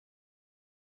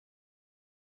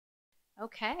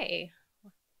Okay.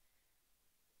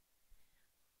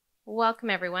 Welcome,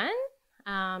 everyone.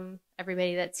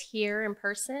 Everybody that's here in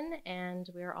person, and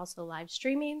we are also live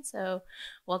streaming. So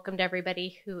welcome to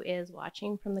everybody who is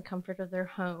watching from the comfort of their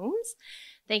homes.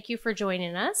 Thank you for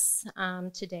joining us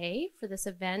today for this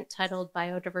event titled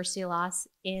Biodiversity Loss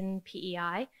in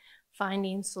PEI,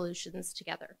 Finding Solutions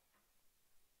Together.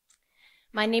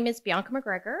 My name is Bianca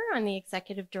McGregor. I'm the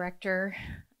Executive Director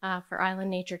for Island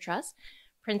Nature Trust,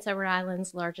 Prince Edward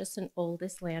Island's largest and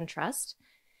oldest land trust.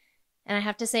 And I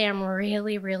have to say I'm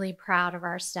really, really proud of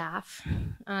our staff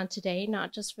today,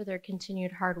 not just for their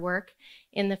continued hard work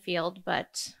in the field,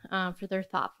 but for their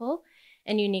thoughtful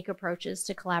and unique approaches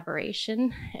to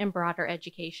collaboration and broader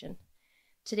education.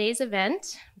 Today's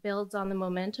event builds on the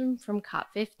momentum from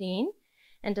COP15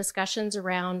 and discussions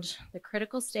around the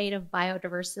critical state of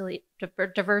biodiversity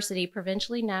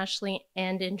provincially, nationally,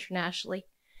 and internationally.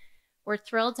 We're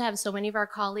thrilled to have so many of our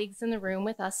colleagues in the room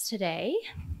with us today,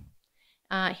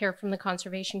 here from the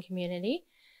conservation community,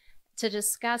 to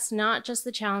discuss not just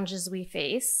the challenges we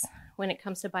face when it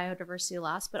comes to biodiversity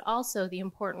loss, but also the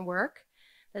important work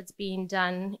that's being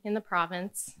done in the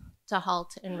province to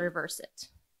halt and reverse it.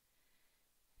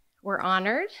 We're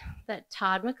honored that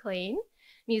Todd MacLean,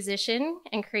 musician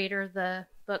and creator of the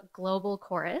book Global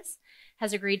Chorus,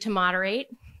 has agreed to moderate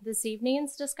this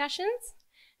evening's discussions.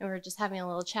 And we're just having a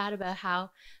little chat about how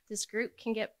this group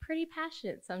can get pretty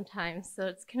passionate sometimes, so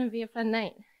it's going to be a fun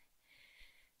night.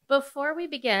 Before we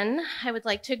begin, I would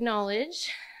like to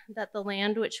acknowledge that the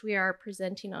land which we are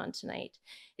presenting on tonight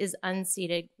is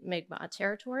unceded Mi'kmaq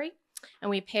territory, and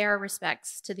we pay our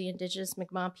respects to the Indigenous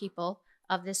Mi'kmaq people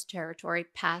of this territory,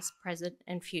 past, present,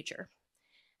 and future.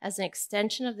 As an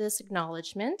extension of this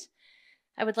acknowledgement,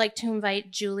 I would like to invite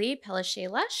Julie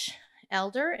Pellissier-Lush,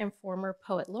 elder and former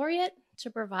poet laureate, to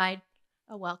provide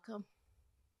a welcome.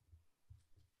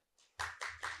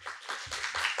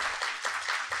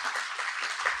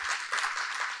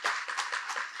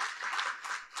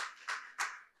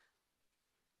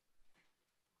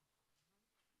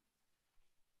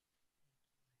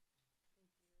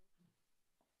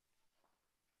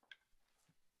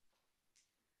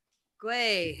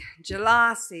 Gwe,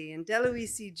 Jalasi, and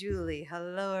Deluisi Julie.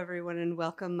 Hello, everyone, and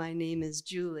welcome. My name is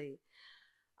Julie.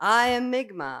 I am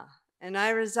Mi'kmaq, and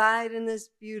I reside in this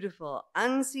beautiful,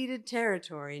 unceded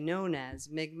territory known as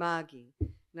Mi'kma'ki.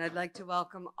 And I'd like to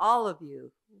welcome all of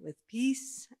you with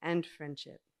peace and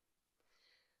friendship.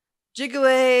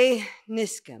 Jigaway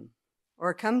Niskim,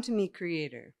 or come to me,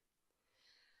 Creator.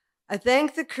 I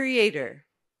thank the Creator,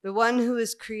 the one who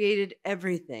has created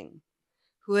everything,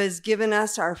 who has given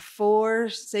us our 4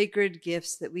 sacred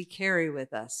gifts that we carry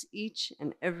with us each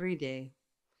and every day: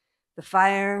 the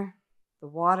fire, the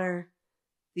water,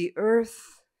 the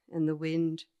earth, and the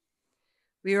wind.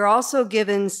 We are also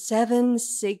given 7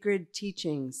 sacred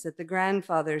teachings that the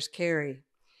grandfathers carry,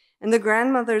 and the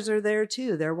grandmothers are there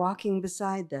too. They're walking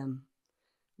beside them: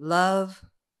 love,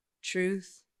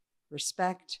 truth,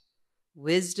 respect,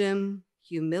 wisdom,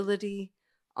 humility,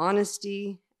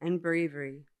 honesty, and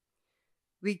bravery.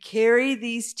 We carry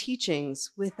these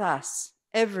teachings with us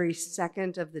every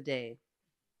second of the day.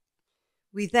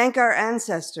 We thank our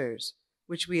ancestors,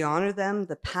 which we honor them,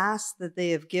 the past that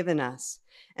they have given us.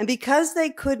 And because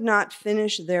they could not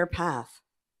finish their path,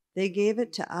 they gave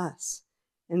it to us.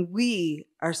 And we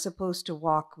are supposed to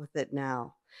walk with it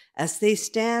now, as they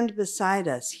stand beside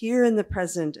us here in the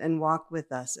present and walk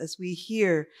with us as we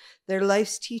hear their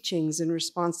life's teachings and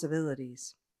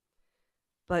responsibilities.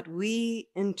 But we,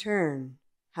 in turn,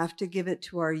 have to give it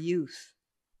to our youth,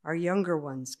 our younger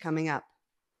ones coming up.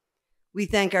 We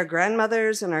thank our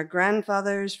grandmothers and our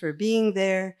grandfathers for being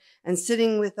there and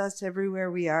sitting with us everywhere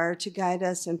we are to guide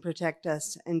us and protect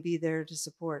us and be there to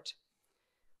support.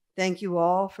 Thank you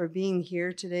all for being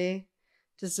here today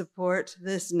to support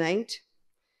this night.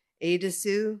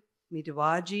 Edesu,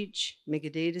 Midawajich,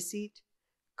 Migadadasit,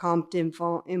 Compt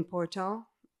Enfant Important,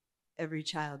 Every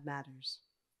Child Matters.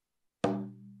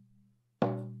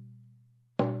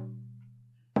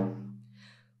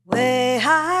 Way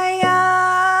high,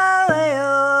 way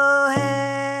oh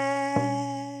hey.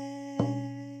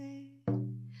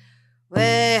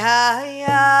 Way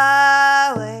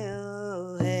high, way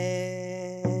oh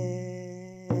hey.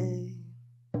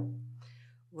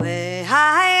 Way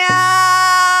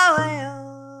high, way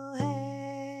oh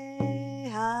hey,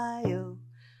 high oh.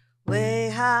 Way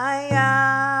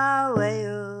high, way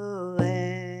oh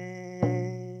hey.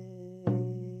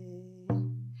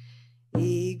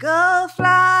 Eagle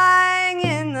flying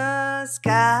in the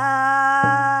sky,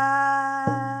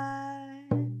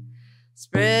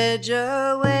 spread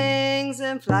your wings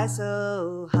and fly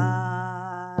so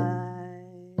high.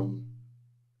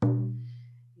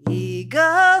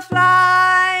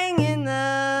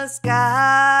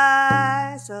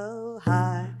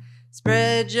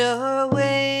 Spread your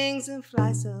wings and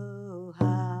fly so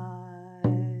high.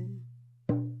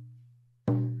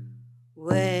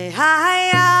 Way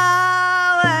high,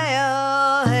 way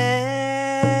oh hey.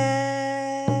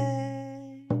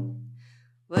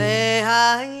 Way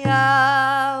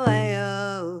high, way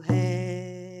oh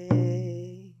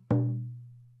hey.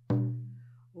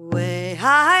 Way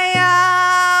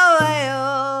high, way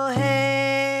oh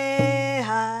hey,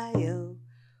 high oh.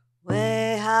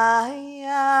 Way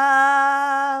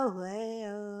high, way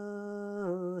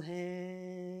oh hey.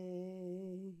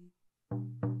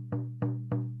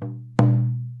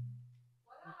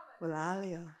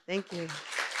 Well, thank you.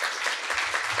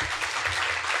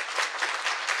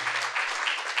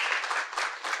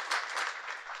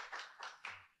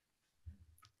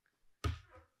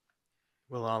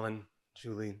 Will Allen,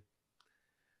 Julie,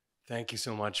 thank you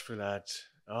so much for that.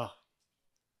 Oh,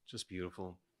 just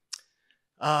beautiful.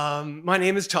 My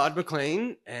name is Todd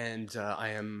MacLean, and I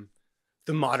am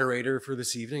the moderator for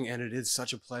this evening, and it is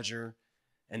such a pleasure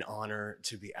and honor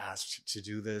to be asked to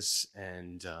do this.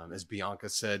 And as Bianca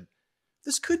said,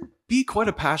 this could be quite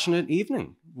a passionate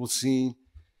evening. We'll see,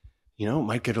 you know, it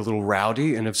might get a little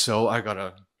rowdy, and if so, I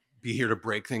gotta be here to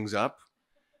break things up.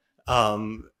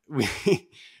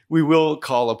 We will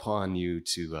call upon you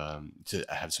to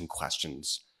have some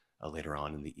questions later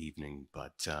on in the evening,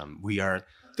 but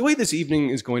the way this evening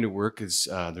is going to work is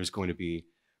there's going to be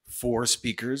 4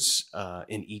 speakers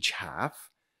in each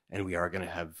half, and we are going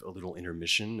to have a little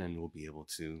intermission, and we'll be able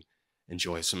to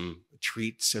enjoy some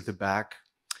treats at the back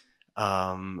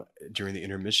during the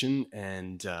intermission.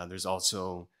 And there's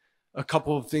also a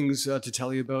couple of things to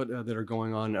tell you about that are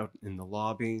going on out in the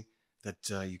lobby that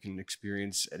you can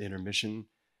experience at intermission.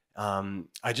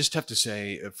 I just have to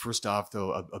say, first off,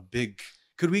 though,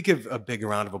 could we give a big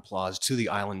round of applause to the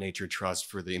Island Nature Trust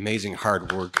for the amazing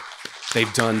hard work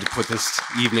they've done to put this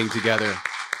evening together.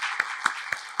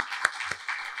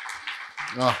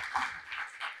 Oh,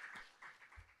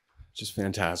 just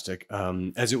fantastic.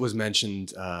 As it was mentioned,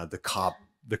 the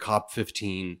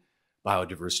COP15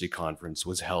 Biodiversity Conference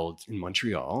was held in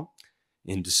Montreal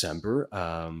in December,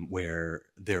 where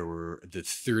there were the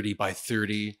 30 by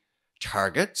 30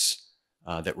 targets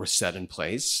that were set in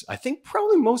place. I think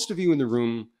probably most of you in the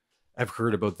room have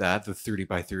heard about that, the 30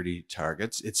 by 30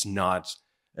 targets. It's not,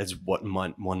 as what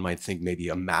one might think, maybe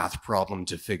a math problem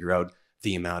to figure out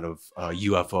the amount of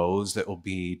UFOs that will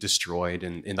be destroyed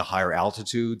in the higher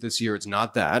altitude this year. It's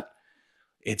not that.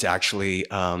 It's actually,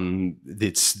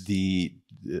 it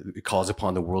calls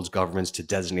upon the world's governments to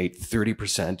designate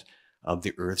 30% of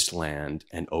the Earth's land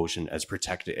and ocean as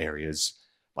protected areas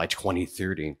by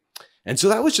 2030. And so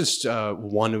that was just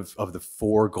one of the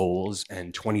 4 goals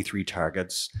and 23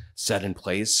 targets set in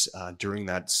place during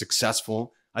that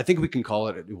successful, I think we can call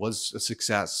it was a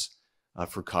success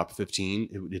for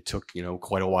COP15. It took, you know,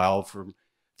 quite a while for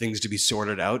things to be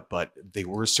sorted out, but they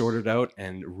were sorted out,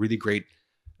 and really great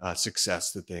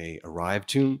success that they arrived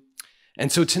to.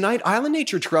 And so tonight, Island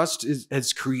Nature Trust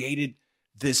has created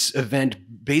this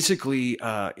event basically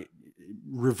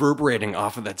reverberating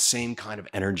off of that same kind of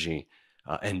energy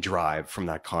and drive from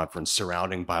that conference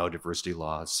surrounding biodiversity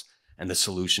loss and the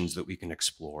solutions that we can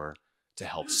explore to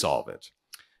help solve it.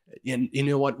 And you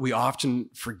know what? We often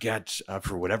forget,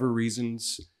 for whatever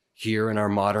reasons, here in our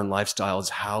modern lifestyles,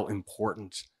 how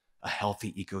important a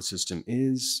healthy ecosystem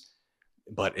is.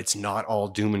 But it's not all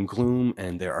doom and gloom,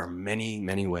 and there are many,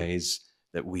 many ways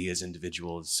that we as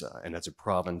individuals and as a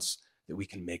province that we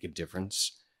can make a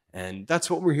difference. And that's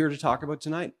what we're here to talk about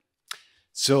tonight.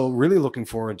 So really looking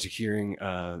forward to hearing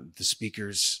the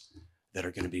speakers that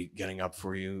are going to be getting up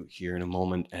for you here in a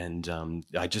moment. And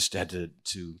I just had to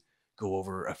go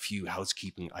over a few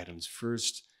housekeeping items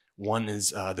first. One is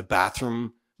the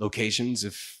bathroom locations.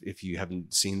 If you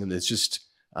haven't seen them, it's just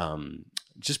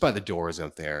by the doors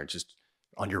out there, just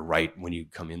on your right when you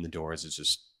come in the doors. It's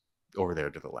just over there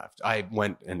to the left. I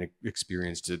went and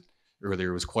experienced it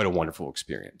earlier. It was quite a wonderful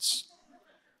experience.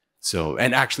 So,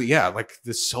 and actually, yeah, like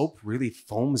the soap really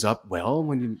foams up well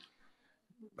when you,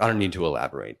 I don't need to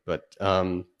elaborate, but,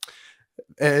 and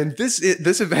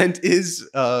this event is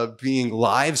being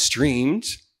live streamed.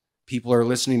 People are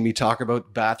listening to me talk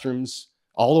about bathrooms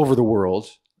all over the world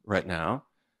right now.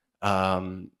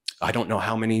 I don't know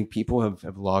how many people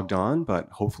have logged on, but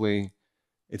hopefully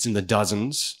it's in the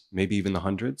dozens, maybe even the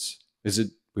hundreds. Is it?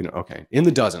 We know. Okay, in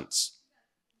the dozens.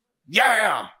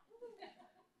 Yeah.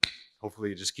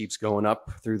 Hopefully it just keeps going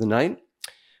up through the night.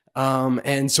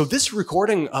 And so this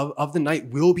recording of the night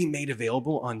will be made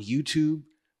available on YouTube,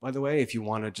 by the way, if you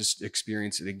want to just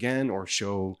experience it again or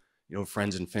show, you know,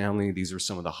 friends and family. These are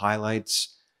some of the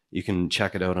highlights. You can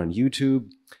check it out on YouTube.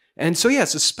 And so,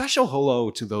 yes, a special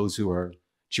hello to those who are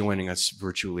joining us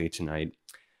virtually tonight.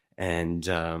 And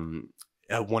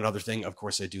one other thing, of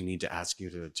course, I do need to ask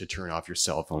you to turn off your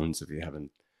cell phones if you haven't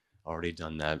already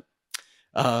done that.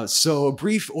 So a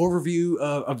brief overview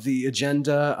of the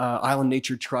agenda. Island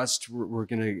Nature Trust, we're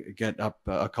going to get up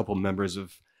a couple members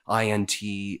of INT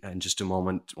in just a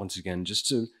moment, once again, just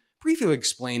to briefly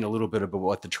explain a little bit about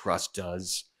what the Trust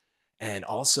does, and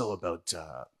also about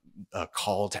a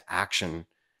call to action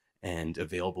and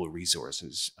available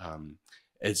resources.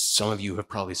 As some of you have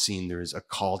probably seen, there's a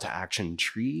call to action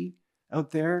tree out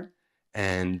there,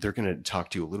 and they're going to talk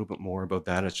to you a little bit more about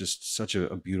that. It's just such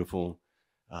a beautiful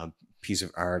piece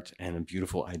of art and a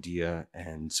beautiful idea,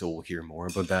 and so we'll hear more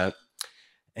about that.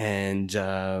 And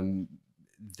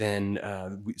then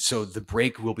so the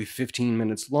break will be 15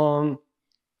 minutes long,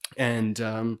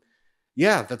 and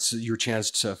yeah, that's your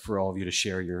chance for all of you to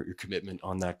share your commitment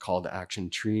on that call to action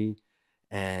tree.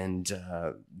 And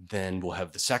then we'll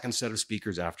have the second set of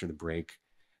speakers after the break.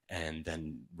 And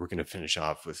then we're going to finish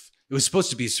off with, it was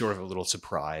supposed to be sort of a little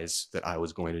surprise that I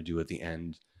was going to do at the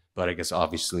end. But I guess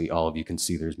obviously all of you can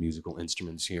see there's musical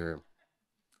instruments here.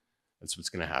 That's what's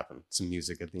going to happen. Some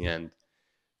music at the end.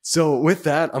 So with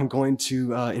that, I'm going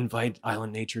to invite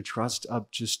Island Nature Trust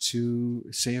up just to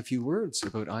say a few words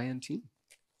about INT.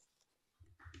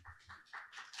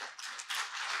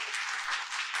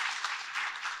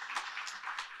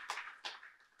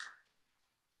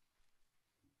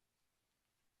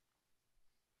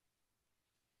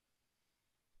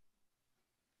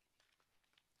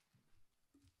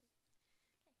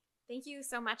 Thank you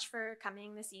so much for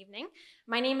coming this evening.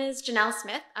 My name is Janelle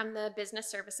Smith. I'm the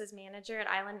Business Services Manager at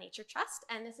Island Nature Trust,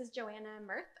 and this is Joanna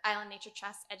Mirth, Island Nature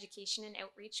Trust Education and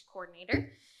Outreach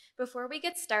Coordinator. Before we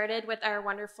get started with our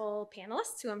wonderful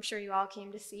panelists, who I'm sure you all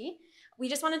came to see, we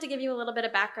just wanted to give you a little bit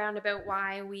of background about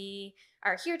why we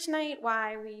are here tonight,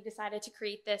 why we decided to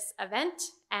create this event,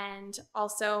 and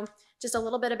also just a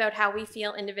little bit about how we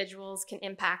feel individuals can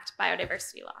impact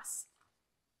biodiversity loss.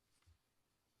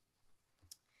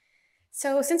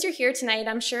 So since you're here tonight,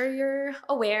 I'm sure you're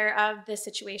aware of the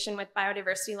situation with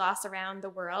biodiversity loss around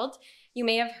the world. You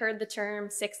may have heard the term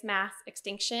sixth mass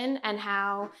extinction and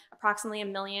how approximately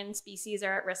 1 million species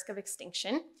are at risk of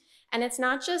extinction. And it's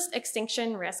not just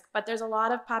extinction risk, but there's a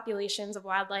lot of populations of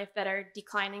wildlife that are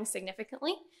declining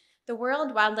significantly. The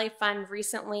World Wildlife Fund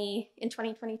recently, in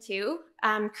 2022,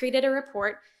 created a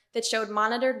report that showed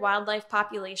monitored wildlife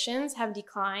populations have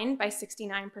declined by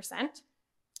 69%.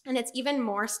 And it's even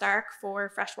more stark for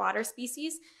freshwater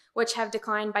species, which have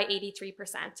declined by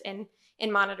 83%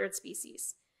 in monitored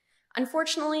species.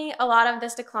 Unfortunately, a lot of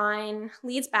this decline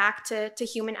leads back to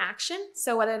human action.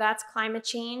 So whether that's climate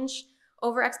change,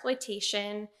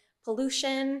 overexploitation,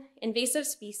 pollution, invasive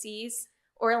species,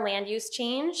 or land use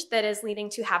change that is leading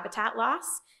to habitat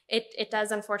loss, it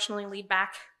does unfortunately lead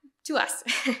back to us.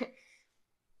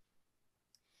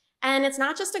 And it's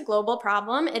not just a global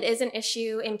problem, it is an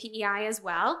issue in PEI as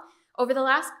well. Over the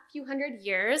last few hundred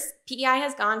years, PEI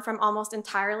has gone from almost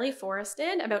entirely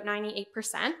forested, about 98%,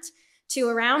 to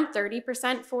around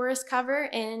 30% forest cover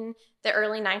in the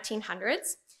early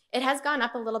 1900s. It has gone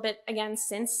up a little bit again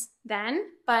since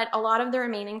then, but a lot of the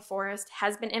remaining forest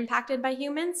has been impacted by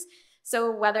humans.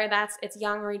 So whether it's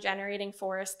young regenerating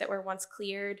forests that were once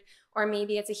cleared, or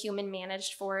maybe it's a human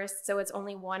managed forest, so it's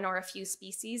only one or a few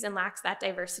species and lacks that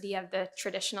diversity of the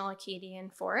traditional Acadian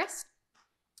forest.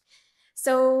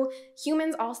 So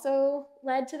humans also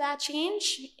led to that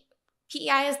change.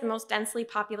 PEI is the most densely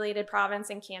populated province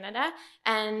in Canada,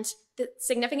 and the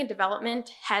significant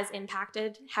development has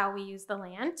impacted how we use the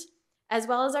land, as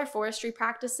well as our forestry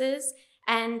practices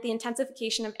and the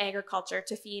intensification of agriculture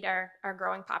to feed our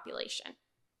growing population.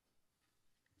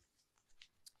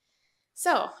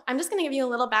 So I'm just going to give you a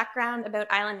little background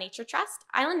about Island Nature Trust.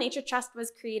 Island Nature Trust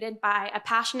was created by a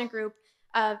passionate group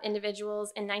of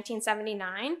individuals in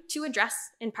 1979 to address,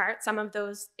 in part, some of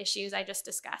those issues I just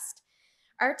discussed.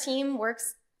 Our team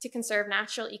works to conserve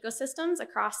natural ecosystems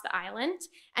across the island,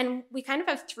 and we kind of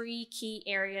have 3 key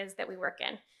areas that we work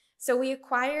in. So we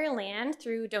acquire land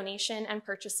through donation and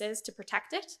purchases to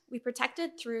protect it. We protect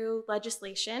it through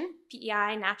legislation,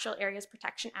 PEI Natural Areas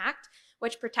Protection Act,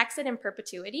 which protects it in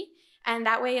perpetuity. And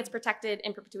that way it's protected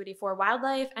in perpetuity for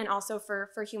wildlife and also for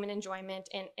human enjoyment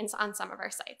on some of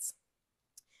our sites.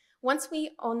 Once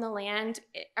we own the land,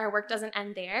 our work doesn't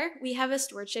end there. We have a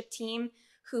stewardship team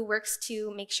who works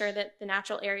to make sure that the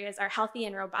natural areas are healthy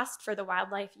and robust for the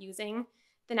wildlife using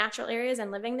the natural areas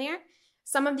and living there.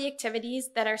 Some of the activities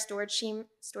that our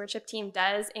stewardship team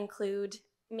does include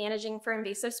managing for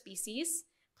invasive species,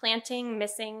 planting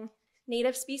missing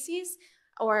native species,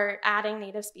 or adding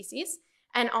native species,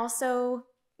 and also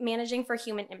managing for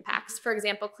human impacts. For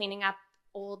example, cleaning up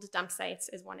old dump sites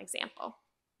is one example.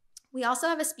 We also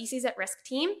have a species at risk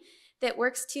team that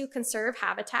works to conserve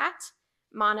habitat,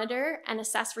 monitor, and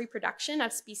assess reproduction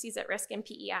of species at risk in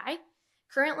PEI.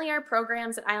 Currently, our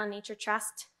programs at Island Nature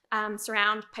Trust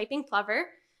surround piping plover,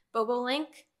 bobolink,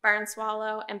 barn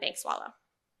swallow, and bank swallow.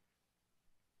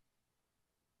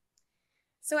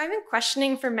 So I've been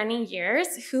questioning for many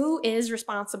years, who is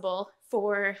responsible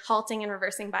for halting and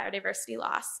reversing biodiversity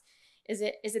loss? Is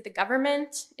it the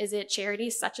government? Is it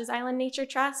charities such as Island Nature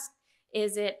Trust?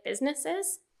 Is it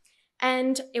businesses?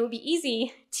 And it would be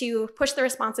easy to push the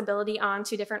responsibility on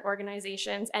to different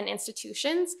organizations and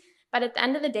institutions. But at the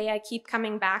end of the day, I keep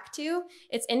coming back to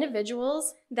it's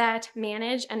individuals that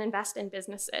manage and invest in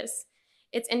businesses.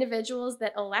 It's individuals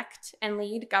that elect and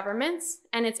lead governments.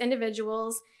 And it's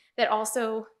individuals that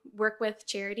also work with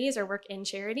charities or work in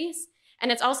charities.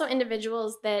 And it's also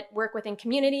individuals that work within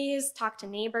communities, talk to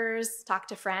neighbors, talk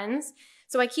to friends.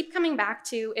 So I keep coming back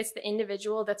to it's the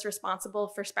individual that's responsible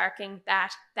for sparking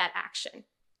that action.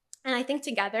 And I think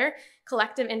together,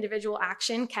 collective individual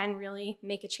action can really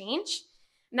make a change.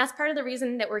 And that's part of the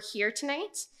reason that we're here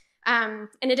tonight. In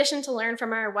addition to learn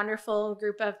from our wonderful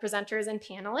group of presenters and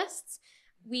panelists,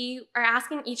 we are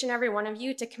asking each and every one of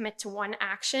you to commit to one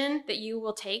action that you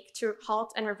will take to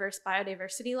halt and reverse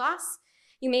biodiversity loss.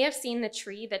 You may have seen the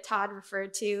tree that Todd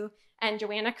referred to and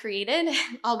Joanna created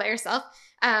all by herself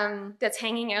that's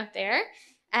hanging out there.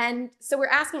 And so we're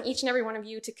asking each and every one of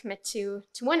you to commit to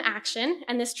one action,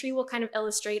 and this tree will kind of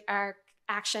illustrate our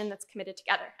action that's committed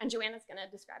together. And Joanna's gonna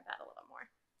describe that a little more.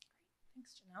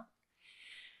 Thanks, Janelle.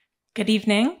 Good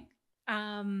evening.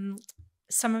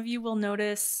 Some of you will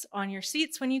notice on your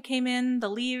seats when you came in, the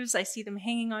leaves, I see them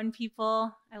hanging on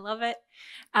people. I love it.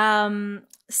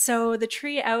 So the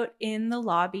tree out in the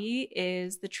lobby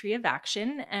is the tree of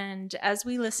action. And as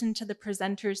we listen to the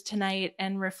presenters tonight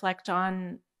and reflect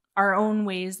on our own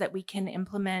ways that we can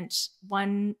implement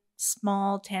one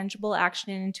small tangible action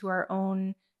into our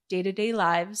own day-to-day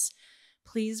lives,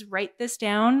 please write this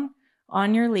down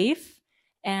on your leaf.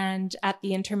 And at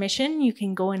the intermission, you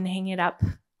can go and hang it up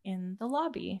in the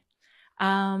lobby.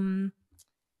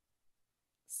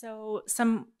 So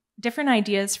some different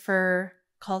ideas for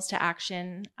calls to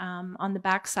action. On the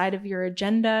back side of your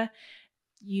agenda,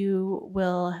 you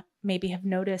will maybe have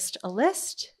noticed a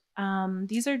list.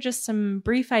 These are just some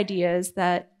brief ideas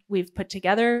that we've put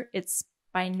together. It's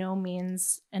by no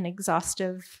means an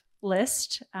exhaustive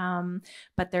list,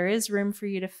 but there is room for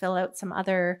you to fill out some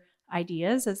other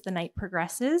ideas as the night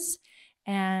progresses.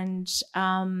 And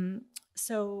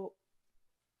so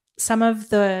some of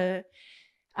the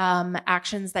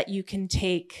actions that you can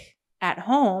take at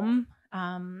home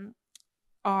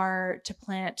are to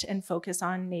plant and focus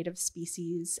on native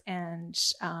species and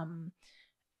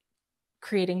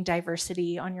creating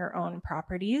diversity on your own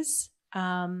properties.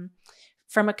 From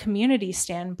a community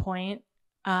standpoint,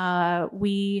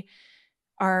 we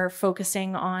are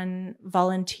focusing on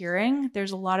volunteering.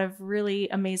 There's a lot of really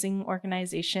amazing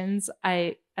organizations.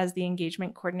 I, as the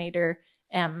engagement coordinator,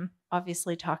 am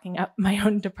obviously talking up my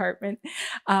own department.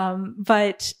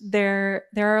 But there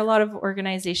are a lot of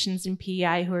organizations in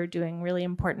PEI who are doing really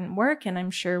important work, and I'm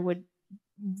sure would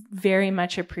very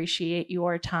much appreciate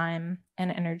your time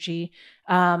and energy.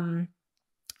 I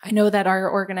know that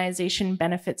our organization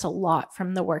benefits a lot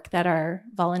from the work that our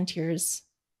volunteers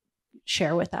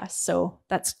share with us. So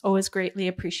that's always greatly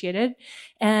appreciated.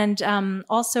 And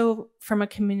also from a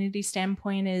community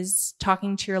standpoint is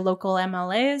talking to your local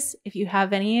MLAs. If you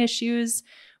have any issues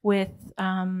with,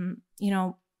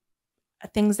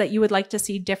 things that you would like to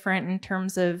see different in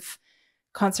terms of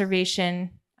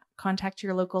conservation, contact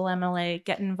your local MLA,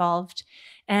 get involved.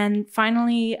 And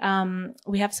finally,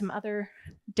 we have some other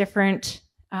different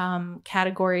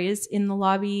categories in the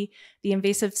lobby. The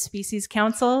Invasive Species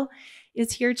Council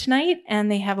is here tonight,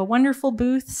 and they have a wonderful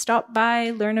booth. Stop by,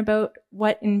 learn about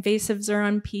what invasives are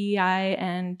on PEI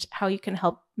and how you can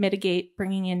help mitigate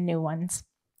bringing in new ones.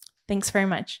 Thanks very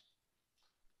much.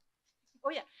 Oh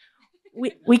yeah,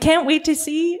 we can't wait to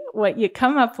see what you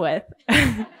come up with.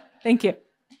 Thank you.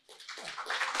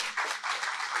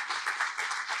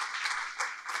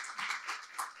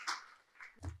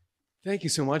 Thank you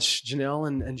so much, Janelle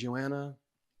and Joanna.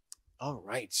 All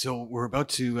right, so we're about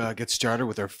to get started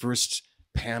with our first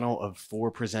panel of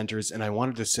 4 presenters. And I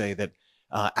wanted to say that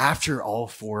after all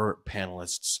 4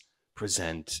 panelists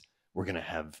present, we're going to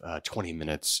have 20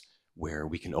 minutes where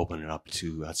we can open it up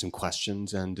to some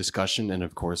questions and discussion. And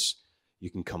of course,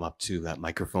 you can come up to that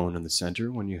microphone in the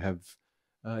center when you have,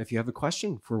 if you have a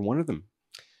question for one of them.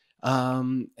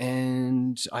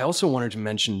 And I also wanted to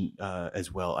mention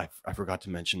as well, I forgot to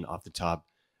mention off the top,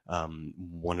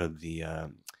 one of the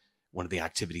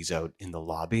activities out in the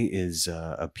lobby is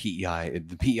a PEI.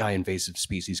 The PEI Invasive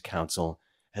Species Council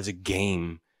has a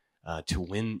game to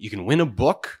win. You can win a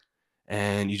book,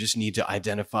 and you just need to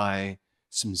identify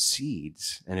some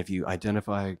seeds. And if you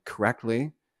identify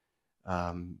correctly,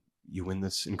 you win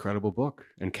this incredible book.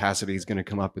 And Cassidy is going to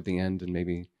come up at the end and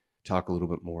maybe talk a little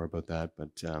bit more about that.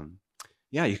 But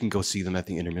yeah, you can go see them at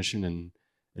the intermission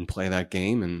and play that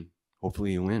game, and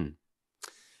hopefully you win.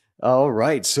 All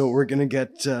right, so we're going to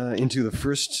get into the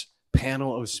first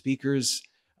panel of speakers.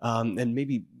 And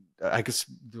maybe, I guess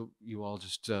you all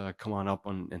just come on up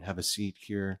and have a seat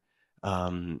here.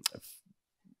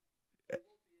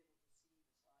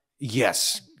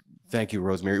 Yes, thank you,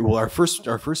 Rosemary. Well, our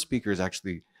first speaker is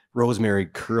actually Rosemary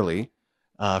Curley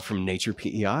from Nature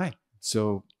PEI.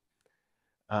 So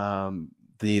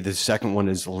the second one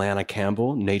is Lana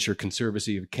Campbell, Nature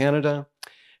Conservancy of Canada,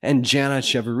 and Jana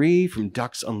Cheverie from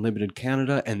Ducks Unlimited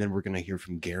Canada, and then we're going to hear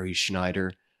from Gary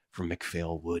Schneider from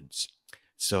McPhail Woods.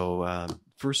 So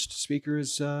first speaker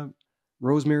is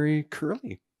Rosemary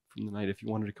Curley from the night. If you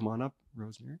wanted to come on up,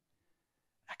 Rosemary.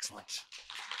 Excellent.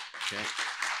 Okay.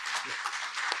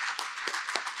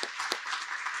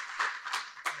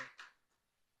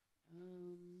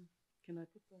 Can I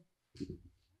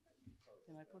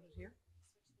put it here?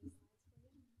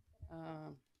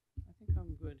 I think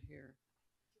I'm good here.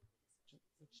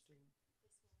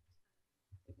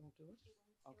 It won't do it?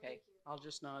 Okay, I'll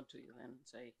just nod to you then and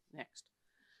say next.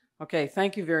 Okay,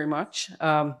 thank you very much.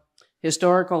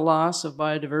 Historical loss of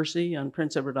biodiversity on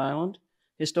Prince Edward Island.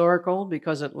 Historical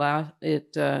because it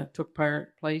took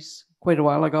place quite a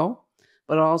while ago,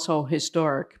 but also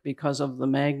historic because of the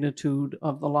magnitude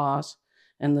of the loss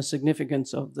and the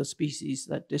significance of the species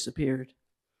that disappeared.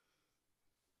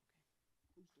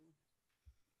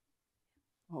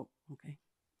 Oh, okay.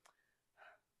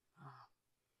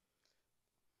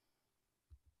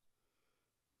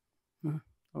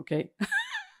 Okay.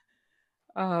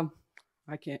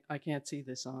 I can't see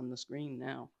this on the screen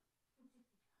now.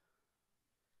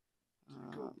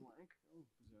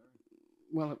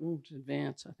 Well, it won't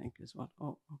advance, I think is what.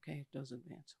 Oh, okay, it does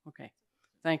advance. Okay,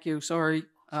 thank you. Sorry.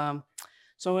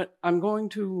 So I'm going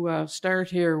to start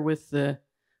here with the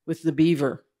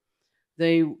beaver.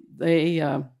 They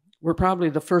were probably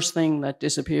the first thing that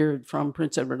disappeared from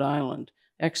Prince Edward Island,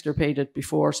 extirpated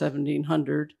before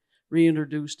 1700,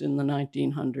 reintroduced in the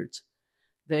 1900s.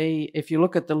 If you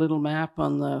look at the little map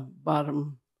on the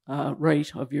bottom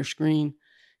right of your screen,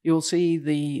 you'll see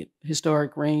the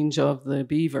historic range of the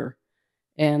beaver.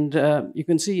 And you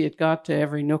can see it got to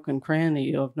every nook and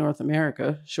cranny of North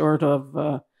America, short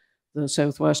of the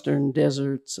southwestern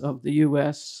deserts of the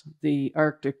US, the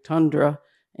Arctic tundra,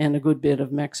 and a good bit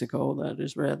of Mexico that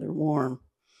is rather warm.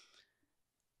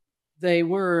 They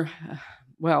were,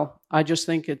 well, I just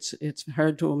think it's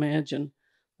hard to imagine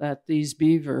that these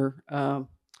beaver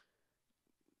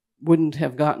wouldn't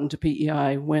have gotten to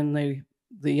PEI when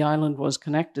the island was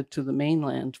connected to the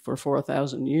mainland for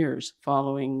 4,000 years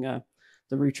following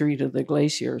the retreat of the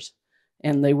glaciers.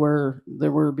 And there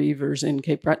were beavers in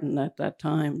Cape Breton at that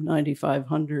time,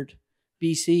 9,500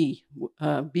 BC,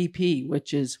 BP,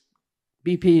 which is,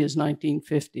 BP is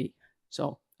 1950.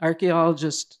 So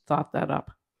archaeologists thought that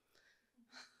up.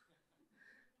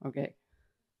 Okay.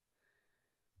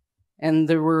 And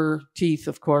there were teeth,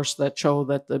 of course, that show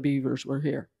that the beavers were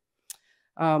here.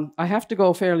 I have to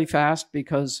go fairly fast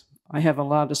because I have a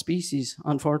lot of species,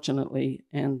 unfortunately,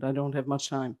 and I don't have much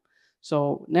time.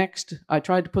 So next, I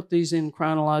tried to put these in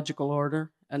chronological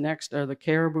order. And next are the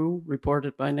caribou,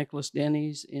 reported by Nicholas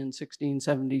Denys in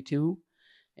 1672.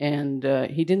 And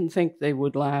he didn't think they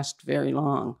would last very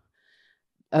long.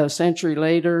 A century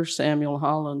later, Samuel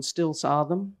Holland still saw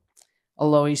them,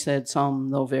 although he said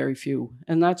some, though very few.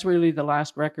 And that's really the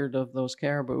last record of those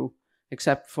caribou,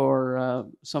 except for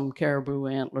some caribou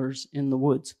antlers in the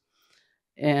woods.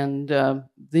 And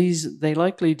they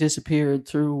likely disappeared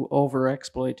through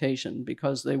overexploitation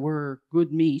because they were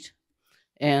good meat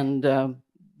and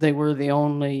they were the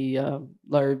only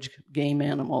large game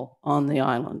animal on the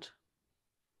island.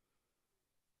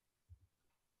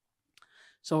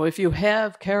 So if you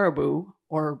have caribou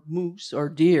or moose or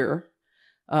deer,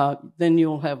 then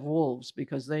you'll have wolves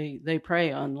because they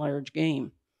prey on large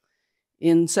game.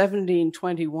 In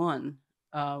 1721,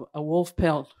 a wolf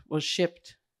pelt was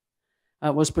shipped,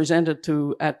 was presented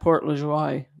at Port La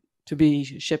Joie to be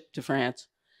shipped to France.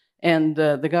 And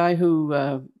the guy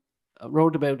who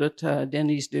wrote about it,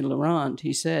 Denis de Laurent,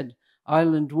 he said,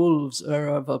 "Island wolves are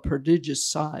of a prodigious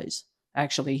size."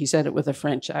 Actually, he said it with a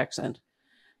French accent.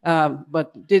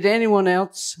 But did anyone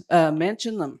else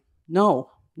mention them?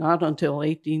 No, not until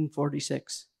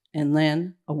 1846. And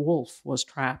then a wolf was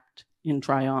trapped in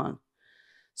Tryon.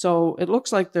 So it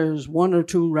looks like there's 1 or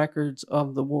 2 records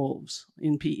of the wolves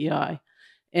in PEI.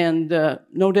 And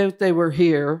no doubt they were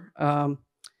here,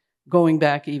 going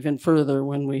back even further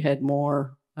when we had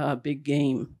more big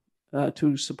game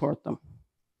to support them.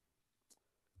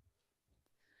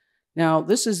 Now,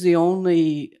 this is the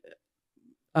only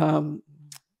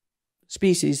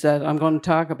species that I'm going to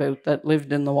talk about that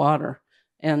lived in the water,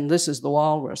 and this is the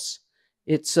walrus.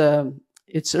 Its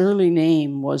early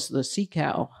name was the sea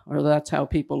cow, or that's how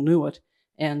people knew it,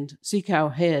 and Sea Cow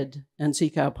Head and Sea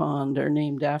Cow Pond are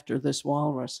named after this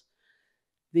walrus.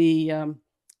 The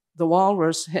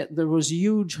walrus, there was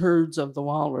huge herds of the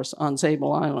walrus on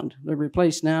Sable Island. They're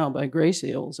replaced now by gray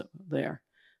seals there,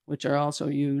 which are also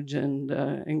huge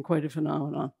and quite a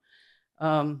phenomenon.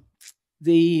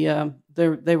 They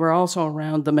were also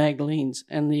around the Magdalenes,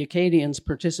 and the Acadians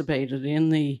participated in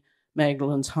the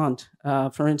Magdalenes hunt.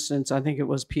 For instance, I think it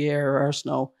was Pierre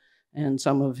Arsenault and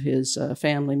some of his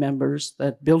family members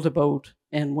that built a boat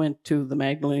and went to the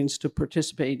Magdalenes to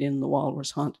participate in the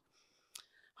walrus hunt.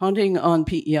 Hunting on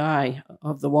PEI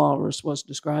of the walrus was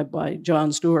described by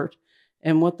John Stewart.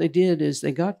 And what they did is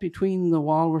they got between the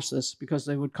walruses because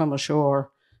they would come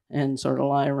ashore and sort of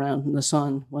lie around in the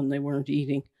sun when they weren't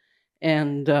eating.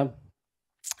 And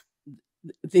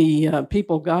the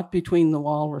people got between the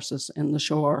walruses and the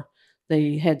shore.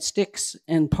 They had sticks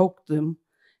and poked them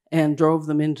and drove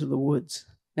them into the woods.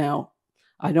 Now,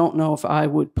 I don't know if I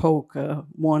would poke a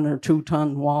 1 or 2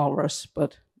 ton walrus,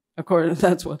 but of course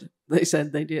that's what they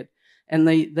said they did. And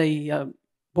they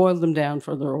boiled them down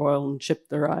for their oil and shipped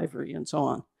their ivory and so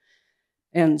on.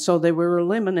 And so they were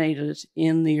eliminated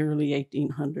in the early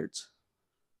 1800s.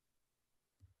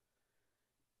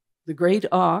 The great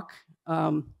auk,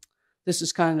 this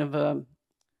is kind of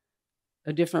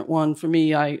a different one for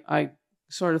me. I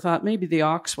sort of thought maybe the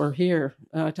auks were here.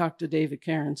 I talked to David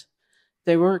Cairns.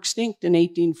 They were extinct in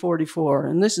 1844,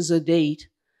 and this is a date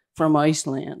from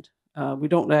Iceland. We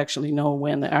don't actually know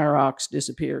when our auks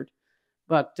disappeared,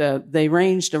 but they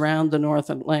ranged around the North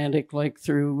Atlantic, like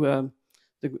through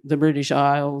the British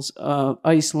Isles,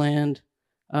 Iceland,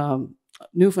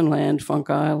 Newfoundland, Funk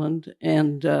Island,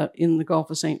 and in the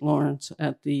Gulf of St. Lawrence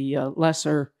at the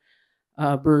lesser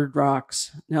bird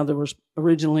rocks. Now, there was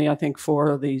originally, I think,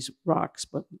 4 of these rocks,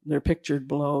 but they're pictured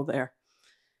below there.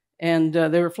 And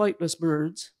they were flightless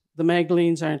birds. The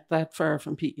Magdalenes aren't that far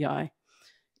from PEI.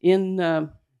 In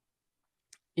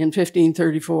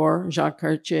 1534, Jacques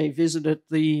Cartier visited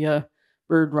the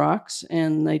bird rocks,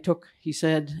 and they took, he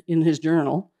said in his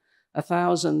journal,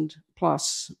 1,000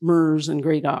 plus murres and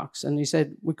great auks. And he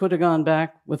said, we could have gone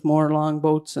back with more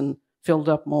longboats and filled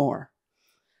up more.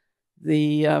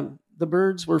 The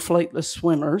birds were flightless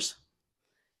swimmers,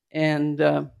 and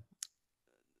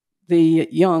the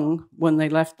young, when they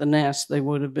left the nest, they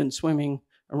would have been swimming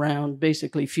around,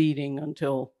 basically feeding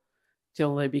until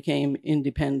they became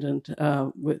independent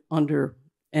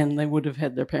and they would have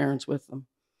had their parents with them.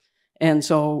 And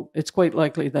so it's quite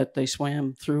likely that they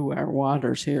swam through our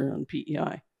waters here on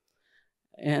PEI.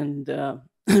 And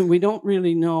we don't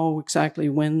really know exactly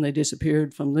when they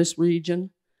disappeared from this region.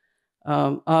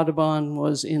 Audubon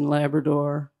was in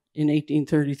Labrador in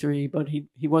 1833, but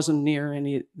he wasn't near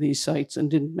any of these sites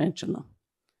and didn't mention them.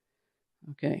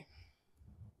 Okay.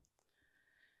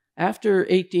 After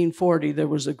 1840, there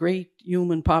was a great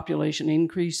human population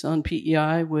increase on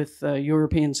PEI with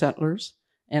European settlers,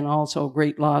 and also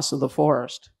great loss of the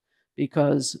forest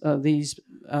because these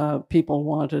people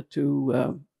wanted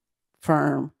to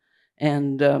farm.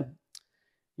 And,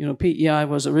 PEI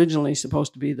was originally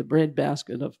supposed to be the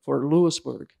breadbasket for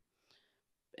Louisbourg.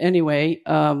 Anyway,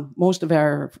 most of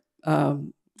our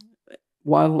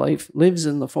wildlife lives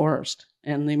in the forest,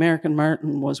 and the American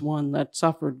marten was one that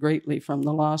suffered greatly from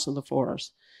the loss of the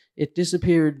forest. It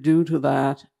disappeared due to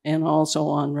that, and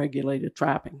also unregulated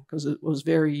trapping, because it was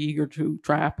very eager to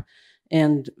trap,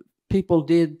 and people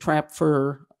did trap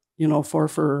fur, for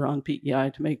fur on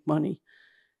PEI to make money.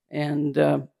 And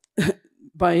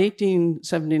by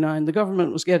 1879, the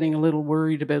government was getting a little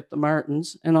worried about the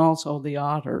martens and also the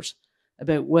otters,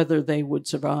 about whether they would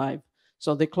survive.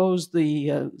 So they closed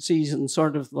the season,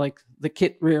 sort of like the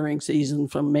kit rearing season,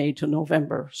 from May to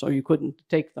November, so you couldn't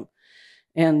take them.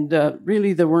 And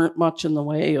really, there weren't much in the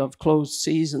way of closed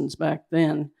seasons back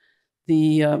then.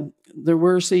 There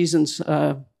were seasons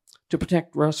to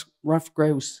protect ruffed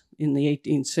grouse in the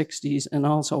 1860s and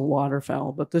also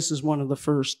waterfowl, but this is one of the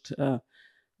first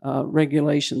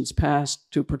regulations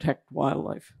passed to protect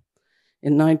wildlife.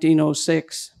 In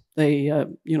 1906, they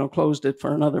closed it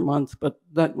for another month, but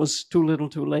that was too little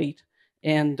too late.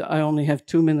 And I only have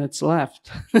 2 minutes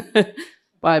left.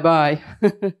 Bye-bye.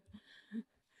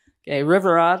 Okay,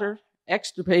 river otter,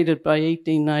 extirpated by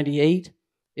 1898.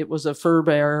 It was a fur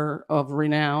bearer of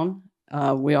renown.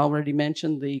 We already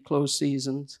mentioned the closed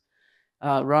seasons.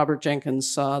 Robert Jenkins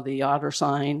saw the otter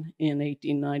sign in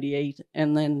 1898,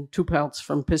 and then 2 pelts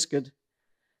from Pisgah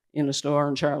in a store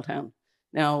in Charlottetown.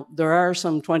 Now, there are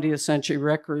some 20th century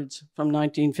records from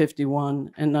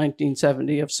 1951 and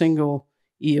 1970 of single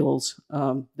eels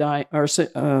otters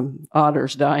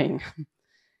dying.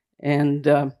 And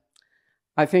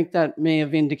I think that may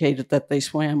have indicated that they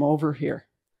swam over here.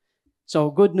 So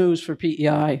good news for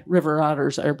PEI, river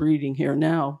otters are breeding here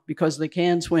now because they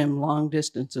can swim long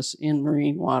distances in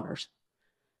marine waters.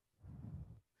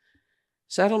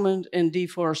 Settlement and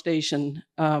deforestation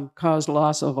caused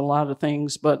loss of a lot of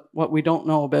things, but what we don't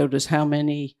know about is how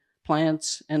many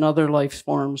plants and other life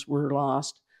forms were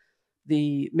lost.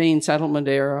 The main settlement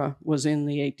era was in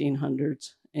the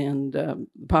 1800s, and the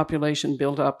population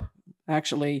built up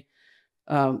actually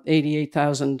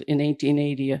 88,000 in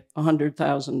 1880,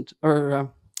 100,000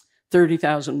 or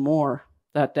 30,000 more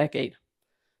that decade.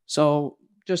 So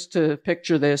just to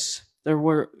picture this, there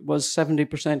was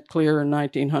 70% clear in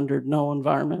 1900, no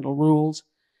environmental rules.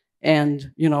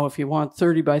 And, if you want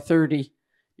 30 by 30,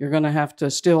 you're going to have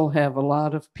to still have a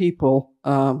lot of people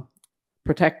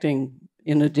protecting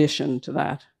in addition to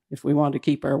that if we want to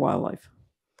keep our wildlife.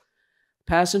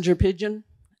 Passenger pigeon,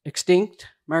 extinct,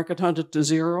 market hunted to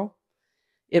zero.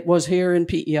 It was here in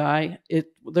PEI.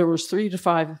 There was 3 to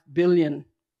 5 billion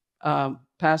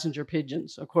passenger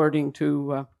pigeons, according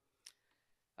to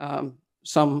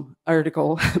some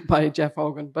article by Jeff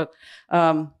Hogan. But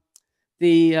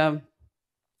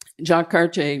Jacques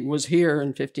Cartier was here in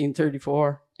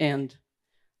 1534 and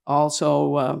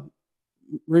also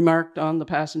remarked on the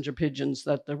passenger pigeons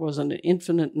that there was an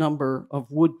infinite number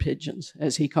of wood pigeons,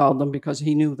 as he called them, because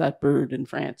he knew that bird in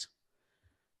France.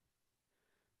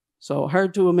 So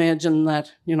hard to imagine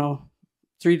that,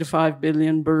 3 to 5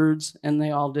 billion birds, and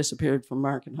they all disappeared from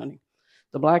market hunting.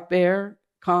 The black bear,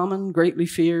 common, greatly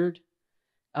feared.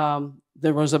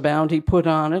 There was a bounty put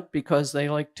on it because they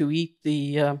like to eat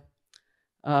the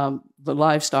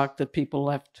livestock that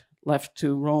people left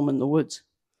to roam in the woods.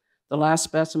 The last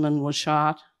specimen was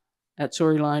shot at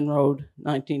Surrey Line Road,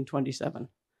 1927.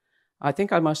 I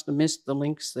think I must have missed the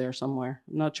links there somewhere.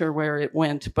 I'm not sure where it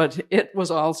went, but it was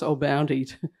also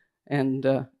bountied and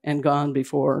gone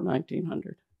before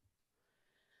 1900.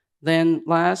 Then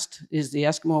last is the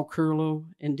Eskimo curlew,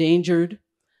 endangered,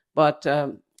 but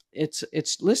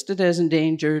it's listed as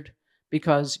endangered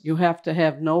because you have to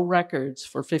have no records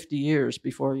for 50 years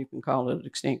before you can call it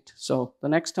extinct. So the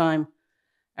next time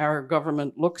our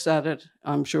government looks at it,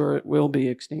 I'm sure it will be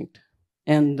extinct.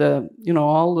 And,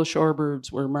 all the shorebirds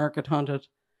were market hunted,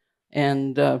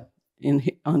 and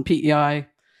on PEI,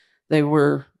 they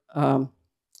were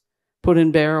put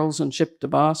in barrels and shipped to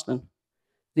Boston.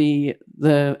 The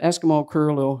Eskimo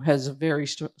curlew has a very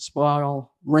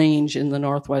small range in the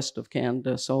northwest of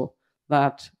Canada, so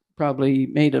that probably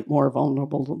made it more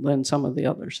vulnerable than some of the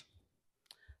others.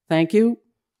 Thank you.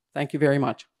 Thank you very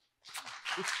much.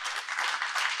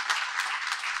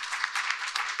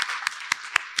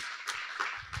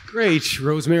 Great,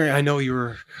 Rosemary. I know you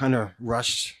were kind of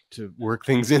rushed to work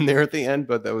things in there at the end,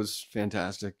 but that was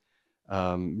fantastic.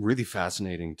 Really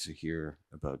fascinating to hear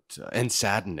about, and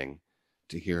saddening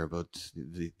to hear about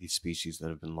these species that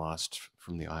have been lost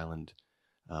from the island.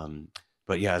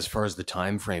 But yeah, as far as the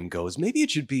time frame goes, maybe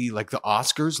it should be like the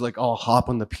Oscars, like I'll hop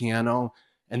on the piano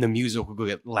and the music will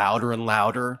get louder and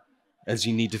louder as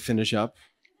you need to finish up.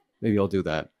 Maybe I'll do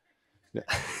that.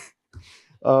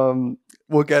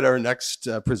 We'll get our next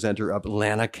presenter up,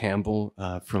 Lana Campbell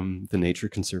from the Nature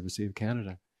Conservancy of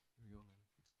Canada.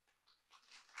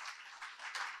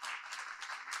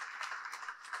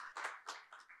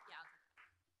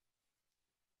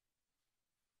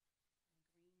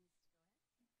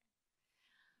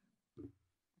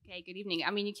 Okay, good evening.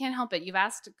 I mean, you can't help it. You've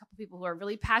asked a couple people who are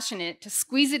really passionate to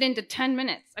squeeze it into 10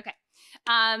 minutes. Okay.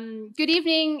 Good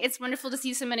evening. It's wonderful to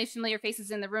see so many familiar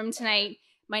faces in the room tonight.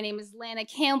 My name is Lana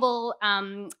Campbell.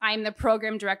 I'm the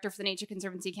Program Director for the Nature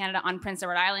Conservancy Canada on Prince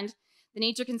Edward Island. The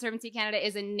Nature Conservancy Canada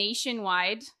is a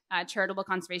nationwide charitable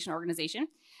conservation organization,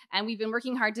 and we've been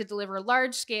working hard to deliver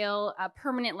large-scale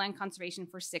permanent land conservation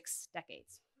for 6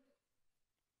 decades.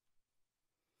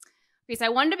 Okay, so I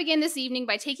wanted to begin this evening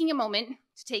by taking a moment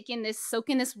to soak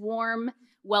in this warm,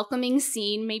 welcoming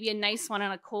scene, maybe a nice one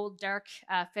on a cold, dark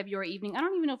February evening. I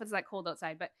don't even know if it's that cold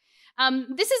outside, but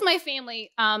this is my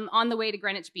family on the way to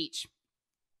Greenwich Beach.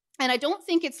 And I don't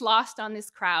think it's lost on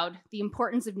this crowd the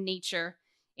importance of nature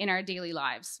in our daily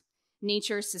lives.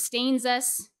 Nature sustains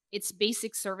us. Its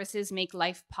basic services make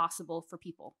life possible for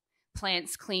people.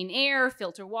 Plants clean air,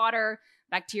 filter water,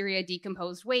 bacteria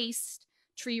decompose waste,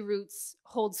 tree roots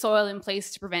hold soil in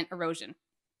place to prevent erosion.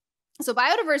 So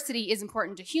biodiversity is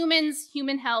important to humans,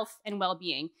 human health, and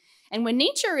well-being. And when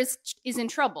nature is in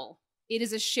trouble, it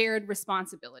is a shared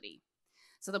responsibility.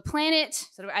 So the planet,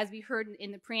 sort of as we heard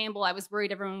in the preamble, I was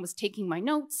worried everyone was taking my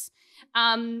notes,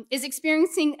 is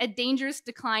experiencing a dangerous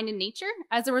decline in nature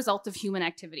as a result of human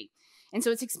activity. And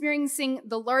so it's experiencing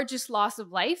the largest loss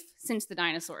of life since the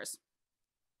dinosaurs.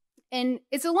 And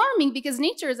it's alarming because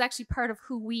nature is actually part of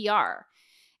who we are.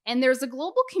 And there's a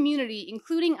global community,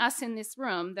 including us in this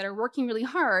room, that are working really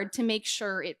hard to make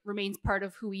sure it remains part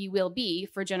of who we will be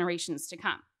for generations to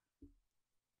come.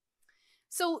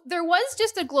 So there was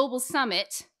just a global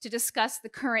summit to discuss the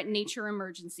current nature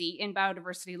emergency in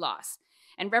biodiversity loss.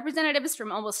 And representatives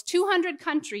from almost 200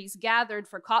 countries gathered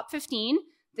for COP15,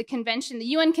 the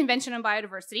UN Convention on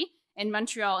Biodiversity, in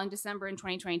Montreal in December in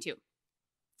 2022.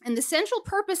 And the central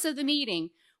purpose of the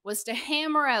meeting was to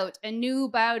hammer out a new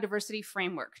biodiversity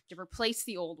framework to replace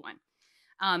the old one,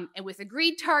 and with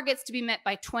agreed targets to be met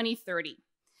by 2030.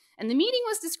 And the meeting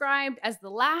was described as the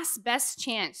last best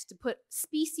chance to put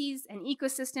species and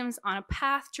ecosystems on a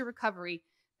path to recovery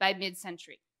by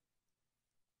mid-century.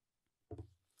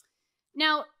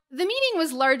 Now, the meeting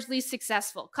was largely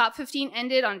successful. COP15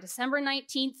 ended on December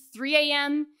 19th, 3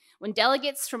 a.m., when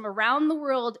delegates from around the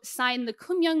world signed the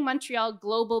Kunming-Montreal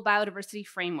Global Biodiversity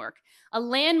Framework, a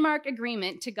landmark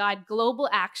agreement to guide global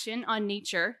action on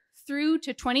nature through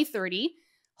to 2030,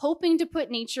 hoping to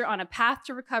put nature on a path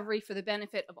to recovery for the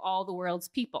benefit of all the world's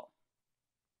people.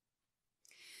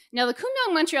 Now, the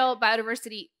Kunming-Montreal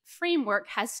Biodiversity Framework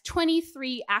has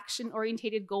 23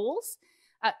 action-oriented goals,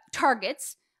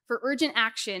 targets for urgent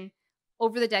action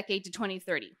over the decade to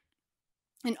 2030.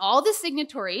 And all the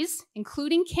signatories,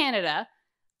 including Canada,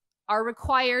 are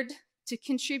required to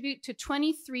contribute to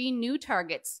 23 new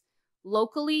targets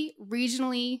locally,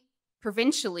 regionally,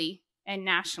 provincially, and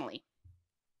nationally.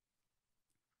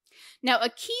 Now, a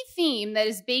key theme that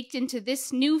is baked into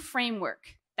this new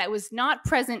framework that was not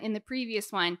present in the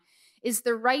previous one is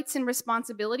the rights and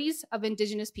responsibilities of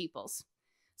Indigenous peoples.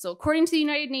 So according to the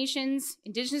United Nations,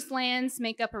 Indigenous lands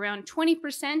make up around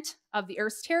 20% of the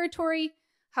Earth's territory.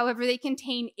 However, they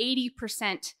contain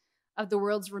 80% of the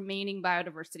world's remaining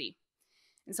biodiversity.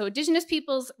 And so Indigenous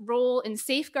peoples' role in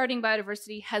safeguarding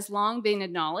biodiversity has long been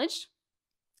acknowledged.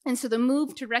 And so the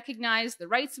move to recognize the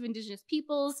rights of Indigenous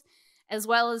peoples, as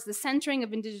well as the centering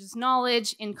of Indigenous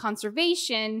knowledge in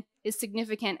conservation, is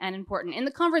significant and important. And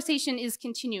the conversation is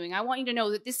continuing. I want you to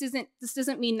know that this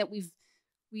doesn't mean that we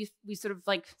sort of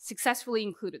like successfully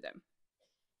included them.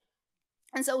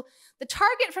 And so the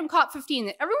target from COP15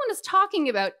 that everyone is talking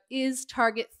about is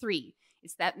target 3.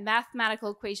 It's that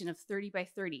mathematical equation of 30 by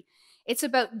 30. It's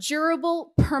about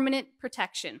durable, permanent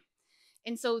protection.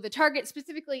 And so the target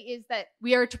specifically is that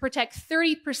we are to protect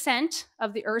 30%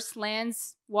 of the Earth's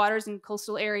lands, waters, and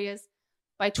coastal areas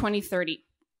by 2030.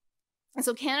 And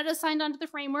so Canada signed on to the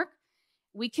framework.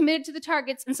 We committed to the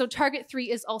targets, and so target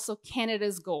 3 is also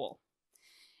Canada's goal.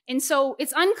 And so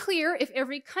it's unclear if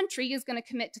every country is going to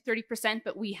commit to 30%,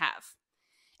 but we have.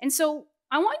 And so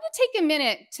I want you to take a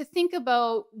minute to think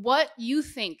about what you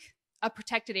think a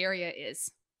protected area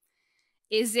is.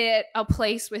 Is it a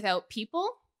place without people?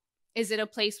 Is it a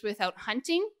place without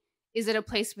hunting? Is it a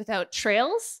place without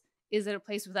trails? Is it a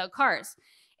place without cars?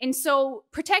 And so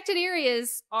protected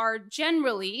areas are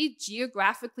generally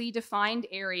geographically defined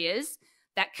areas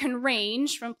that can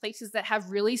range from places that have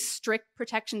really strict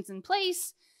protections in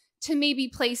place to maybe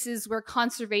places where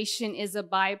conservation is a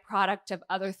byproduct of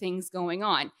other things going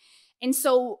on. And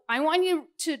so I want you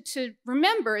to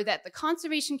remember that the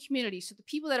conservation community, so the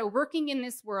people that are working in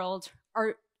this world,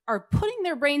 are putting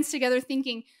their brains together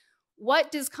thinking,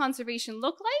 what does conservation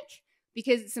look like?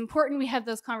 Because it's important we have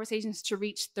those conversations to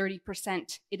reach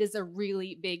 30%. It is a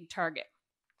really big target.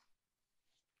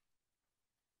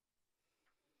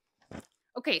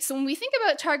 Okay, so when we think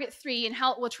about target 3 and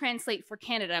how it will translate for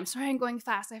Canada, I'm sorry I'm going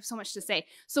fast, I have so much to say.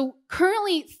 So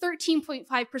currently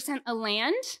 13.5% of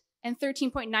land and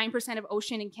 13.9% of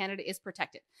ocean in Canada is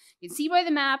protected. You can see by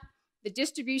the map, the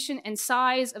distribution and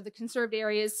size of the conserved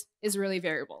areas is really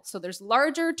variable. So there's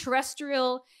larger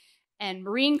terrestrial and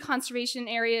marine conservation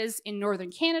areas in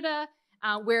northern Canada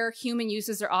where human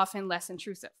uses are often less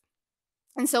intrusive.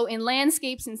 And so in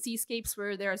landscapes and seascapes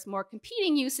where there's more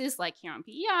competing uses, like here on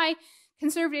PEI,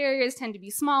 conserved areas tend to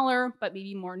be smaller, but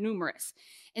maybe more numerous.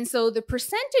 And so the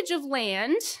percentage of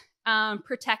land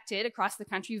protected across the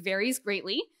country varies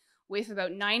greatly. with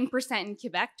about 9% in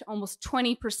Quebec to almost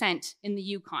 20% in the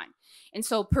Yukon. And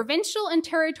so provincial and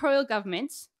territorial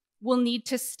governments will need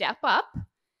to step up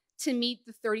to meet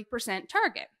the 30%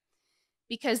 target,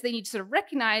 because they need to sort of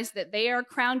recognize that they are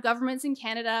crown governments in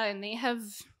Canada and they have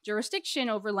jurisdiction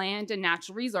over land and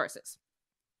natural resources.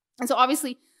 And so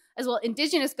obviously, as well,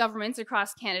 Indigenous governments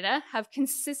across Canada have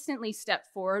consistently stepped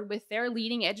forward with their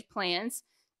leading edge plans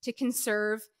to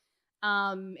conserve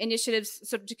initiatives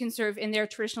to conserve in their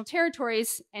traditional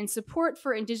territories, and support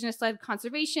for Indigenous-led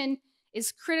conservation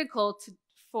is critical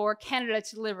for Canada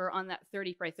to deliver on that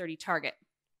 30 by 30 target.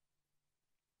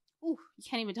 Ooh, you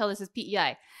can't even tell this is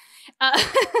PEI.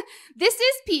 This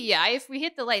is PEI. If we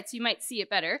hit the lights, you might see it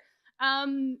better.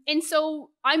 And so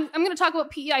I'm going to talk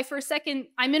about PEI for a second.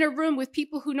 I'm in a room with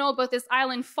people who know about this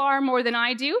island far more than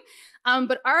I do.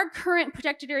 But our current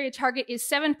protected area target is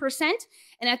 7%.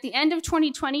 And at the end of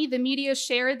 2020, the media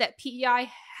shared that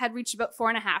PEI had reached about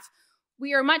 4.5%.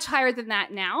 We are much higher than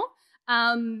that now.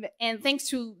 And thanks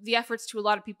to the efforts to a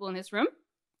lot of people in this room.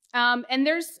 And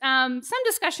there's some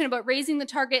discussion about raising the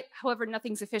target. However,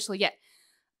 nothing's official yet.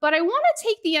 But I want to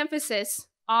take the emphasis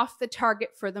off the target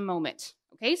for the moment.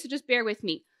 Okay, so just bear with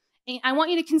me. And I want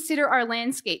you to consider our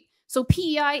landscape. So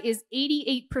PEI is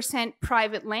 88%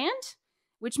 private land,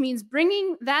 which means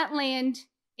bringing that land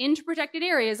into protected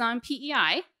areas on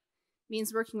PEI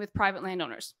means working with private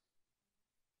landowners.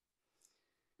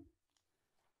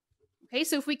 Okay,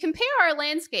 so if we compare our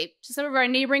landscape to some of our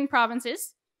neighboring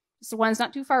provinces, just the ones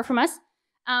not too far from us,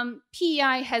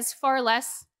 PEI has far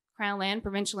less crown land,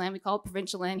 provincial land. We call it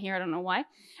provincial land here. I don't know why.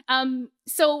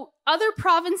 So other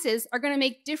provinces are going to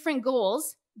make different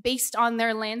goals based on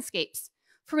their landscapes.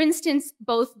 For instance,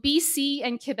 both BC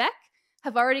and Quebec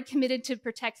have already committed to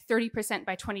protect 30%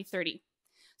 by 2030.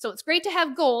 So it's great to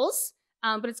have goals,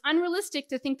 but it's unrealistic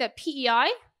to think that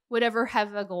PEI would ever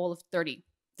have a goal of 30%.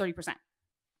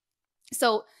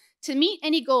 So to meet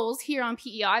any goals here on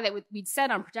PEI that we'd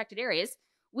set on protected areas,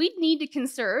 we'd need to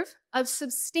conserve a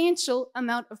substantial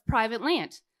amount of private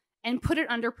land and put it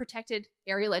under protected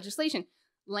area legislation.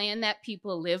 Land that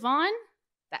people live on,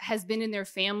 that has been in their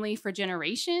family for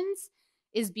generations,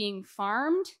 is being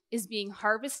farmed, is being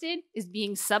harvested, is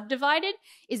being subdivided,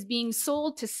 is being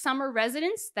sold to summer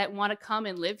residents that want to come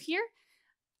and live here.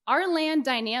 Our land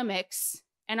dynamics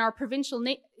and our provincial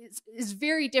is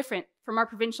very different from our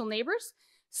provincial neighbors,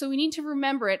 so we need to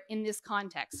remember it in this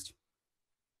context.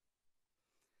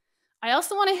 I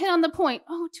also want to hit on the point,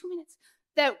 2 minutes,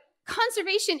 that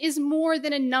conservation is more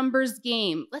than a numbers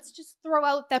game. Let's just throw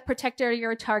out that protected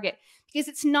area target, because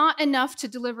it's not enough to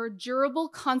deliver durable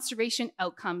conservation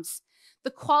outcomes.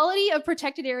 The quality of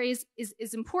protected areas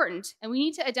is important, and we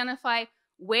need to identify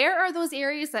where are those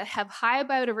areas that have high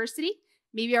biodiversity,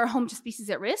 maybe are home to species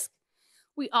at risk.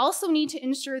 We also need to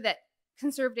ensure that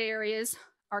conserved areas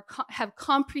have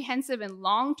comprehensive and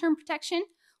long-term protection,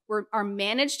 are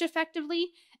managed effectively,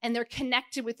 and they're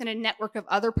connected within a network of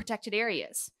other protected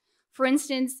areas. For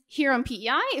instance, here on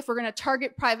PEI, if we're going to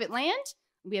target private land,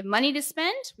 we have money to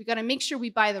spend, we got to make sure we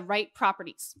buy the right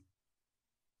properties.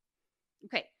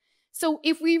 Okay, so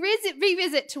if we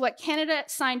revisit to what Canada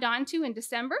signed on to in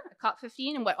December,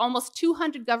 COP15, and what almost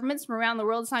 200 governments from around the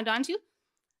world signed on to,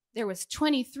 there was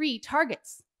 23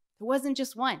 targets. There wasn't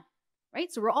just one,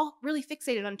 right? So we're all really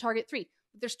fixated on target 3,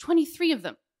 but there's 23 of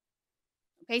them.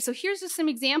 Okay, so here's just some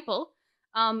example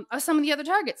of some of the other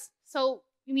targets. So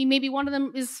maybe one of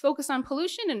them is focused on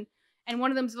pollution, and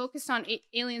one of them is focused on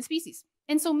alien species.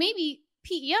 And so maybe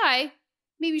PEI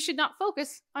should not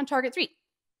focus on target 3.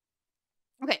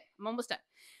 Okay, I'm almost done.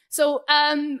 So a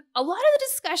lot of the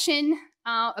discussion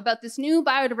about this new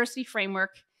biodiversity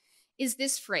framework is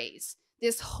this phrase,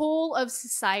 this whole of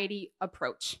society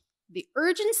approach. The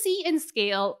urgency and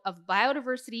scale of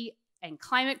biodiversity and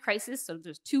climate crisis, so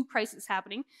there's 2 crises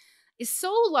happening, is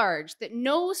so large that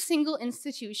no single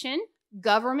institution,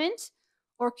 government,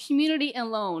 or community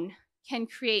alone can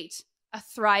create a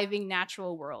thriving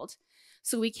natural world.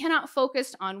 So we cannot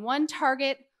focus on one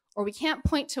target, or we can't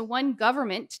point to one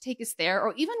government to take us there,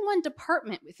 or even one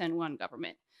department within one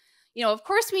government. Of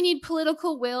course we need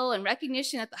political will and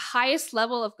recognition at the highest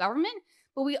level of government,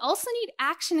 but we also need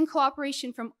action and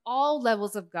cooperation from all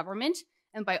levels of government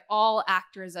and by all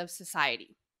actors of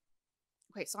society.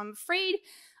 Okay, so I'm afraid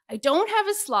I don't have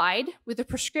a slide with a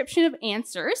prescription of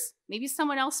answers. Maybe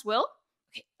someone else will.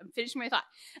 Okay, I'm finishing my thought.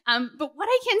 But what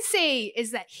I can say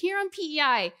is that here on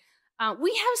PEI,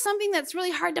 we have something that's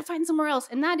really hard to find somewhere else,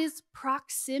 and that is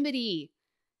proximity.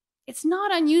 It's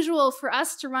not unusual for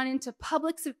us to run into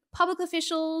public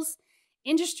officials,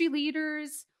 industry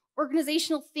leaders,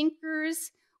 organizational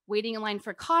thinkers, waiting in line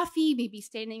for coffee, maybe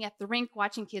standing at the rink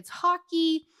watching kids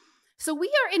hockey, So we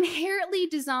are inherently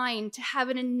designed to have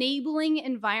an enabling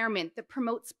environment that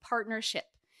promotes partnership.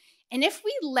 And if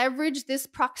we leverage this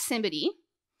proximity,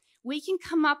 we can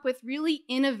come up with really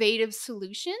innovative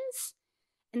solutions.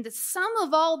 And the sum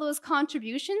of all those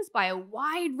contributions by a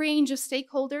wide range of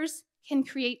stakeholders can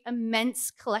create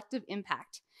immense collective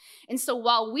impact. And so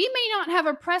while we may not have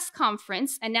a press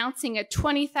conference announcing a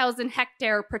 20,000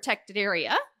 hectare protected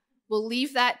area, we'll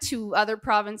leave that to other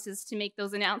provinces to make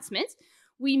those announcements,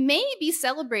 we may be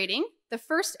celebrating the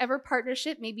first ever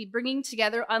partnership, maybe bringing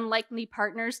together unlikely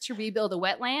partners to rebuild a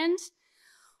wetland,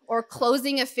 or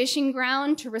closing a fishing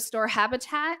ground to restore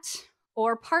habitat,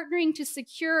 or partnering to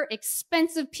secure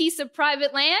expensive piece of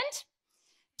private land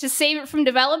to save it from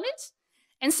development.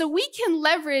 And so we can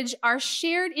leverage our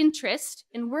shared interest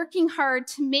in working hard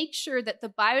to make sure that the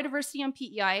biodiversity on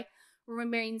PEI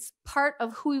remains part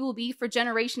of who we will be for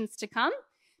generations to come,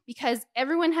 because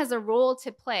everyone has a role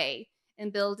to play in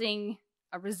building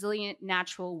a resilient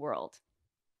natural world.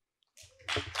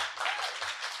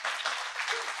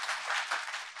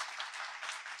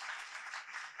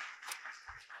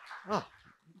 Oh,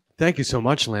 thank you so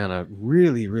much, Lana.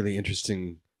 Really, really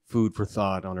interesting food for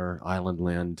thought on our island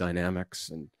land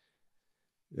dynamics. And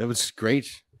that was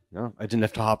great. No, I didn't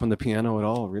have to hop on the piano at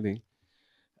all, really.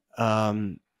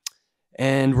 And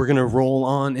we're going to roll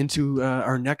on into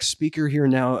our next speaker here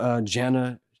now,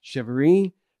 Jana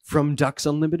Chevrier from Ducks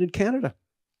Unlimited Canada.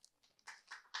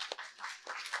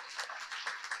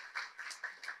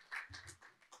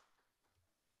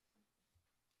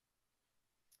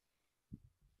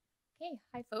 Okay,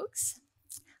 hi folks.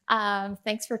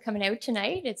 Thanks for coming out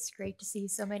tonight. It's great to see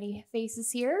so many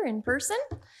faces here in person.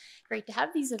 Great to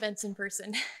have these events in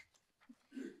person.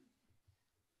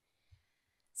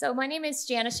 So my name is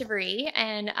Jana Chevrier,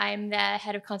 and I'm the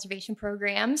head of conservation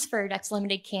programs for Ducks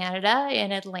Limited Canada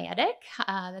in Atlantic.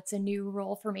 That's a new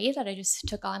role for me that I just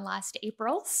took on last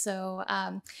April, so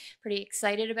pretty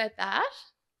excited about that.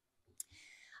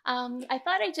 I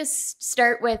thought I'd just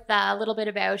start with a little bit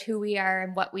about who we are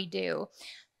and what we do.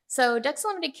 So Ducks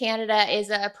Limited Canada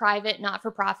is a private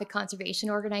not-for-profit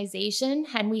conservation organization,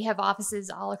 and we have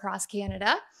offices all across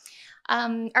Canada.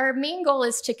 Our main goal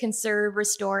is to conserve,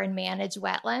 restore, and manage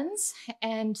wetlands,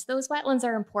 and those wetlands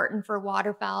are important for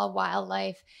waterfowl,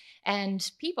 wildlife, and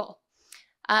people.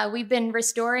 We've been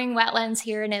restoring wetlands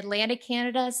here in Atlantic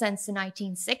Canada since the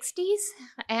 1960s,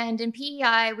 and in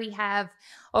PEI we have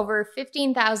over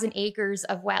 15,000 acres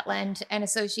of wetland and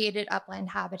associated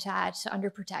upland habitat under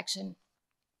protection.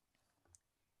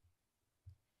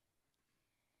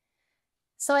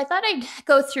 So I thought I'd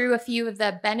go through a few of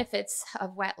the benefits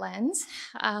of wetlands.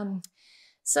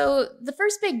 So the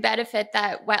first big benefit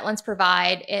that wetlands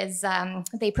provide is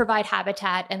they provide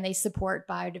habitat and they support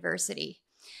biodiversity.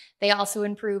 They also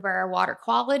improve our water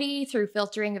quality through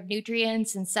filtering of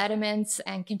nutrients and sediments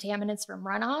and contaminants from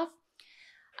runoff.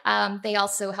 They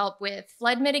also help with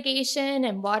flood mitigation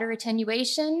and water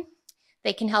attenuation.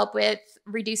 They can help with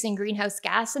reducing greenhouse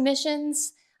gas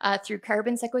emissions through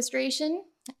carbon sequestration.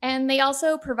 And they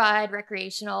also provide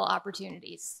recreational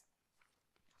opportunities.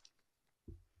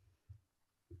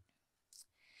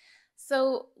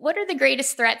 So what are the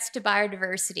greatest threats to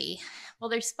biodiversity? Well,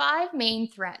 there's 5 main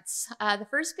threats. The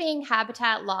first being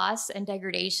habitat loss and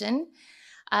degradation.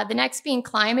 The next being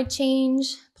climate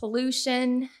change,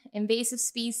 pollution, invasive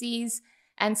species,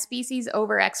 and species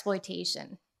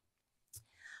overexploitation.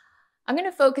 I'm going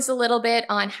to focus a little bit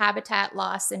on habitat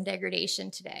loss and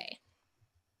degradation today.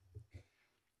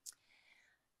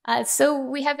 So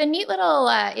we have a neat little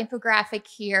infographic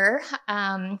here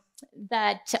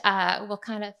that we'll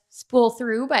kind of spool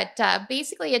through, but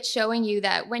basically it's showing you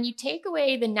that when you take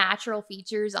away the natural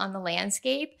features on the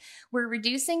landscape, we're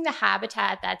reducing the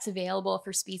habitat that's available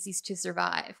for species to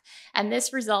survive. And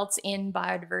this results in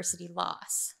biodiversity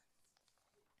loss.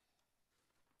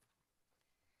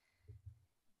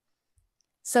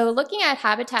 So looking at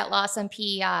habitat loss on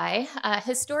PEI,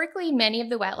 historically many of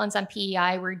the wetlands on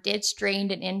PEI were ditched, drained,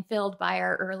 and infilled by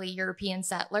our early European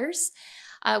settlers.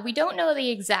 We don't know the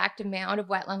exact amount of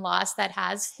wetland loss that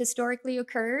has historically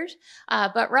occurred,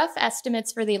 but rough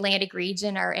estimates for the Atlantic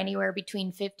region are anywhere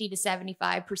between 50 to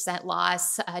 75%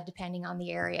 loss, depending on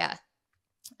the area.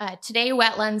 Today,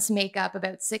 wetlands make up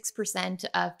about 6%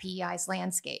 of PEI's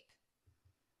landscape.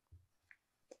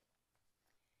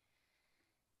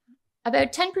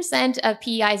 About 10% of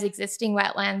PEI's existing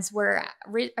wetlands were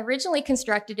originally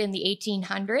constructed in the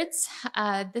 1800s.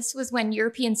 This was when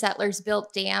European settlers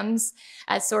built dams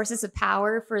as sources of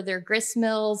power for their grist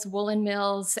mills, woolen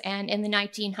mills, and in the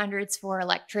 1900s for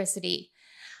electricity.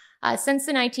 Since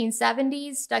the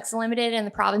 1970s, Ducks Unlimited and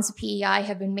the province of PEI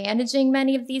have been managing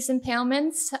many of these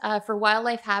impoundments for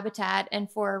wildlife habitat and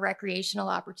for recreational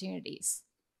opportunities.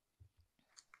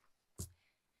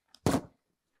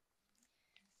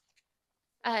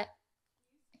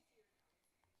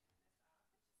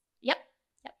 Yep,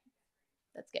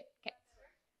 that's good.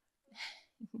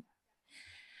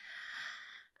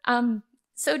 Okay.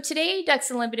 So today, Ducks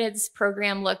Unlimited's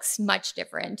program looks much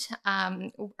different.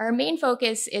 Our main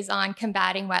focus is on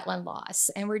combating wetland loss,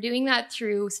 and we're doing that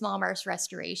through small marsh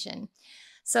restoration.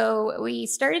 So we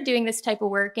started doing this type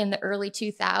of work in the early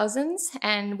 2000s,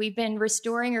 and we've been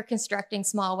restoring or constructing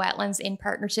small wetlands in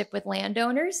partnership with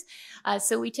landowners.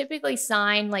 So we typically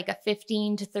sign like a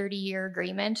 15 to 30-year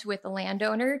agreement with the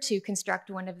landowner to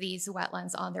construct one of these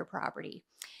wetlands on their property.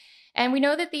 And we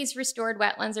know that these restored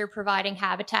wetlands are providing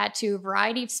habitat to a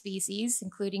variety of species,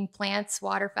 including plants,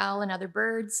 waterfowl, and other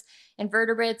birds,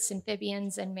 invertebrates,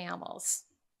 amphibians, and mammals.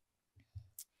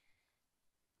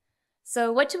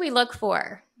 So what do we look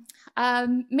for?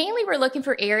 Mainly we're looking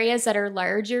for areas that are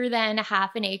larger than a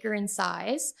half an acre in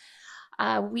size.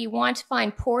 We want to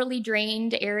find poorly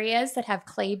drained areas that have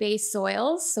clay-based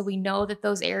soils, so we know that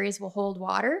those areas will hold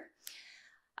water.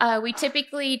 We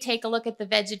typically take a look at the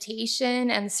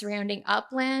vegetation and the surrounding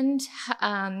upland,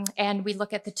 and we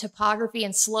look at the topography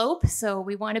and slope. So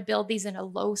we want to build these in a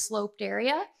low sloped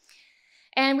area.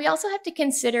 And we also have to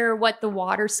consider what the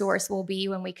water source will be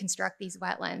when we construct these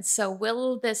wetlands. So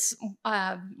will this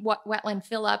wetland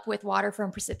fill up with water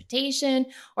from precipitation,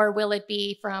 or will it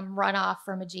be from runoff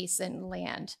from adjacent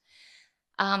land?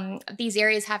 These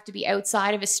areas have to be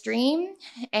outside of a stream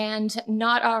and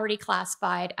not already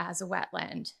classified as a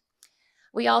wetland.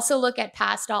 We also look at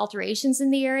past alterations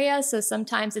in the area. So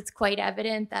sometimes it's quite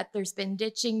evident that there's been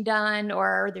ditching done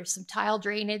or there's some tile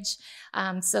drainage.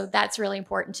 So that's really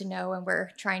important to know when we're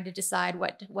trying to decide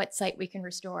what site we can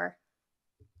restore.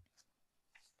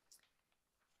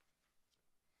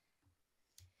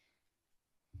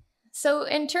 So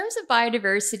in terms of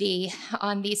biodiversity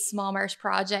on these small marsh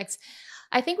projects,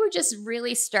 I think we're just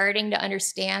really starting to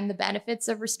understand the benefits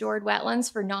of restored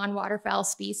wetlands for non-waterfowl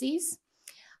species.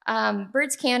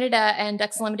 Birds Canada and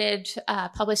Ducks Unlimited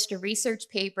published a research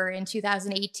paper in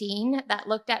 2018 that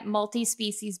looked at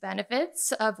multi-species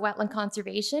benefits of wetland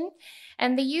conservation,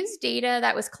 and they used data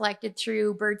that was collected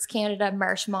through Birds Canada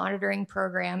Marsh Monitoring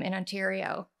Program in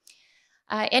Ontario.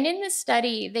 And in this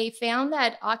study, they found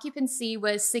that occupancy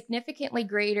was significantly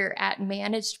greater at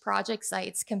managed project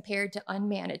sites compared to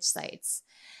unmanaged sites.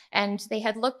 And they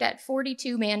had looked at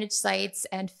 42 managed sites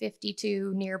and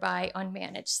 52 nearby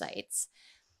unmanaged sites.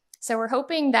 So we're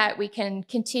hoping that we can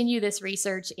continue this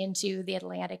research into the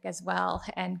Atlantic as well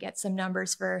and get some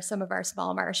numbers for some of our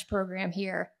small marsh program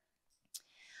here.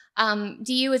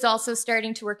 DU is also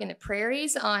starting to work in the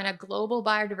prairies on a global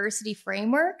biodiversity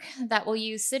framework that will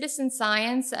use citizen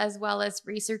science as well as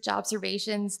research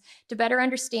observations to better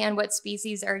understand what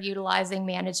species are utilizing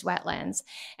managed wetlands.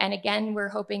 And again, we're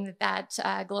hoping that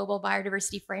that global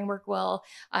biodiversity framework will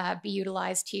be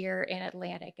utilized here in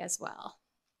Atlantic as well.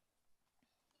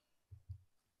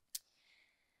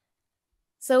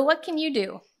 So what can you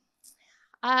do?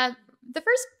 The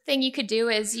first thing you could do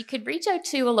is you could reach out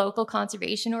to a local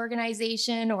conservation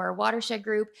organization or a watershed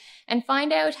group and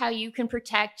find out how you can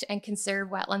protect and conserve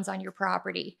wetlands on your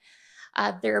property.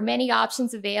 There are many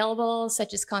options available,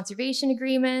 such as conservation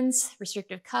agreements,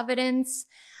 restrictive covenants.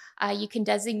 You can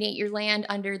designate your land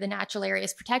under the Natural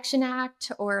Areas Protection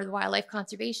Act or the Wildlife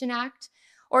Conservation Act,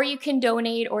 or you can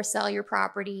donate or sell your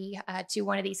property to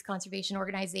one of these conservation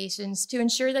organizations to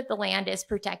ensure that the land is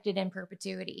protected in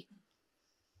perpetuity.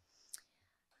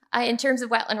 In terms of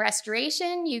wetland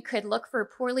restoration, you could look for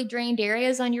poorly drained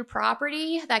areas on your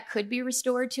property that could be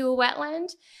restored to a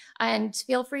wetland. And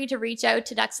feel free to reach out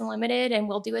to Ducks Unlimited and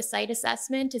we'll do a site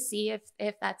assessment to see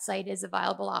if that site is a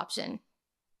viable option.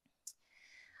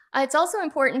 It's also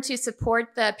important to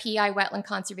support the PEI wetland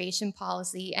conservation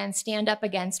policy and stand up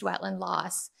against wetland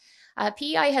loss.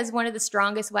 PEI has one of the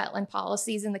strongest wetland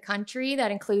policies in the country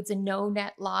that includes a no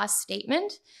net loss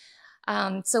statement.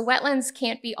 So wetlands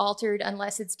can't be altered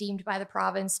unless it's deemed by the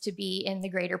province to be in the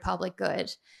greater public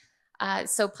good.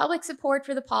 So public support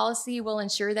for the policy will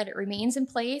ensure that it remains in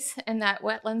place and that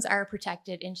wetlands are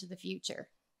protected into the future.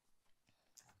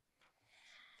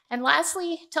 And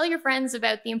lastly, tell your friends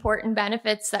about the important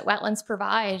benefits that wetlands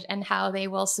provide and how they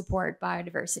will support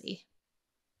biodiversity.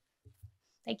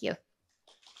 Thank you.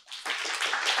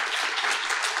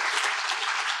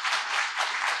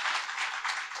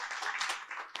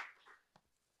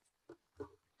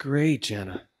 Great,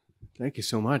 Jana. Thank you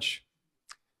so much.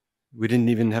 We didn't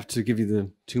even have to give you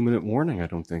the 2-minute warning, I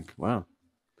don't think. Wow.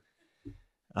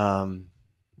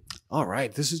 All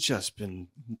right, this has just been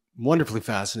wonderfully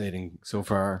fascinating so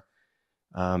far.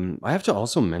 I have to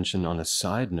also mention on a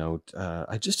side note,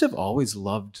 I just have always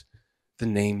loved the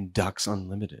name Ducks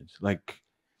Unlimited. Like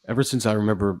ever since I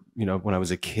remember, when I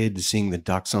was a kid seeing the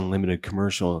Ducks Unlimited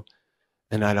commercial,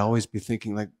 and I'd always be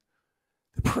thinking like,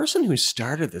 the person who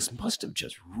started this must have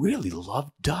just really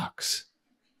loved ducks.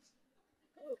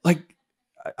 Like,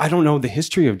 I don't know the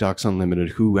history of Ducks Unlimited,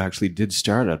 who actually did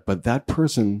start it, but that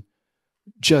person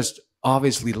just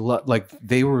obviously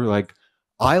they were like,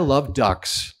 I love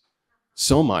ducks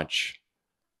so much.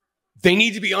 They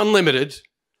need to be unlimited.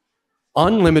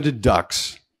 Unlimited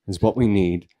ducks is what we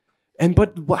need.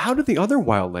 But how do the other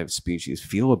wildlife species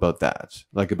feel about that?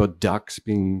 Like about ducks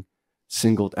being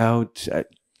singled out?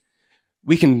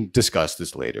 We can discuss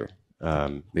this later,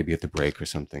 maybe at the break or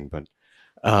something. But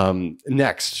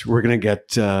next, we're going to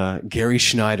get Gary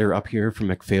Schneider up here from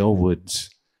MacPhail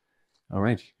Woods. All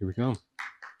right, here we go.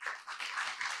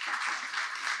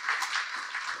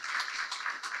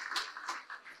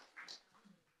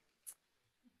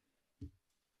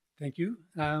 Thank you.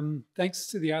 Thanks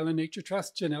to the Island Nature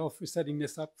Trust, Janelle, for setting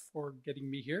this up, for getting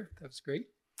me here. That was great.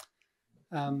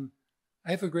 I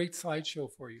have a great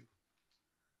slideshow for you.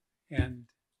 And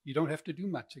you don't have to do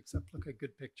much except look at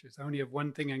good pictures. I only have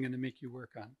one thing I'm going to make you work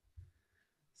on.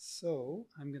 So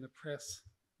I'm going to press.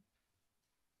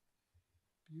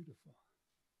 Beautiful.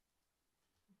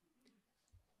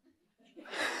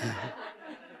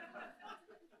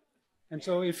 And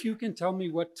so if you can tell me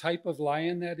what type of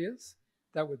lion that is,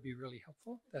 that would be really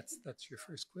helpful. That's your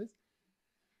first quiz.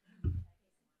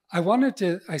 I wanted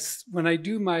to, when I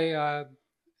do my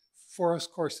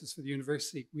forest courses for the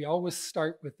university, we always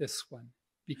start with this one,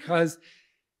 because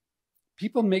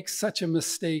people make such a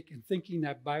mistake in thinking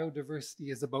that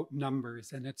biodiversity is about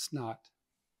numbers, and it's not.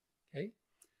 Okay?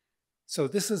 So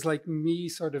this is like me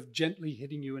sort of gently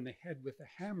hitting you in the head with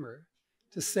a hammer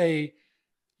to say,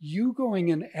 you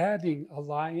going and adding a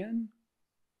lion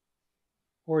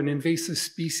or an invasive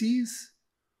species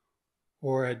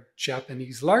or a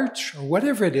Japanese larch or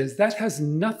whatever it is, that has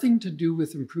nothing to do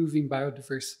with improving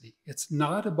biodiversity. It's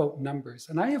not about numbers.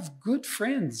 And I have good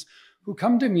friends who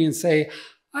come to me and say,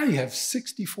 I have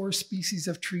 64 species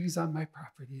of trees on my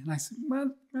property. And I said,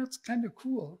 well, that's kind of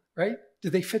cool, right? Do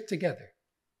they fit together,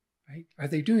 right? Are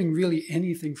they doing really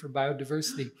anything for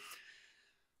biodiversity?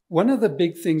 One of the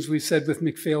big things we've said with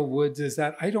MacPhail Woods is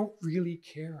that I don't really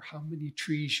care how many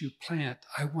trees you plant.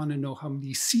 I want to know how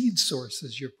many seed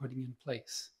sources you're putting in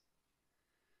place.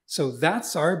 So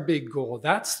that's our big goal.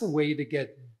 That's the way to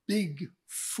get big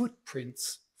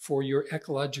footprints for your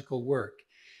ecological work.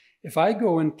 If I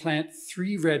go and plant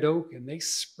 3 red oak and they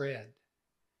spread,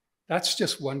 that's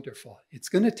just wonderful. It's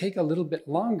going to take a little bit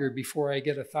longer before I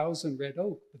get 1,000 red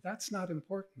oak, but that's not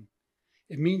important.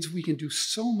 It means we can do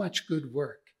so much good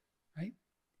work. Right?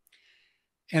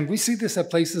 And we see this at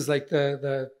places like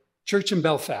the church in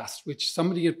Belfast, which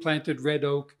somebody had planted red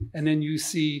oak, and then you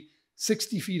see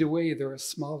 60 feet away, there are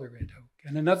smaller red oak,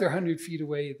 and another 100 feet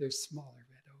away, there's smaller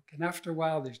red oak. And after a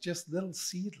while, there's just little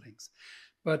seedlings.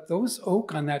 But those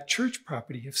oak on that church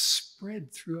property have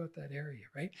spread throughout that area,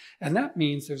 right? And that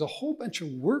means there's a whole bunch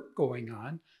of work going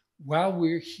on while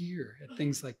we're here at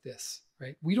things like this,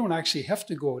 right? We don't actually have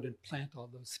to go out and plant all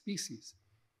those species.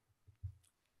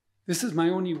 This is my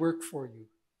only work for you.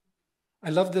 I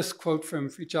love this quote from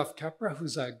Fritjof Capra,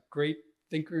 who's a great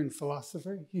thinker and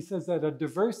philosopher. He says that a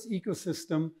diverse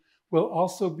ecosystem will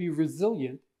also be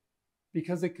resilient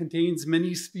because it contains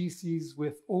many species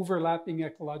with overlapping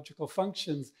ecological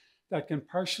functions that can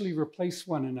partially replace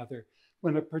one another.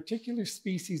 When a particular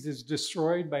species is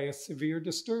destroyed by a severe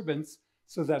disturbance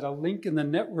so that a link in the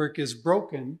network is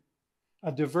broken,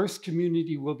 a diverse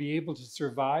community will be able to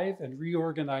survive and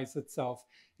reorganize itself.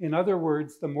 In other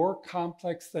words, the more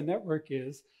complex the network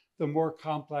is, the more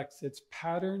complex its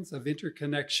patterns of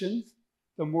interconnections,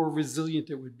 the more resilient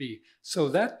it would be. So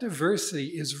that diversity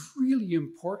is really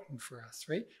important for us,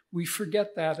 right? We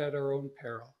forget that at our own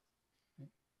peril.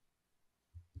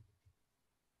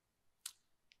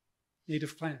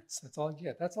 Native plants, that's all you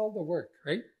get. That's all the work,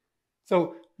 right?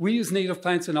 So we use native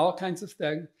plants in all kinds of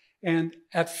things. And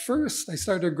at first, I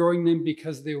started growing them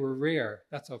because they were rare.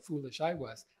 That's how foolish I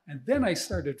was. And then I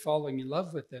started falling in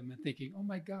love with them and thinking, oh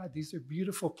my God, these are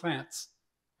beautiful plants,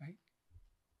 right?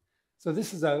 So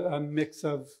this is a mix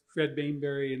of red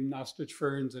baneberry and ostrich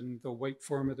ferns and the white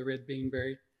form of the red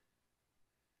baneberry.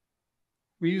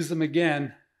 We use them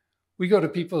again. We go to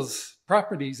people's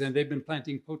properties and they've been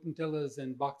planting potentillas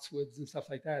and boxwoods and stuff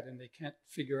like that, and they can't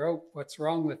figure out what's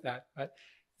wrong with that. But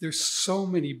there's so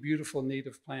many beautiful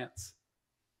native plants.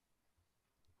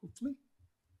 Hopefully.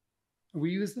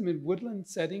 We use them in woodland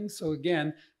settings. So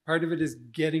again, part of it is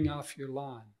getting off your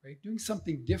lawn, right? Doing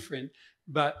something different,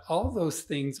 but all those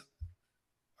things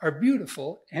are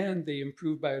beautiful and they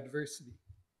improve biodiversity.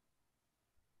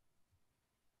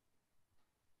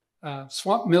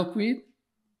 Swamp milkweed.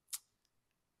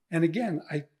 And again,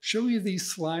 I show you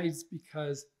these slides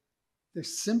because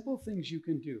there's simple things you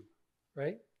can do,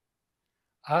 right?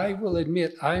 I will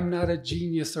admit I'm not a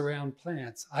genius around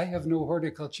plants. I have no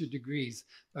horticulture degrees,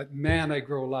 but man, I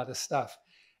grow a lot of stuff.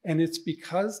 And it's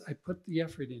because I put the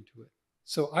effort into it.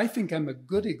 So I think I'm a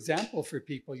good example for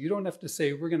people. You don't have to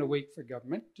say, we're going to wait for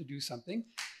government to do something.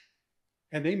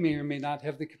 And they may or may not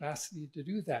have the capacity to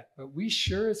do that. But we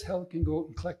sure as hell can go out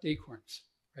and collect acorns,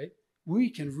 right?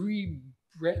 We can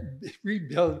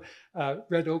rebuild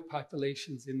red oak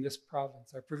populations in this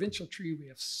province. Our provincial tree, we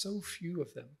have so few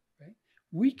of them, right?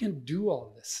 We can do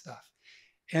all this stuff.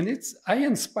 And I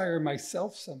inspire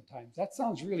myself sometimes. That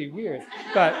sounds really weird,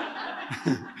 but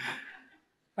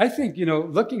I think,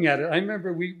 looking at it, I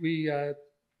remember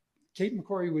Kate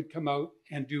McCory would come out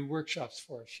and do workshops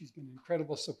for us. She's been an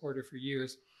incredible supporter for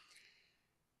years.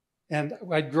 And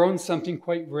I'd grown something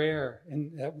quite rare,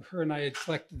 and her and I had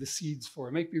collected the seeds for it.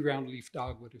 It might be roundleaf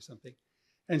dogwood or something.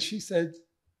 And she said,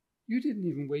 you didn't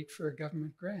even wait for a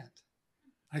government grant.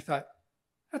 I thought,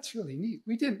 that's really neat.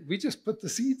 We didn't. We just put the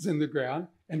seeds in the ground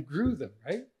and grew them,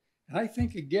 right? And I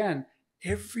think, again,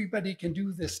 everybody can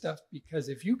do this stuff because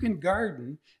if you can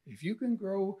garden, if you can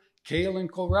grow kale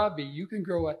and kohlrabi, you can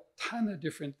grow a ton of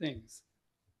different things.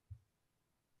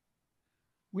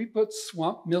 We put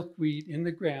swamp milkweed in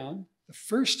the ground. The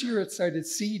first year it started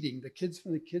seeding, the kids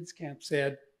from the kids camp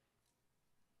said,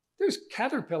 there's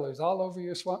caterpillars all over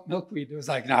your swamp milkweed. It was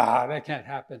like, nah, that can't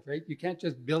happen, right? You can't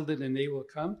just build it and they will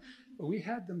come. But we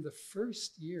had them the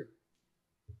first year.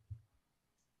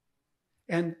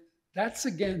 And that's,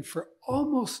 again, for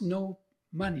almost no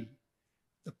money.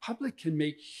 The public can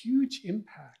make huge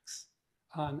impacts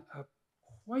on a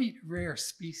quite rare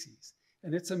species.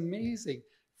 And it's amazing.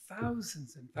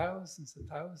 Thousands and thousands and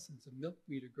thousands of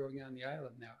milkweed are growing on the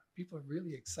island now. People are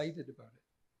really excited about it.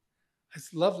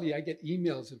 It's lovely. I get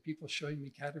emails of people showing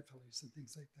me caterpillars and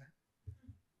things like that.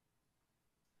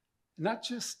 And not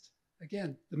just,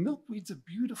 again, the milkweed's a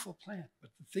beautiful plant, but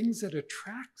the things that it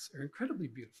attracts are incredibly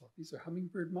beautiful. These are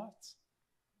hummingbird moths.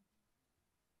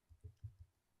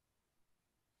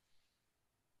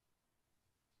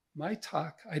 My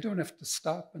talk, I don't have to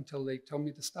stop until they tell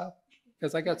me to stop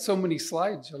because I got so many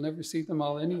slides, you'll never see them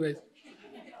all anyways.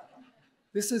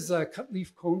 This is a cut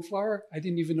leaf coneflower. I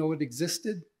didn't even know it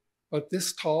existed, but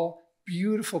this tall,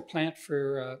 beautiful plant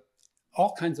for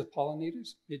all kinds of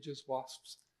pollinators, midges,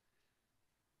 wasps.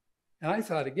 And I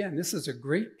thought, again, this is a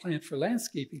great plant for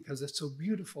landscaping because it's so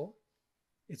beautiful.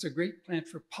 It's a great plant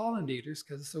for pollinators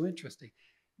because it's so interesting.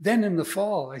 Then in the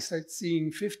fall, I start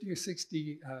seeing 50 or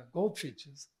 60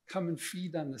 goldfinches come and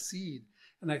feed on the seed.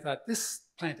 And I thought, this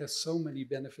plant has so many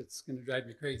benefits, it's going to drive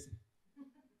me crazy.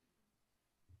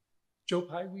 Joe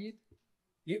Pye weed,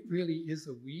 it really is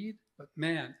a weed, but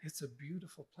man, it's a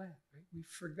beautiful plant, right? We've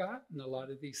forgotten a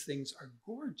lot of these things are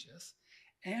gorgeous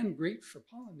and great for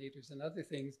pollinators and other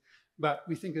things, but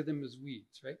we think of them as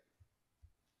weeds, right?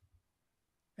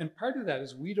 And part of that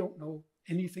is we don't know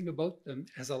anything about them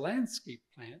as a landscape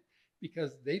plant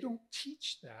because they don't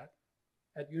teach that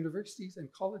at universities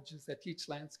and colleges that teach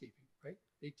landscaping, right?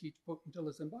 They teach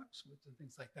potentillas and boxwoods and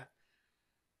things like that.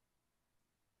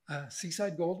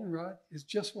 Seaside goldenrod is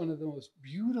just one of the most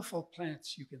beautiful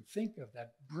plants you can think of,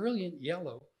 that brilliant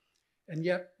yellow, and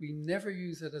yet we never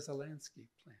use it as a landscape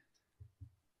plant.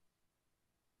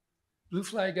 Blue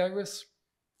flag iris,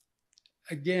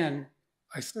 again,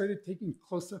 I started taking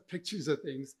close-up pictures of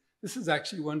things. This is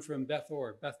actually one from Beth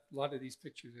Orr. A lot of these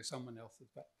pictures are someone else's,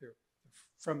 but they're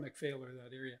from McPhail or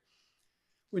that area.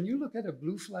 When you look at a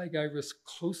blue flag iris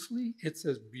closely, it's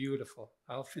as beautiful.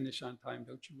 I'll finish on time,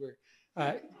 don't you worry.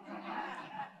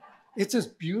 It's as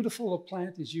beautiful a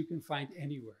plant as you can find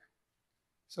anywhere.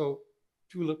 So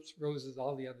tulips, roses,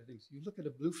 all the other things. You look at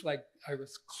a blue flag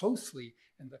iris closely,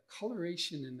 and the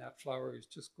coloration in that flower is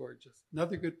just gorgeous.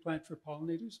 Another good plant for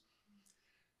pollinators.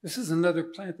 This is another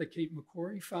plant that Kate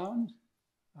McCory found,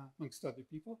 amongst other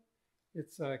people.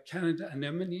 It's Canada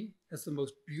anemone. Has the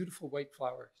most beautiful white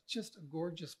flower. It's just a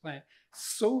gorgeous plant.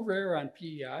 So rare on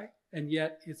PEI, and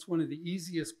yet it's one of the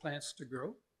easiest plants to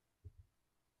grow.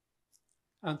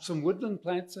 Some woodland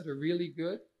plants that are really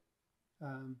good.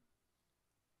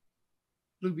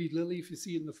 Blue-bead lily, if you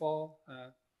see it in the fall.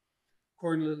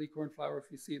 Corn lily, cornflower,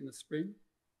 if you see it in the spring.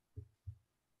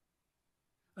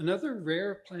 Another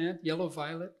rare plant, yellow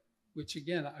violet, which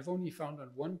again, I've only found on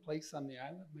one place on the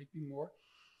island, might be more.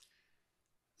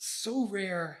 so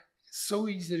rare, so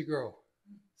easy to grow.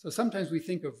 So sometimes we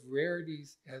think of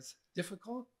rarities as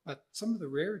difficult, but some of the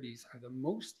rarities are the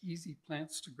most easy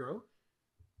plants to grow.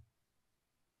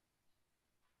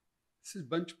 This is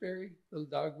bunchberry, little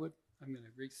dogwood. I'm going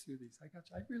to race through these. I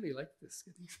really like this.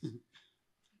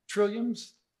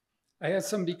 Trilliums. I had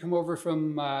somebody come over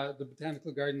from the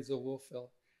Botanical Gardens of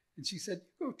Wolfville, and she said,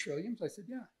 "You grow trilliums?" I said,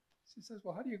 "Yeah." She says,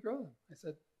 "Well, how do you grow them?" I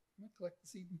said, "I'm going to collect the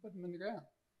seed and put them in the ground."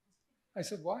 I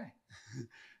said, "Why?"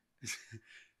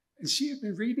 And she had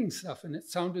been reading stuff, and it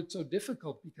sounded so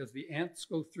difficult because the ants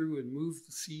go through and move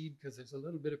the seed because there's a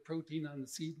little bit of protein on the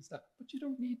seed and stuff. But you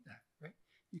don't need that, right?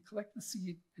 You collect the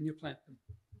seed and you plant them.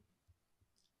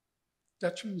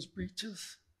 Dutchman's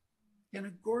breeches, and a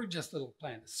gorgeous little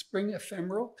plant. A spring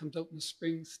ephemeral, comes out in the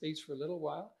spring, stays for a little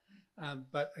while.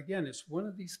 But again, it's one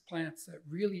of these plants that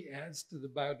really adds to the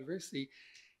biodiversity.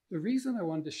 The reason I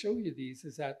wanted to show you these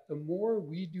is that the more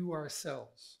we do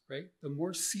ourselves, right, the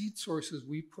more seed sources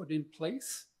we put in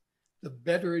place, the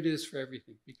better it is for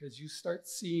everything, because you start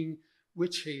seeing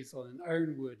witch hazel and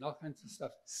ironwood and all kinds of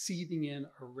stuff seeding in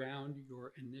around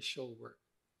your initial work.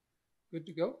 Good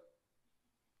to go?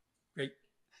 Great.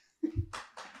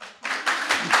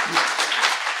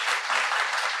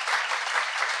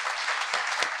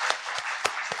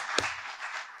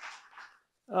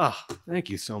 Ah, thank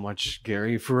you so much,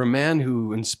 Gary. For a man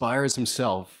who inspires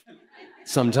himself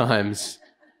sometimes,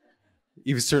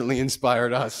 you've certainly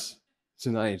inspired us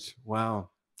tonight.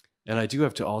 Wow. And I do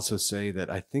have to also say that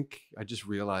I think I just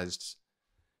realized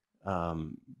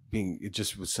it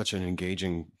just was such an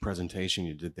engaging presentation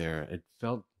you did there. It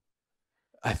felt,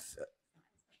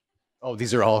 oh,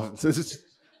 these are all, this is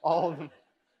all of them.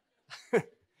 The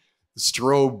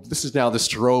strobe, this is now the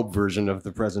strobe version of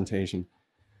the presentation.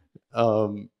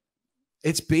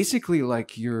 It's basically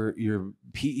like your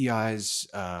PEI's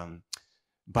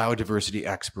biodiversity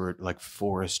expert, like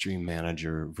forestry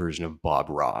manager version of Bob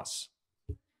Ross,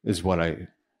 is what I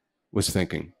was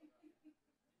thinking.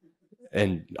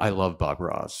 And I love Bob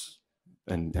Ross,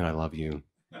 and I love you.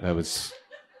 That's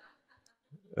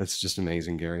just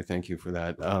amazing, Gary. Thank you for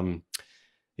that.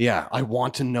 Yeah, I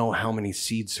want to know how many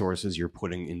seed sources you're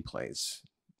putting in place.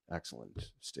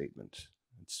 Excellent statement.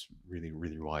 It's really,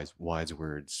 really wise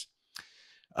words.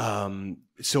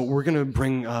 So we're going to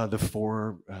bring the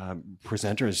four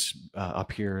presenters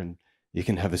up here, and you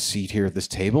can have a seat here at this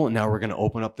table. And now we're going to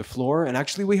open up the floor. And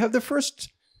actually, we have the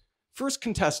first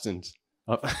contestant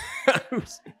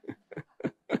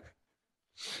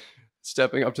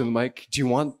stepping up to the mic. Do you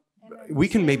want? We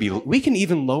can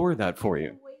even lower that for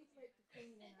you.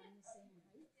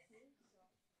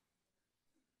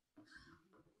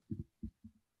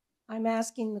 I'm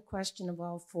asking the question of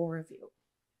all four of you.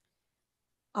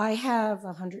 I have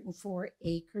 104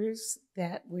 acres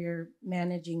that we're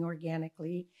managing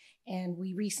organically, and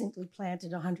we recently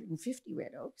planted 150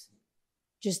 red oaks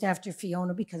just after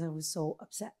Fiona because I was so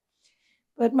upset.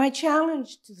 But my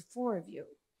challenge to the four of you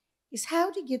is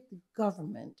how to get the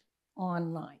government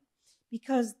online,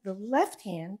 because the left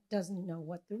hand doesn't know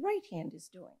what the right hand is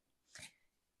doing.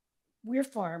 We're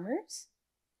farmers.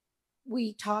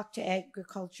 We talk to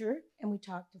agriculture and we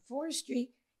talk to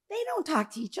forestry. They don't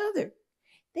talk to each other.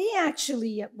 They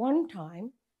actually, at one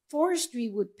time, forestry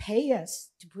would pay us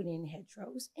to put in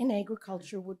hedgerows and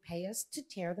agriculture would pay us to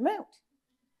tear them out.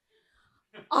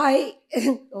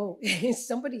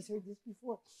 Somebody's heard this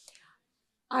before.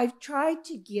 I've tried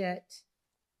to get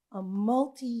a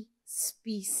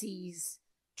multi-species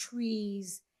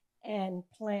trees and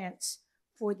plants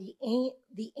for the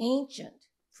ancient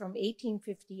from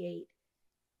 1858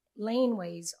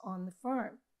 laneways on the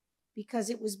farm, because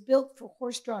it was built for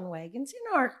horse-drawn wagons and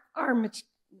our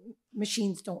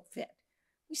machines don't fit.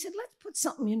 We said, let's put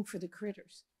something in for the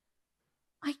critters.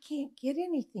 I can't get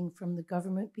anything from the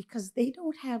government because they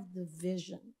don't have the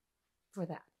vision for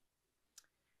that.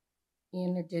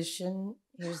 In addition,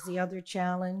 here's the other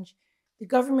challenge. The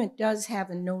government does have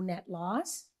a no net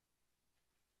loss.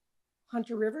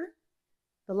 Hunter River,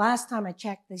 the last time I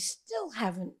checked, they still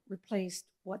haven't replaced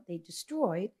what they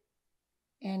destroyed,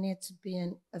 and it's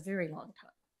been a very long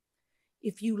time.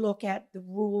 If you look at the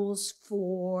rules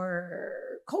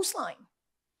for coastline,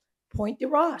 Pointe de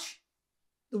Roche,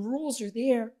 the rules are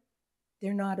there,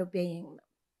 they're not obeying them.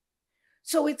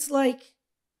 So it's like,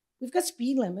 we've got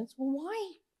speed limits. Well,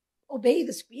 why obey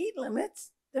the speed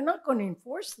limits? They're not going to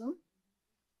enforce them.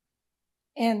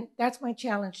 And that's my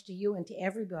challenge to you and to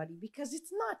everybody, because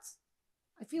it's nuts.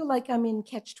 I feel like I'm in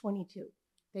catch-22.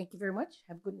 Thank you very much.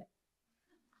 Have a good night.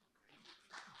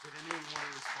 Did anyone want to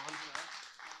respond to that?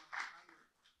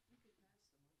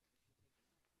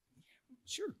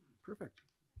 Sure, perfect.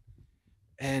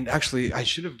 And actually, I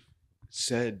should have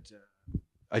said,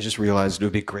 I just realized it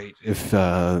would be great if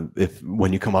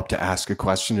when you come up to ask a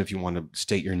question, if you want to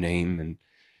state your name and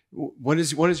what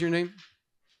is your name?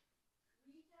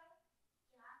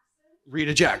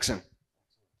 Rita Jackson.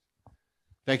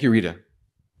 Thank you, Rita.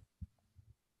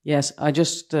 Yes, I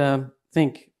just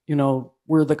think, you know,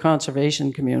 we're the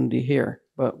conservation community here,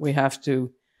 but we have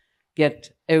to get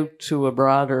out to a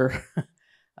broader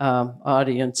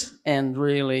audience, and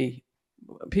really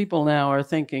people now are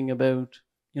thinking about,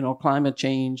 you know, climate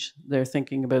change. They're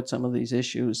thinking about some of these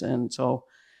issues, and so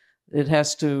it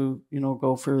has to, you know,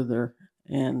 go further,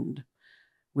 and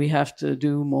we have to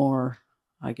do more,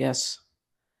 I guess,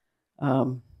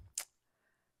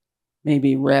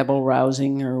 maybe rabble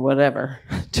rousing or whatever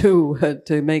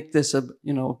to make this a,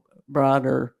 you know,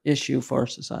 broader issue for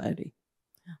society.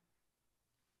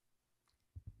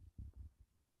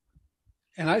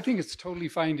 And I think it's totally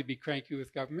fine to be cranky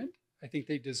with government. I think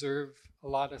they deserve a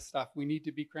lot of stuff. We need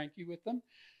to be cranky with them.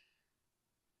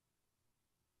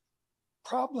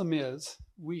 Problem is,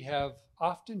 we have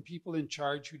often people in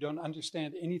charge who don't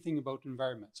understand anything about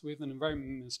environment. So we have an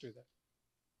environment minister that,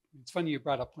 it's funny you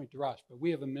brought up Point de Roche, but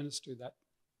we have a minister that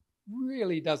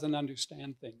really doesn't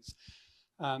understand things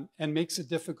and makes it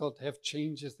difficult to have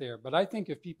changes there. But I think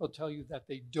if people tell you that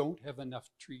they don't have enough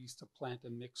trees to plant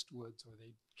in mixed woods, or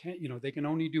they can't, you know, they can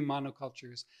only do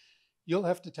monocultures, you'll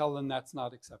have to tell them that's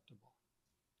not acceptable.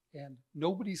 And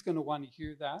nobody's going to want to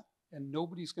hear that. And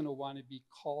nobody's going to want to be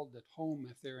called at home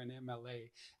if they're an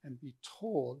MLA and be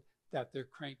told that they're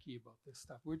cranky about this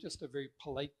stuff. We're just a very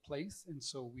polite place, and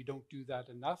so we don't do that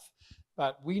enough.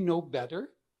 But we know better.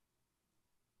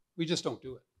 We just don't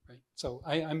do it, right? So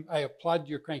I applaud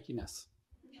your crankiness.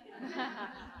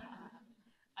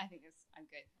 I think I'm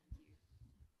good.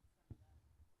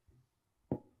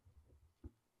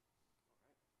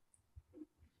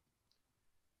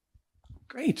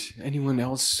 Great. Anyone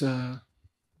else have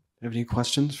any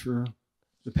questions for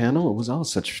the panel? It was all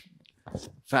such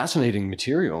fascinating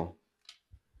material,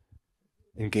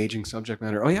 engaging subject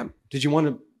matter. Oh yeah, did you want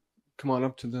to come on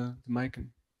up to the mic?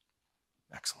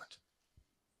 Excellent.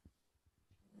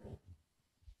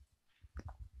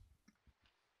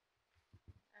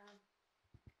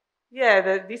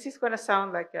 Yeah, this is going to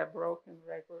sound like a broken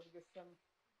record because I'm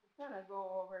going to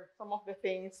go over some of the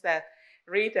things that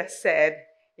Rita said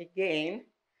again.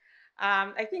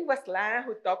 I think it was Lana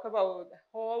who talked about the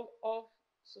whole of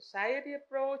society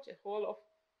approach, a whole of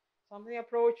something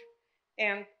approach,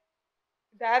 and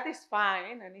that is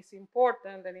fine, and it's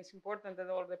important that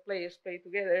all the players play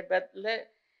together, but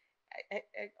I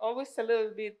always a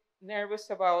little bit nervous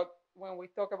about when we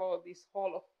talk about this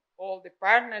whole of all the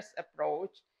partners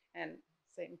approach, and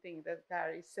same thing that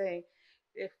Gary is saying,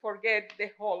 forget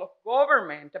the whole of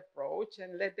government approach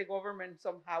and let the government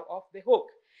somehow off the hook.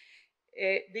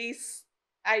 This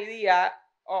idea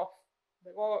of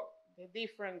the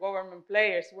different government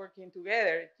players working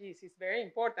together, geez, is very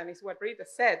important. It's what Rita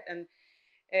said, and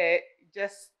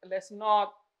just let's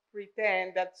not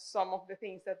pretend that some of the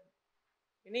things that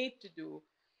we need to do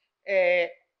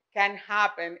can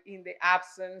happen in the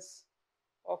absence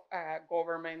of a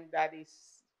government that is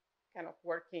kind of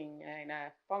working in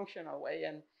a functional way.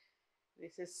 And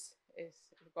this is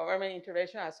government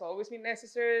intervention has always been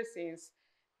necessary since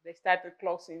they started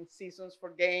closing seasons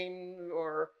for game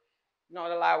or not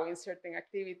allowing certain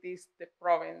activities. The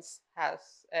province has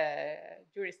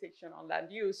jurisdiction on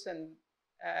land use, and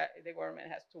the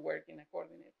government has to work in a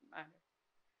coordinated manner.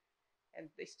 And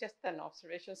it's just an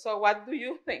observation. So what do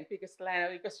you think? Because Lana,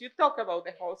 because you talk about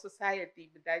the whole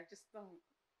society, but I just don't,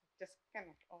 just kind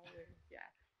of always, yeah.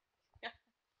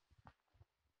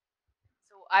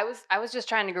 I was just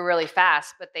trying to go really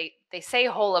fast, but they say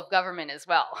whole of government as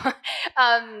well.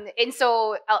 And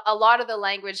so a lot of the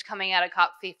language coming out of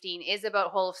COP15 is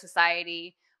about whole of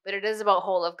society, but it is about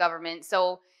whole of government.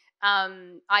 So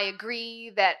I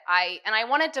agree that I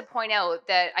wanted to point out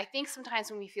that I think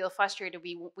sometimes when we feel frustrated,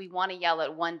 we want to yell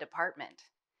at one department.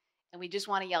 And we just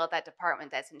want to yell at that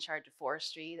department that's in charge of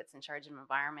forestry, that's in charge of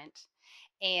environment.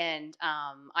 And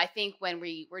I think when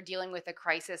we're dealing with a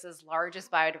crisis as large as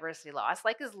biodiversity loss,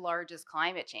 like as large as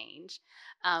climate change,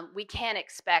 we can't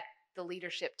expect the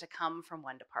leadership to come from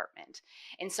one department.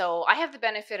 And so I have the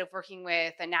benefit of working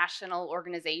with a national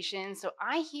organization. So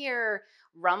I hear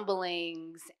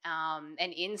rumblings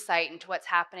and insight into what's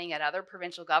happening at other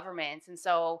provincial governments. And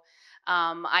so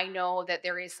I know that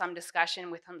there is some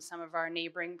discussion with some of our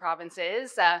neighboring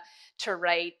provinces to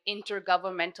write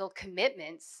intergovernmental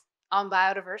commitments on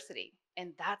biodiversity.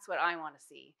 And that's what I want to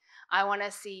see. I want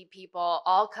to see people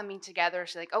all coming together.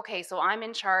 So like, okay, so I'm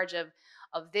in charge of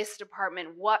this department.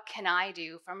 What can I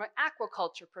do from an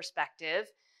aquaculture perspective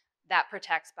that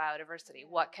protects biodiversity?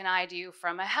 What can I do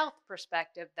from a health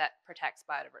perspective that protects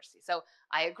biodiversity? So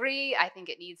I agree. I think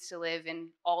it needs to live in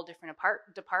all different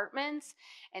departments.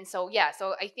 And so, yeah,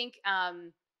 so I think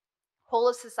whole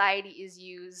of society is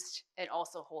used, and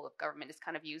also whole of government is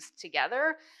kind of used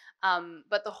together.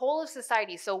 But the whole of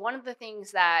society, so one of the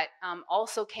things that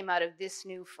also came out of this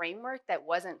new framework that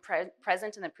wasn't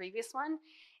present in the previous one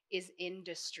is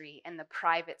industry and the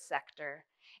private sector.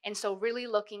 And so really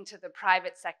looking to the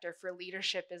private sector for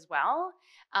leadership as well,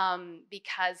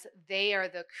 because they are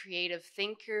the creative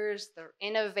thinkers, they're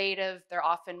innovative, they're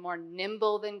often more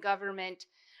nimble than government.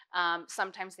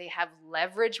 Sometimes they have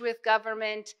leverage with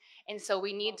government. And so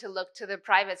we need to look to the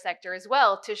private sector as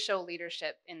well to show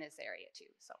leadership in this area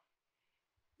too. So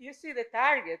you see the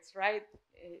targets, right?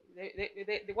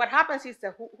 What happens is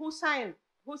that who signed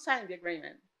the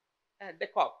agreement? The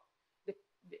COP.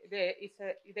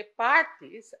 The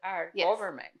parties are yes.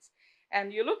 governments,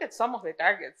 and you look at some of the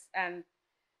targets, and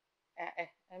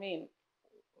I mean,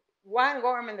 one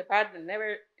government department,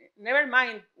 never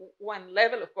mind one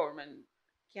level of government,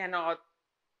 cannot.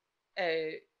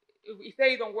 If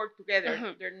they don't work together,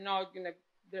 mm-hmm.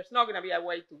 There's not gonna be a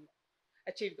way to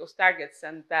achieve those targets.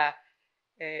 And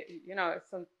you know,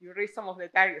 you read some of the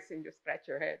targets and you scratch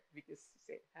your head because you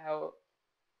say how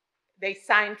they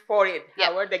signed for it. Yep.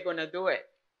 How are they gonna do it?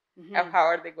 Mm-hmm. How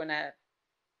are they gonna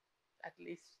at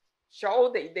least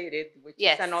show they did it, which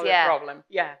yes, is another problem.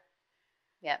 Yeah.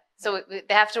 Yeah. So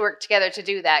they have to work together to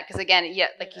do that, because again, yeah,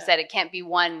 like you said, it can't be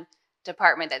one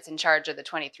department that's in charge of the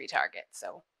 23 targets.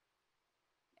 So.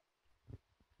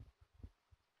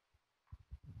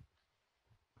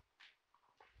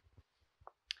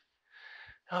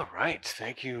 All right.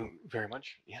 Thank you very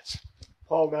much. Yes.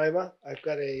 Paul Naima, I've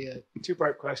got a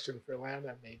two-part question for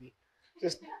Lana, maybe.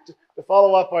 Just to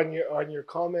follow up on your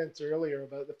comments earlier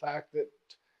about the fact that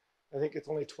I think it's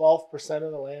only 12%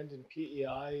 of the land in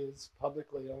PEI is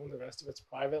publicly owned, the rest of it's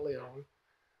privately owned.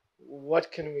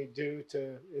 What can we do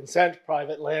to incent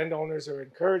private landowners or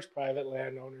encourage private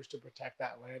landowners to protect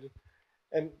that land?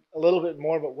 And a little bit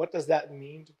more about what does that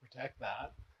mean to protect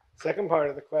that? Second part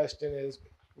of the question is,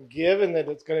 given that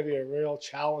it's going to be a real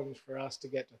challenge for us to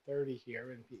get to 30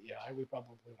 here in PEI, we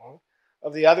probably won't,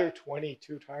 of the other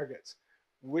 22 targets,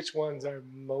 which ones are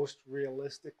most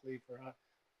realistically for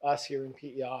us here in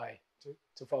PEI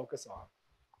to focus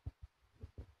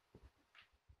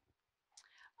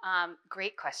on?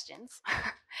 Great questions.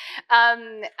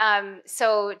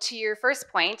 So to your first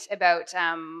point about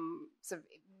sort of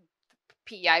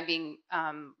PEI being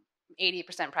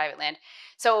 80% private land.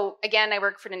 So again, I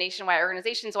work for the nationwide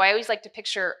organization, so I always like to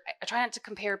picture, I try not to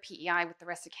compare PEI with the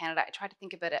rest of Canada. I try to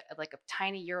think about it like a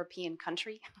tiny European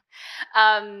country.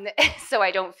 So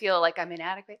I don't feel like I'm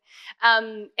inadequate.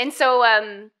 And so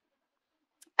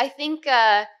I think,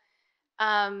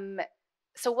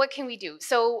 so what can we do?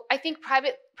 So I think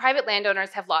private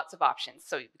landowners have lots of options.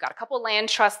 So we've got a couple of land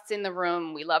trusts in the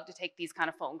room. We love to take these kind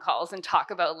of phone calls and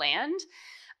talk about land.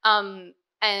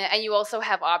 And you also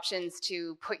have options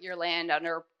to put your land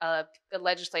under a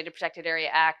Legislative Protected Area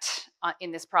Act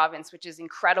in this province, which is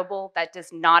incredible. That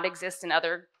does not exist in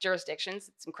other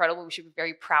jurisdictions. It's incredible. We should be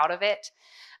very proud of it.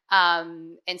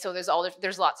 And so there's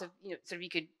lots of, you know, sort of you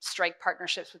could strike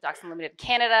partnerships with Ducks Unlimited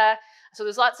Canada. So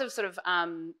there's lots of sort of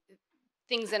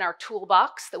things in our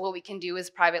toolbox that what we can do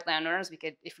as private landowners. We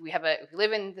could, if we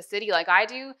live in the city like I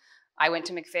do, I went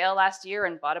to McPhail last year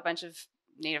and bought a bunch of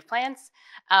native plants.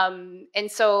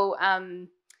 And so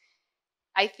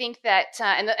I think that,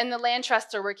 and the land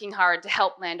trusts are working hard to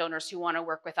help landowners who want to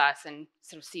work with us and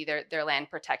sort of see their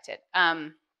land protected.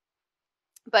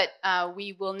 But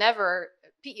we will never,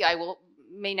 PEI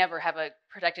may never have a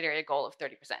protected area goal of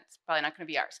 30%. It's probably not going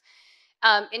to be ours.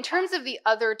 In terms of the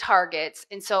other targets,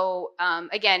 and so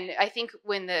again, I think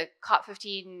when the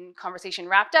COP15 conversation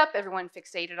wrapped up, everyone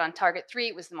fixated on target 3.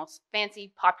 It was the most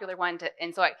fancy, popular one.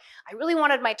 And so I really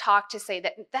wanted my talk to say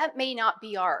that may not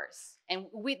be ours. And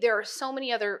there are so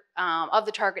many other of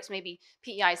the targets, maybe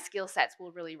PEI skill sets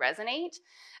will really resonate.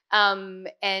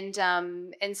 And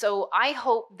so I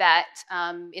hope that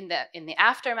in the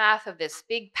aftermath of this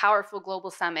big, powerful global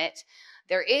summit,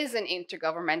 there is an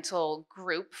intergovernmental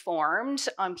group formed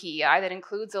on PEI that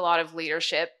includes a lot of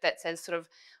leadership that says sort of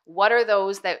what are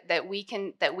those that we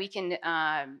can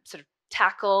sort of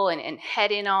tackle and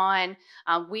head in on.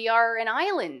 We are an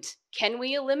island. Can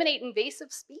we eliminate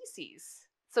invasive species?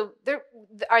 So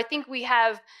I think we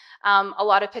have a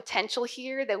lot of potential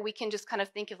here that we can just kind of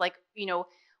think of, like, you know,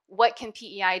 what can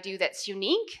PEI do that's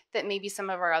unique that maybe some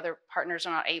of our other partners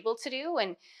are not able to do,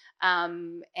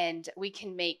 and we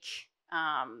can make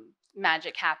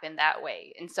magic happen that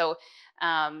way. And so,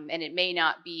 and it may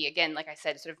not be, again, like I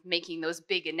said, sort of making those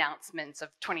big announcements of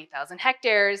 20,000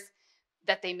 hectares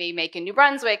that they may make in New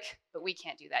Brunswick, but we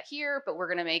can't do that here, but we're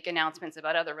gonna make announcements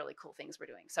about other really cool things we're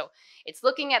doing. So it's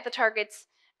looking at the targets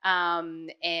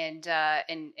and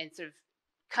sort of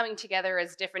coming together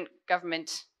as different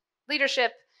government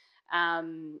leadership.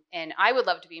 And I would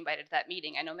love to be invited to that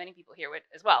meeting. I know many people here would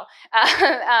as well.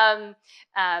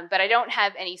 But I don't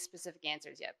have any specific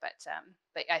answers yet. But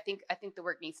I think the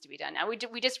work needs to be done. Now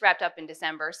we just wrapped up in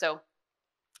December, so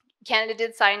Canada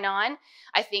did sign on.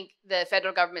 I think the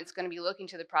federal government's going to be looking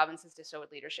to the provinces to show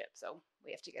leadership. So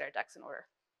we have to get our ducks in order.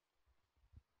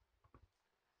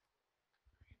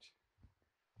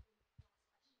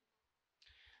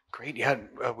 Great. Yeah,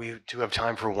 we do have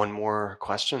time for one more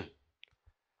question.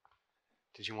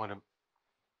 Did you want to?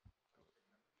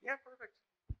 Yeah, perfect.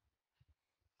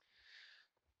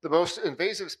 The most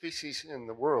invasive species in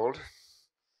the world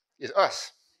is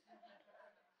us.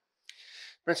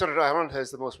 Prince Edward Island has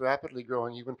the most rapidly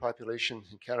growing human population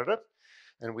in Canada,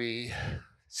 and we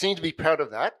seem to be proud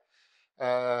of that.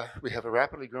 We have a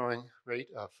rapidly growing rate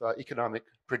of economic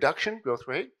production, growth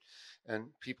rate,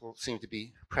 and people seem to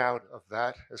be proud of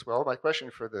that as well. My question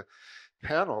for the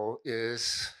panel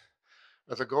is,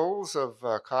 are the goals of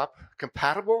COP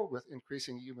compatible with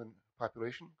increasing human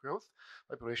population growth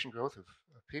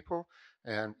of people,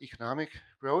 and economic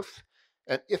growth?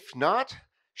 And if not,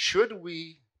 should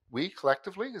we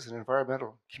collectively, as an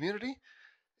environmental community,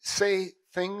 say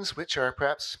things which are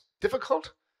perhaps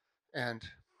difficult and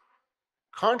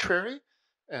contrary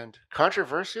and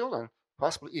controversial and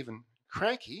possibly even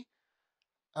cranky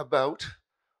about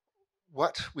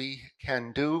what we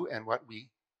can do and what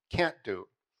we can't do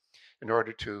in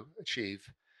order to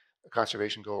achieve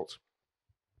conservation goals?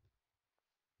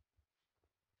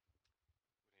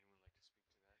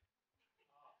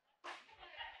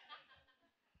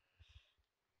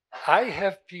 I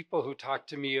have people who talk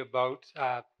to me about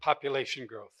population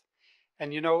growth.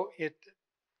 And you know, it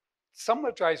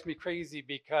somewhat drives me crazy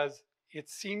because it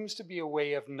seems to be a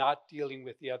way of not dealing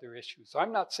with the other issues. So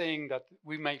I'm not saying that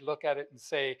we might look at it and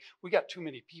say, we got too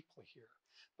many people here.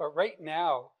 But right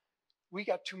now, we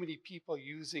got too many people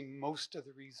using most of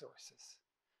the resources.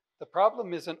 The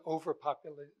problem isn't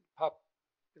overpopulation.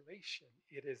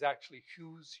 It is actually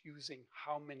who's using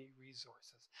how many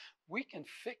resources. We can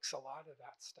fix a lot of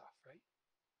that stuff, right?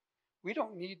 We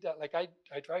don't need that. Like I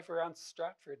drive around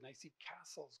Stratford and I see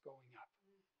castles going up,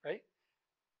 right?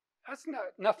 That's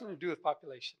nothing to do with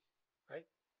population, right?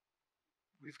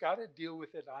 We've got to deal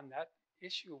with it on that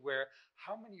issue where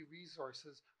how many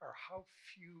resources or how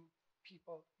few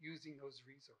people using those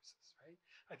resources, right?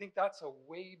 I think that's a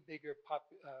way bigger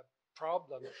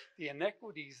problem. The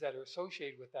inequities that are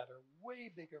associated with that are way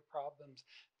bigger problems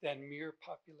than mere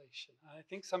population. And I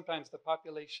think sometimes the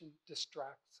population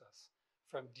distracts us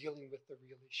from dealing with the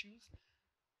real issues.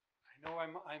 I know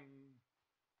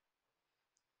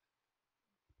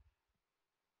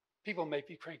people may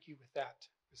be cranky with that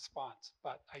response,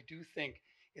 but I do think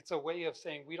it's a way of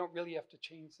saying we don't really have to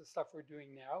change the stuff we're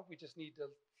doing now. We just need to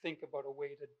think about a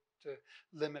way to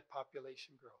limit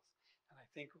population growth. And I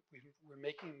think we're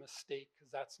making a mistake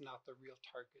because that's not the real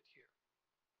target here.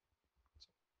 So,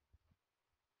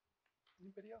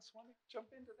 anybody else want to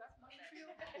jump into that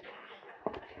minefield?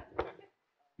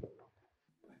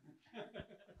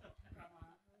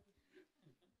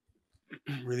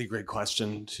 Really great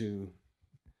question to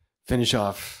finish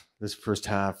off this first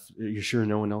half. Are you sure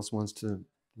no one else wants to?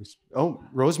 Oh,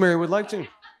 Rosemary would like to.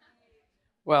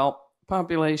 Well,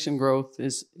 population growth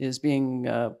is being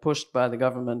pushed by the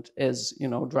government as, you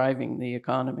know, driving the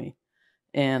economy,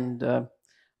 and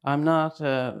I'm not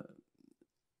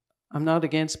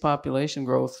against population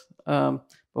growth, but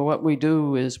what we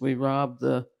do is we rob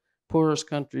the poorest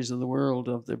countries of the world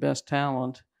of their best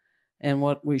talent, and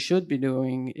what we should be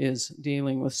doing is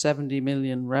dealing with 70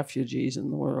 million refugees in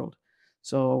the world.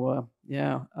 So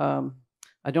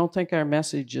I don't think our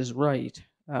message is right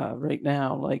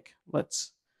now. Like,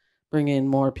 let's bring in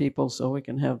more people so we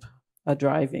can have a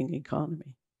driving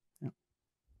economy. Yeah.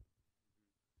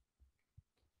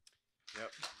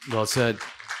 Yep. Well said.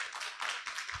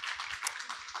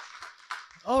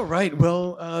 All right.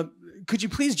 Well, could you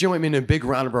please join me in a big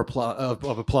round of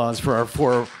applause for our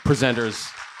four presenters?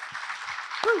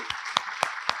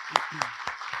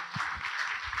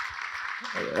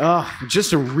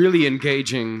 Just a really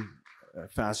engaging,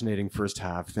 fascinating first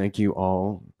half. Thank you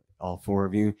all four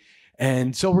of you.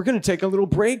 And so we're going to take a little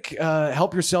break.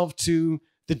 Help yourself to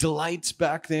the delights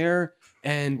back there.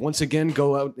 And once again,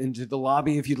 go out into the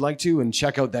lobby if you'd like to and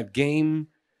check out that game.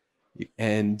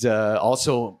 And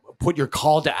also put your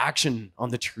call to action on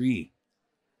the tree.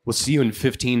 We'll see you in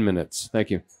 15 minutes. Thank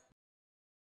you.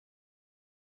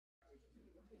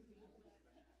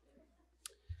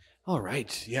 All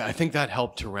right. Yeah, I think that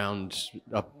helped to round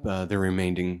up the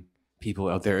remaining people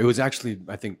out there. It was actually,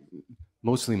 I think,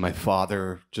 mostly my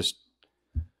father just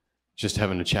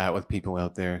having a chat with people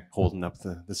out there, holding up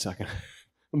the second.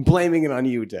 I'm blaming it on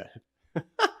you, Dad.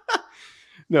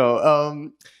 No,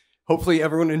 hopefully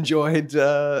everyone enjoyed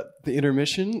the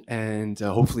intermission, and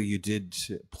hopefully you did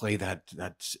play that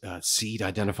seed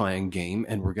identifying game.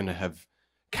 And we're going to have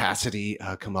Cassidy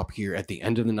come up here at the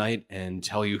end of the night and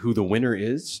tell you who the winner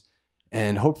is.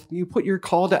 And hopefully you put your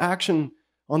call to action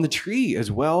on the tree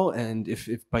as well. And if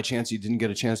by chance you didn't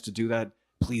get a chance to do that,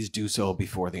 please do so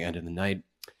before the end of the night.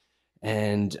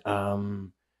 And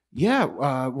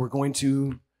we're going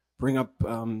to bring up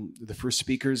the first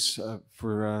speakers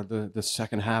for the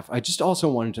second half. I just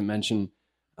also wanted to mention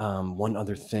one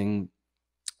other thing.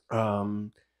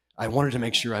 I wanted to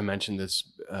make sure I mentioned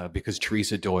this because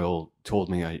Teresa Doyle told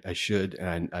me I should,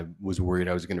 and I was worried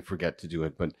I was going to forget to do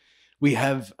it. But we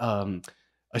have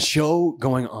a show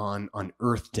going on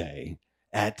Earth Day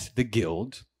at the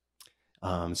Guild.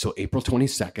 So April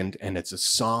 22nd, and it's a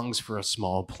Songs for a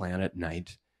Small Planet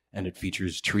night. And it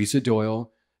features Teresa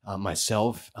Doyle,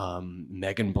 myself,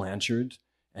 Megan Blanchard,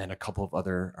 and a couple of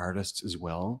other artists as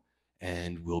well.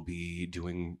 And we'll be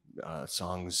doing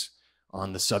songs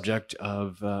on the subject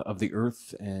of the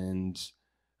earth and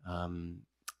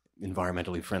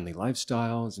environmentally friendly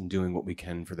lifestyles and doing what we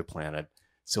can for the planet.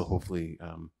 So hopefully,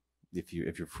 if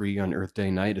you're free on Earth Day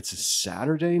night, it's a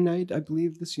Saturday night, I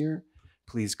believe, this year.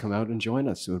 Please come out and join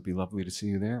us. It would be lovely to see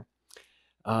you there.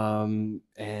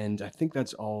 And I think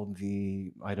that's all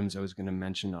the items I was going to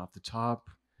mention off the top.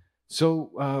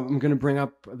 So I'm going to bring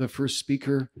up the first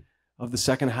speaker of the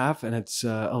second half, and it's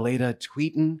Aleda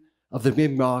Tweeten of the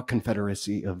Mi'kmaq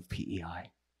Confederacy of PEI.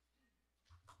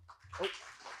 Oh.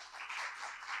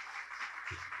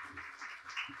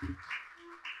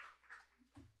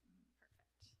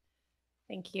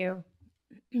 Thank you.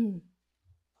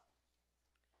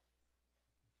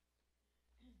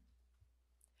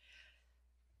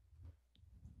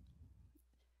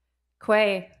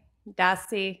 Kwe,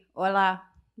 Dasi, Hola,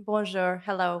 Bonjour,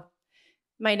 hello.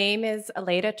 My name is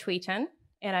Aleda Tweeten,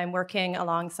 and I'm working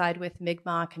alongside with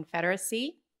Mi'kmaq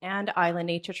Confederacy and Island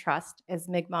Nature Trust as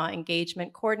Mi'kmaq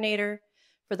Engagement Coordinator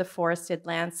for the Forested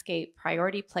Landscape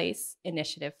Priority Place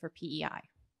Initiative for PEI.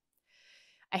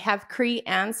 I have Cree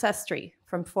ancestry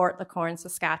from Fort LaCorne,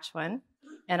 Saskatchewan,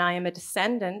 and I am a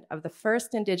descendant of the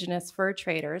first Indigenous fur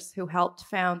traders who helped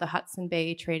found the Hudson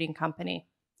Bay Trading Company.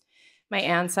 My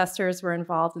ancestors were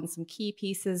involved in some key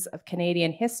pieces of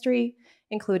Canadian history,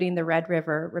 including the Red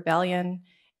River Rebellion,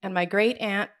 and my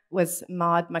great-aunt was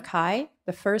Maud Mackay,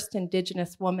 the first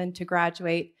Indigenous woman to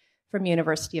graduate from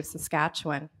University of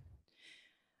Saskatchewan.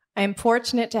 I am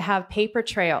fortunate to have paper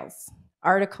trails,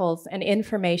 articles, and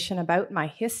information about my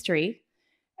history,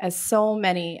 as so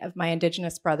many of my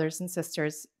Indigenous brothers and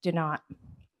sisters do not.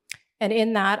 And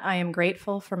in that, I am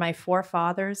grateful for my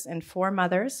forefathers and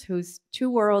foremothers whose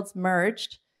two worlds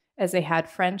merged as they had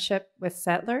friendship with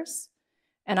settlers.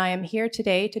 And I am here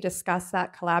today to discuss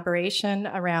that collaboration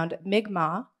around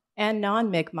Mi'kmaq and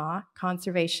non-Mi'kmaq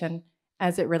conservation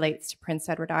as it relates to Prince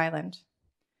Edward Island.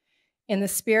 In the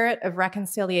spirit of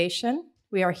reconciliation,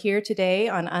 we are here today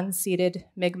on unceded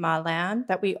Mi'kmaq land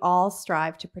that we all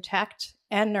strive to protect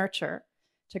and nurture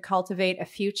to cultivate a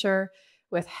future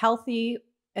with healthy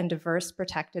and diverse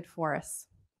protected forests.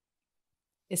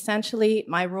 Essentially,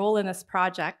 my role in this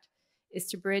project is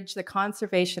to bridge the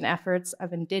conservation efforts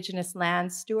of Indigenous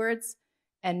land stewards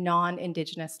and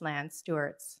non-Indigenous land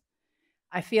stewards.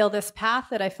 I feel this path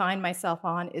that I find myself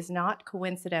on is not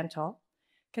coincidental,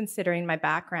 considering my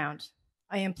background.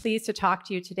 I am pleased to talk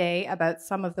to you today about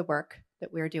some of the work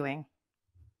that we're doing.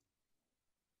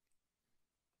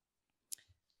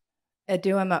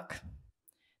 Aduamuk.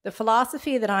 The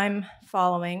philosophy that I'm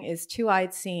following is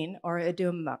two-eyed seeing, or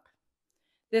Aduamuk.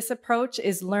 This approach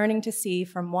is learning to see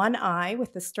from one eye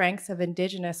with the strengths of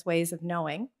Indigenous ways of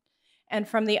knowing, and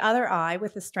from the other eye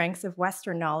with the strengths of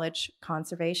Western knowledge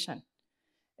conservation.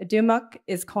 Aduamuk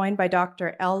is coined by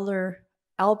Dr.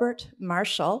 Albert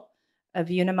Marshall of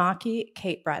Unamaki,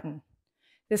 Cape Breton.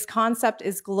 This concept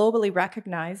is globally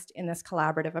recognized in this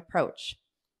collaborative approach.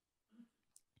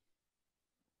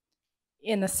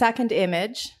 In the second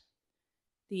image,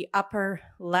 the upper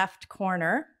left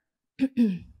corner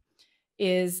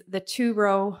is the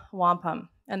two-row wampum.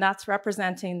 and that's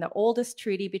representing the oldest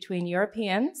treaty between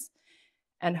Europeans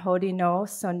and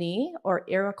Haudenosaunee, or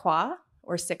Iroquois,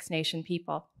 or Six Nation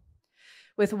people,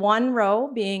 with one row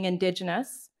being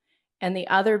Indigenous and the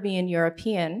other being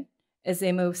European, as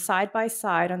they move side by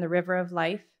side on the River of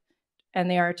Life, and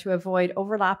they are to avoid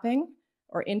overlapping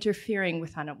or interfering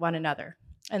with one another.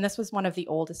 And this was one of the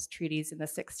oldest treaties in the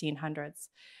 1600s.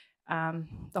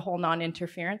 The whole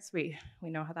non-interference, we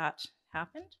know how that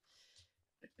happened.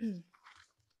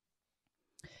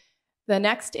 The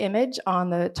next image on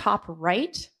the top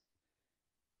right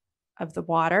of the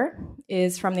water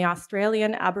is from the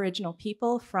Australian Aboriginal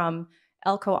people from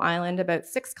Elcho Island, about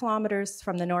 6 kilometers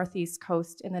from the northeast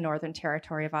coast in the Northern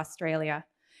Territory of Australia.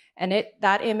 And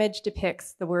that image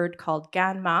depicts the word called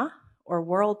ganma, or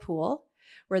whirlpool,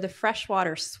 where the fresh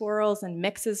water swirls and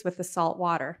mixes with the salt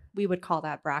water. We would call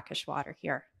that brackish water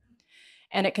here.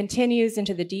 And it continues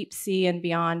into the deep sea and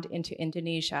beyond into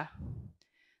Indonesia.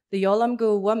 The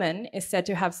Yolngu woman is said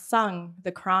to have sung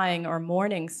the crying or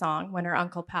mourning song when her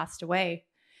uncle passed away,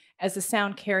 as the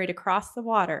sound carried across the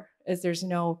water, as there's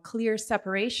no clear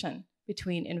separation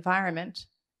between environment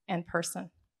and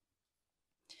person.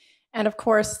 And of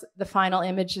course, the final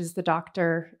image is the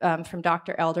doctor from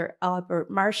Dr. Elder Albert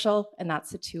Marshall, and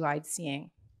that's the two-eyed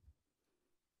seeing.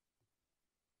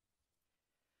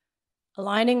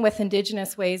 Aligning with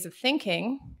Indigenous ways of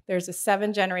thinking, there's a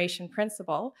 7-generation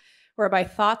principle whereby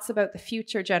thoughts about the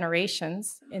future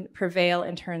generations prevail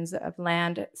in terms of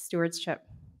land stewardship.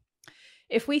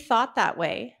 If we thought that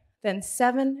way, then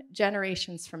 7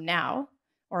 generations from now,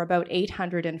 or about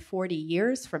 840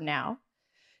 years from now,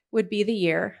 would be the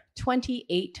year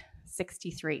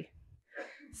 2863.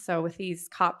 So with these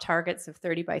COP targets of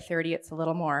 30 by 30, it's a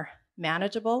little more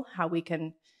manageable how we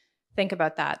can think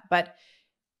about that. But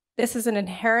this is an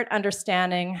inherent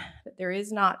understanding that there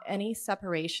is not any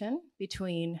separation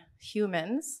between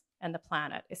humans and the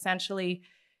planet. Essentially,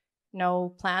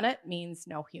 no planet means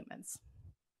no humans.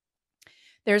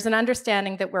 There's an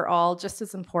understanding that we're all just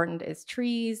as important as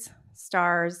trees,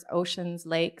 stars, oceans,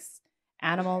 lakes,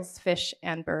 animals, fish,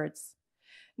 and birds.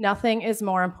 Nothing is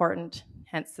more important,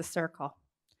 hence the circle.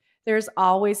 There's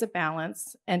always a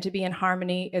balance, and to be in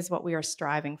harmony is what we are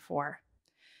striving for.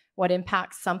 What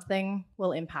impacts something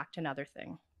will impact another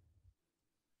thing.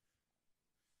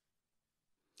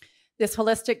 This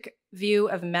holistic view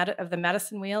of the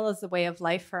medicine wheel is the way of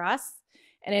life for us.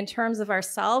 And in terms of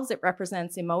ourselves, it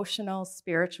represents emotional,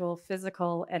 spiritual,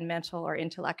 physical, and mental or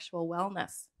intellectual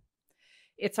wellness.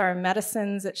 It's our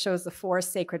medicines. It shows the 4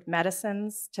 sacred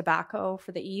medicines: tobacco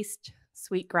for the east,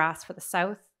 sweetgrass for the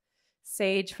south,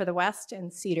 sage for the west,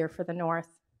 and cedar for the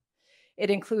north. It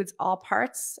includes all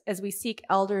parts as we seek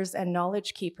elders and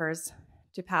knowledge keepers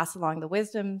to pass along the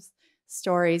wisdoms,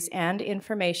 stories, and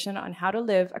information on how to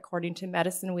live according to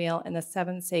medicine wheel and the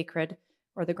 7 sacred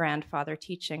or the grandfather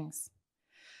teachings.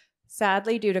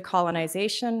 Sadly, due to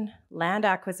colonization, land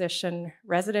acquisition,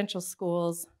 residential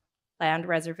schools, land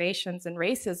reservations, and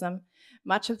racism,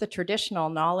 much of the traditional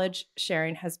knowledge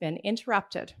sharing has been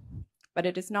interrupted, but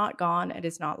it is not gone, it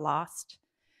is not lost.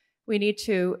 We need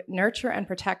to nurture and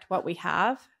protect what we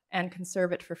have and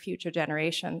conserve it for future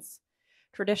generations.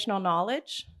 Traditional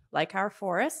knowledge, like our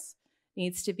forests,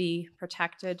 needs to be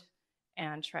protected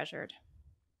and treasured.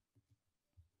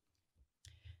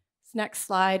 This next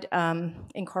slide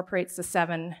incorporates the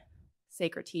 7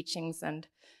 sacred teachings, and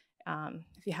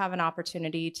if you have an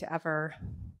opportunity to ever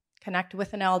connect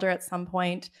with an elder at some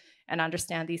point and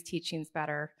understand these teachings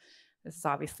better, this is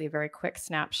obviously a very quick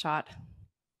snapshot.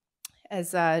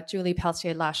 As Julie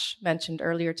Pellissier-Lush mentioned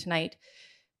earlier tonight,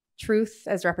 truth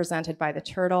as represented by the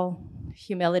turtle,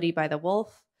 humility by the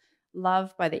wolf,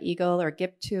 love by the eagle or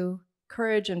giptu,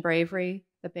 courage and bravery,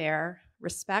 the bear,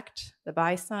 respect, the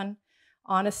bison,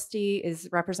 honesty is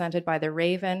represented by the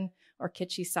raven or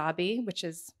kichisabi, which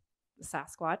is the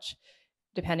Sasquatch,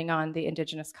 depending on the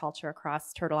Indigenous culture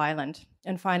across Turtle Island.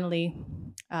 And finally,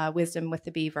 wisdom with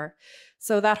the beaver.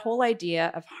 So that whole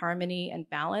idea of harmony and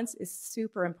balance is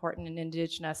super important in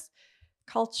Indigenous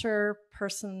culture,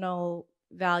 personal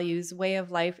values, way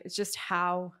of life. It's just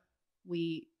how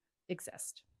we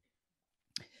exist.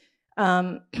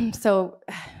 So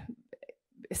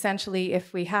essentially,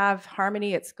 if we have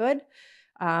harmony, it's good.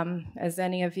 As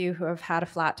any of you who have had a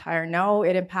flat tire know,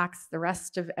 it impacts the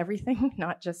rest of everything,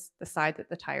 not just the side that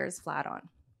the tire is flat on.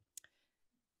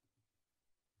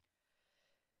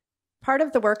 Part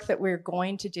of the work that we're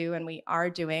going to do and we are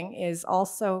doing is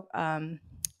also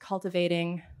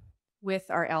cultivating with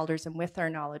our elders and with our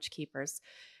knowledge keepers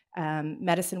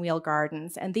medicine wheel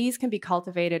gardens. And these can be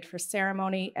cultivated for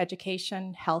ceremony,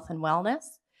 education, health, and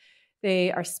wellness.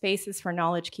 They are spaces for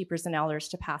knowledge keepers and elders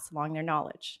to pass along their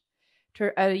knowledge.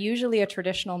 Usually a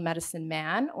traditional medicine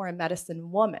man or a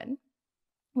medicine woman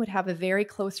would have a very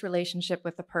close relationship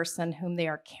with the person whom they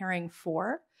are caring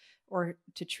for or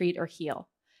to treat or heal.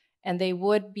 And they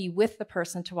would be with the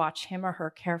person to watch him or her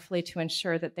carefully to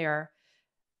ensure that they're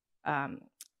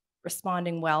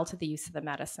responding well to the use of the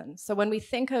medicine. So when we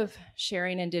think of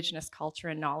sharing Indigenous culture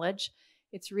and knowledge,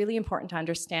 it's really important to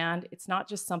understand it's not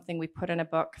just something we put in a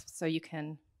book so you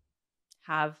can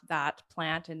have that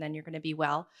plant and then you're going to be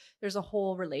well. There's a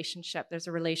whole relationship. There's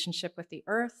a relationship with the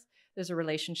earth. There's a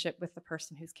relationship with the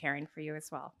person who's caring for you as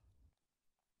well.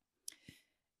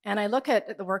 And I look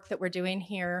at the work that we're doing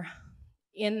here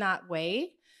in that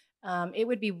way. It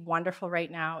would be wonderful right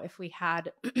now if we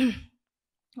had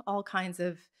all kinds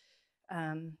of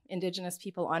Indigenous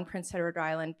people on Prince Edward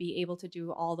Island be able to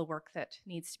do all the work that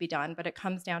needs to be done, but it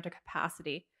comes down to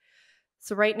capacity.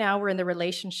 So right now we're in the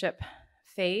relationship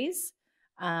phase,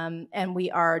 and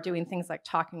we are doing things like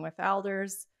talking with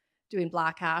elders, doing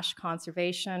black ash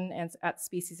conservation and at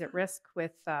species at risk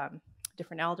with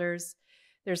different elders.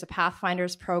 There's a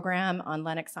Pathfinders program on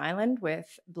Lennox Island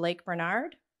with Blake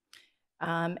Bernard,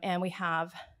 and we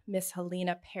have Miss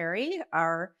Helena Perry,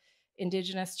 our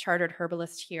Indigenous chartered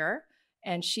herbalist here,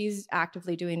 and she's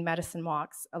actively doing medicine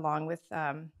walks along with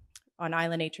on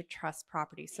Island Nature Trust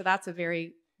property. So that's a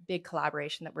very big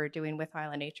collaboration that we're doing with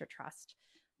Island Nature Trust.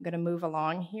 I'm going to move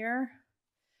along here.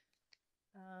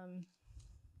 I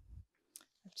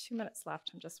have 2 minutes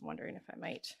left. I'm just wondering if I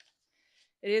might.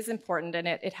 It is important, and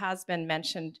it has been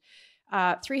mentioned.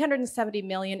 370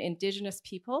 million Indigenous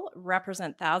people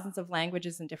represent thousands of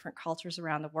languages and different cultures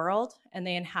around the world, and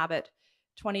they inhabit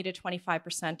 20 to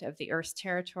 25% of the Earth's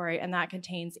territory, and that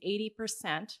contains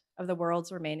 80% of the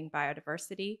world's remaining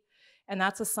biodiversity. And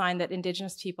that's a sign that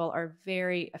Indigenous people are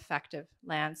very effective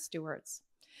land stewards.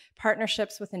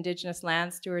 Partnerships with Indigenous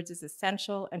land stewards is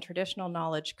essential, and traditional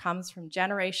knowledge comes from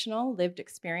generational lived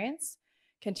experience,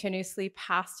 continuously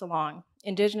passed along.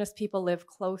 Indigenous people live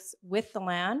close with the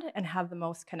land and have the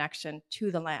most connection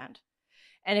to the land.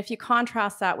 And if you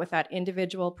contrast that with that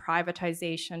individual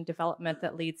privatization development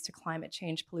that leads to climate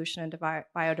change, pollution, and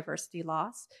biodiversity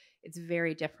loss, it's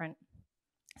very different.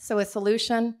 So a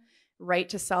solution, right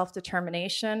to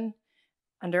self-determination,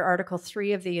 under Article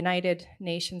 3 of the United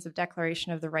Nations of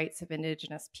Declaration of the Rights of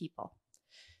Indigenous People.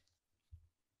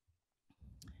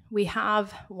 We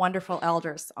have wonderful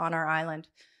elders on our island.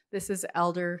 This is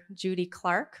Elder Judy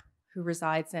Clark, who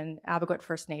resides in Abegut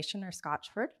First Nation, or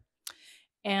Scotchford.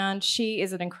 And she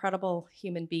is an incredible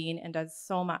human being and does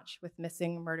so much with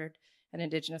missing, murdered, and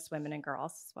Indigenous women and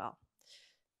girls as well.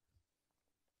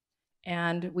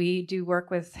 And we do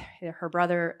work with her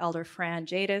brother, Elder Fran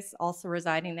Jadis, also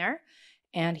residing there.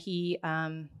 And he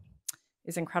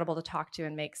is incredible to talk to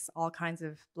and makes all kinds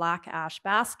of black ash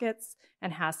baskets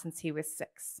and has since he was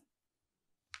 6.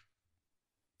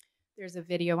 There's a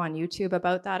video on YouTube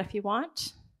about that if you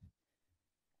want.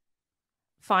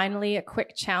 Finally, a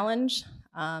quick challenge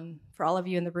for all of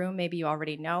you in the room, maybe you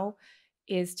already know,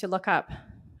 is to look up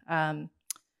and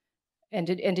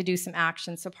to do some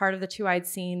action. So part of the Two-Eyed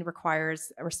Scene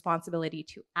requires a responsibility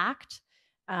to act.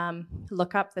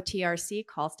 Look up the TRC,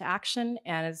 calls to action,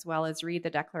 and as well as read the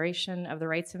Declaration of the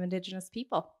Rights of Indigenous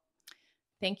People.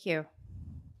 Thank you.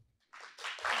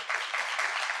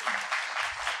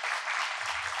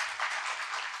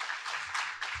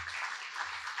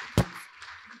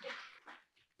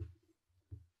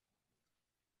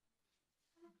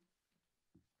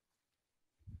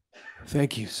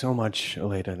 Thank you so much,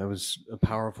 Aleda. That was a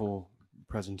powerful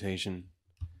presentation.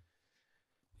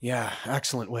 Yeah,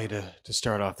 excellent way to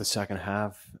start off the second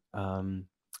half. Yeah,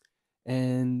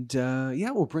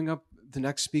 we'll bring up the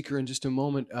next speaker in just a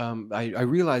moment. I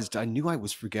realized I knew I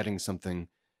was forgetting something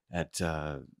at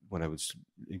when I was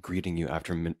greeting you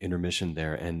after intermission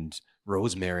there, and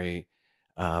Rosemary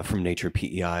from Nature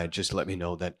PEI just let me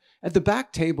know that at the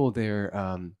back table there,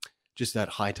 just that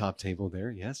high top table there,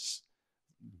 yes,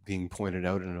 being pointed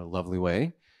out in a lovely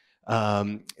way.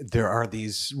 There are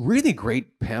these really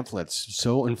great pamphlets,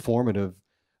 so informative,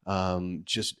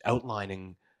 just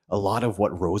outlining a lot of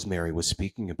what Rosemary was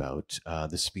speaking about,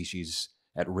 the species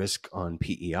at risk on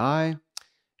PEI.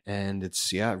 And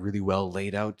it's, yeah, really well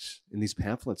laid out in these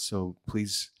pamphlets. So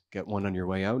please get one on your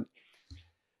way out.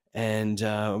 And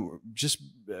I'm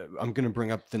going to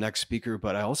bring up the next speaker,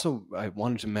 but I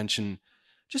wanted to mention,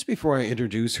 just before I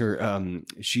introduce her,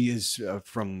 she is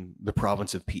from the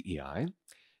province of PEI,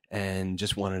 and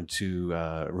just wanted to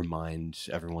remind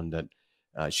everyone that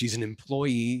she's an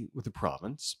employee with the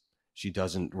province. She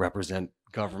doesn't represent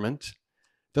government,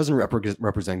 doesn't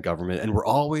represent government. And we're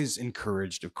always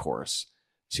encouraged, of course,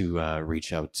 to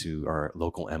reach out to our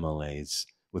local MLAs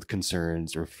with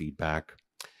concerns or feedback.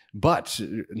 But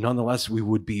nonetheless, we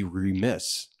would be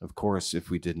remiss, of course, if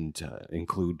we didn't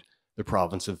include the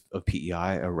province of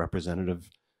PEI, a representative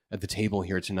at the table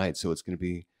here tonight. So it's going to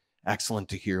be excellent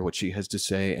to hear what she has to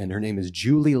say. And her name is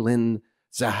Julie Lynn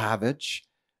Zahavich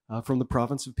from the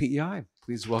province of PEI.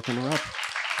 Please welcome her up.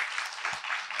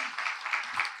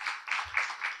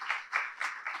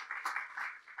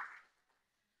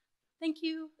 Thank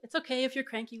you. It's okay if you're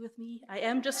cranky with me. I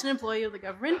am just an employee of the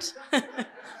government.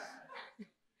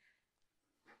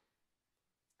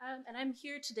 And I'm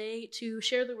here today to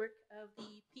share the work of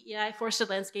the PEI Forested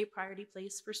Landscape Priority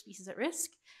Place for Species at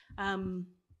Risk. And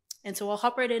so I'll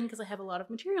hop right in because I have a lot of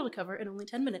material to cover in only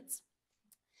 10 minutes.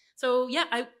 So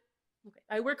yeah,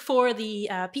 I work for the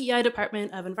PEI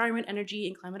Department of Environment, Energy,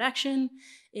 and Climate Action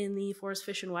in the Forest,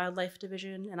 Fish, and Wildlife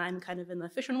Division, and I'm kind of in the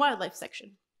Fish and Wildlife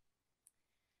section.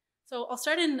 So I'll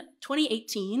start in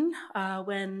 2018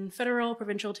 when federal,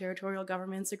 provincial, territorial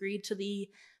governments agreed to the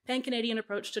Pan-Canadian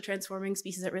approach to transforming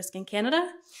species at risk in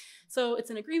Canada. So it's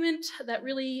an agreement that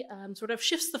really sort of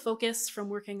shifts the focus from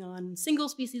working on single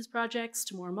species projects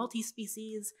to more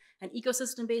multi-species and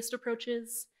ecosystem-based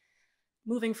approaches,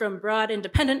 moving from broad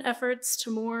independent efforts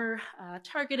to more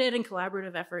targeted and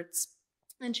collaborative efforts,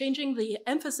 and changing the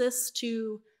emphasis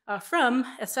to from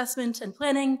assessment and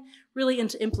planning really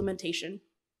into implementation.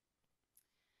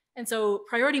 And so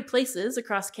priority places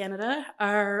across Canada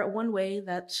are one way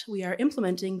that we are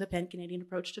implementing the Pan-Canadian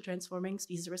approach to transforming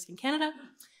species at risk in Canada.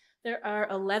 There are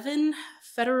 11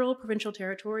 federal, provincial,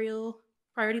 territorial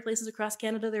priority places across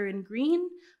Canada. They're in green,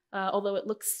 although it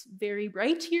looks very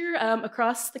bright here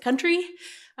across the country.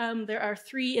 There are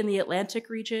 3 in the Atlantic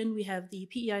region. We have the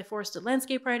PEI Forested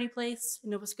Landscape Priority Place.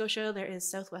 In Nova Scotia, there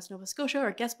is Southwest Nova Scotia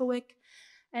or Gespawick.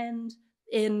 And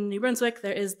in New Brunswick,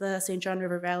 there is the St. John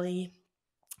River Valley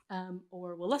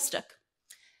or Wolastoq.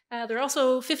 There are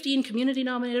also 15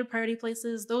 community-nominated priority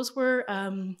places. Those were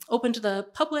open to the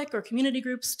public or community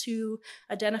groups to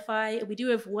identify. We do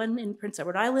have one in Prince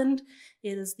Edward Island.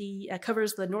 It is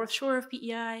covers the north shore of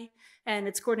PEI, and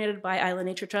it's coordinated by Island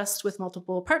Nature Trust with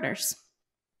multiple partners.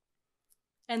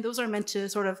 And those are meant to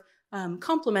sort of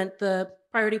complement the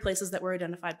priority places that were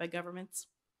identified by governments.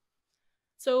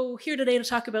 So here today to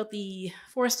talk about the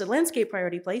Forested Landscape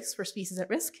Priority Place for Species at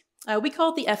Risk. We call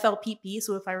it the FLPP,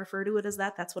 so if I refer to it as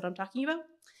that, that's what I'm talking about.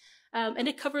 And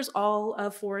it covers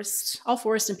all forest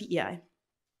in PEI.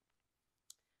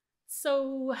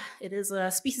 So it is a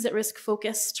species at risk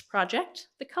focused project.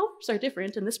 The colors are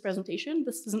different in this presentation.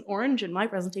 This is an orange in my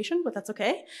presentation, but that's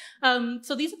okay.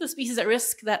 So these are the species at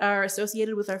risk that are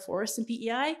associated with our forests in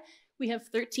PEI. We have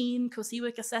 13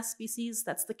 COSEWIC assessed species.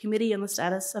 That's the Committee on the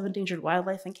Status of Endangered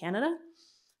Wildlife in Canada.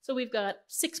 So we've got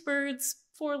 6 birds,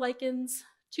 4 lichens,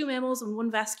 2 mammals, and 1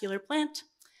 vascular plant.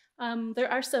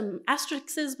 There are some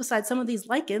asterisks beside some of these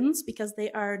lichens because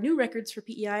they are new records for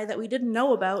PEI that we didn't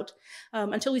know about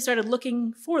until we started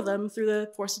looking for them through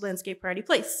the Forested Landscape Priority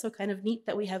Place. So kind of neat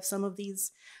that we have some of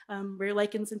these rare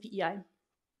lichens in PEI.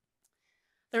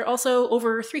 There are also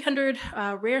over 300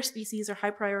 rare species or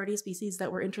high priority species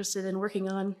that we're interested in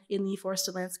working on in the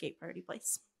Forested Landscape Priority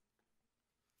Place.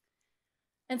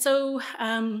 And so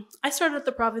I started at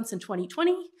the province in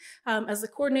 2020 as the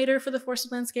coordinator for the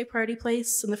Forested Landscape Priority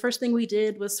Place. And the first thing we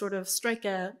did was sort of strike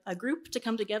a group to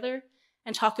come together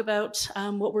and talk about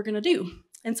what we're gonna do.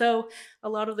 And so a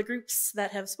lot of the groups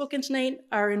that have spoken tonight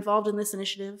are involved in this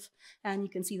initiative, and you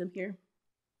can see them here.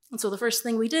 And so the first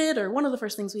thing we did, or one of the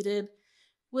first things we did,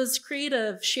 was create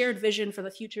a shared vision for the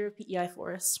future of PEI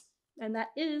forests. And that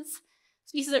is,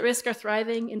 species at risk are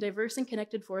thriving in diverse and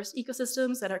connected forest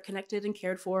ecosystems that are connected and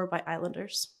cared for by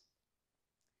islanders.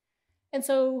 And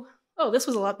so, oh, this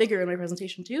was a lot bigger in my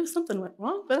presentation too. Something went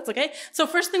wrong, but that's okay. So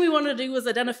first thing we wanted to do was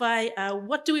identify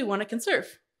what do we want to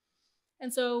conserve?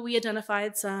 And so we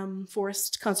identified some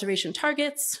forest conservation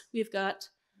targets. We've got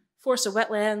forested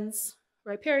wetlands,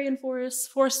 riparian forests,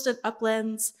 forested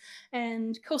uplands,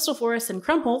 and coastal forests and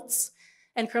crumholts.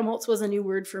 And crumholts was a new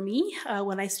word for me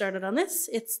when I started on this.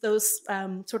 It's those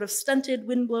sort of stunted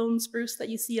windblown spruce that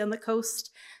you see on the coast.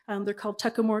 They're called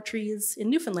tuckamore trees in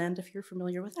Newfoundland, if you're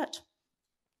familiar with that.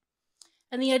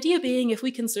 And the idea being, if we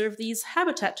conserve these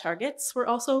habitat targets, we're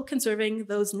also conserving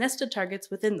those nested targets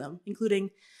within them,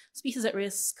 including species at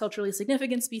risk, culturally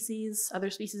significant species, other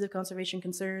species of conservation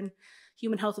concern,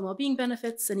 human health and well-being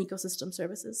benefits, and ecosystem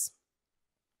services.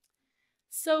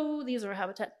 So these are our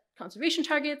habitat conservation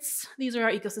targets. These are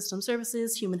our ecosystem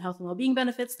services, human health and well-being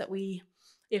benefits that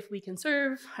if we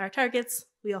conserve our targets,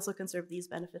 we also conserve these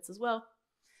benefits as well.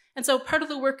 And so part of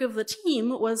the work of the team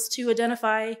was to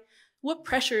identify what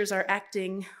pressures are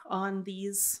acting on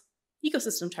these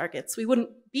ecosystem targets. We wouldn't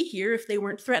be here if they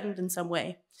weren't threatened in some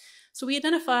way. So we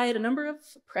identified a number of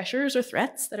pressures or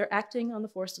threats that are acting on the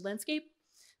forested landscape.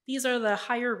 These are the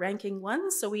higher ranking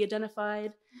ones. So we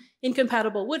identified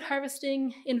incompatible wood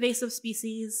harvesting, invasive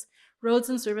species, roads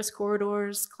and service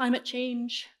corridors, climate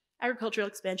change, agricultural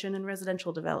expansion, and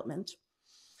residential development.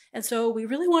 And so we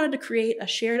really wanted to create a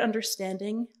shared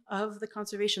understanding of the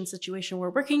conservation situation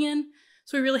we're working in.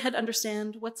 So we really had to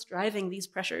understand what's driving these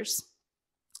pressures.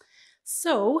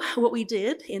 So what we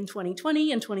did in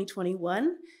 2020 and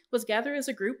 2021 was gather as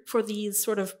a group for these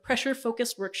sort of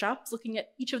pressure-focused workshops, looking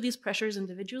at each of these pressures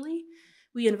individually.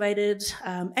 We invited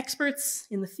experts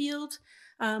in the field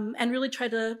and really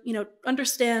tried to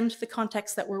understand the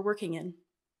context that we're working in.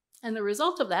 And the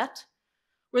result of that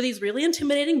were these really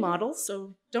intimidating models,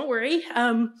 so don't worry.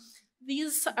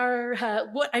 These are,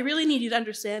 what I really need you to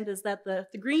understand is that the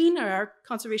green are our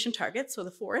conservation targets, so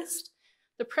the forest.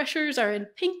 The pressures are in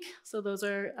pink, so those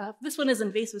are, this one is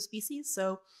invasive species,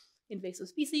 so invasive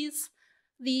species.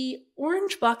 The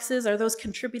orange boxes are those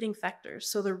contributing factors,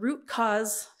 so the root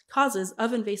causes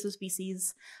of invasive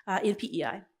species in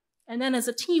PEI. And then as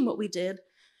a team, what we did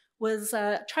was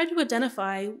try to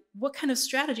identify what kind of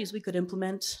strategies we could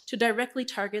implement to directly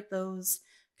target those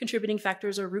contributing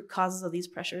factors or root causes of these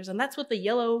pressures. And that's what the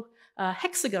yellow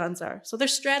hexagons are. So they're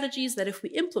strategies that if we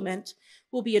implement,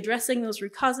 we'll be addressing those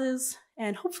root causes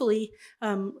and hopefully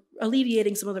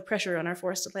alleviating some of the pressure on our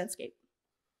forested landscape.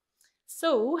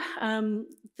 So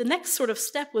the next sort of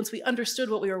step, once we understood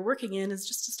what we were working in, is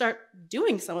just to start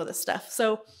doing some of this stuff.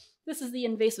 So this is the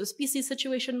invasive species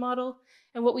situation model.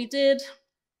 And what we did,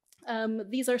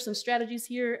 these are some strategies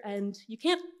here, and you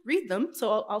can't read them,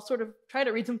 so I'll sort of try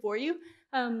to read them for you.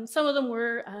 Some of them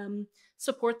were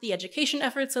support the education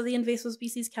efforts of the Invasive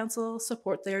Species Council,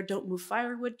 support their Don't Move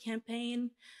Firewood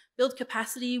campaign, build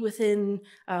capacity within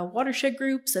watershed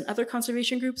groups and other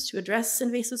conservation groups to address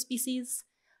invasive species,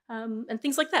 and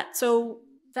things like that. So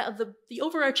the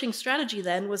overarching strategy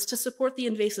then was to support the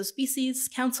Invasive Species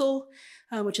Council,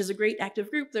 which is a great active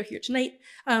group, they're here tonight,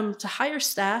 to hire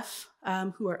staff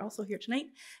who are also here tonight,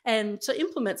 and to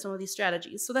implement some of these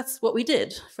strategies. So that's what we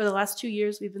did. For the last 2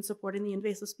 years, we've been supporting the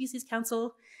Invasive Species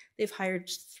Council. They've hired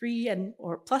 3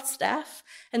 or plus staff,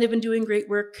 and they've been doing great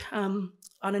work on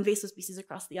invasive species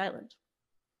across the island.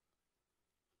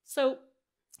 So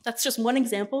that's just one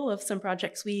example of some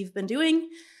projects we've been doing,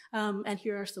 and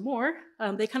here are some more.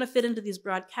 They kind of fit into these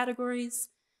broad categories.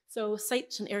 So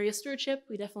site and area stewardship,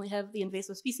 we definitely have the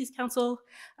Invasive Species Council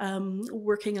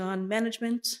working on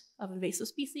management of invasive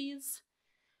species.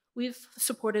 We've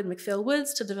supported McPhail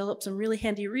Woods to develop some really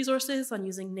handy resources on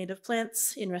using native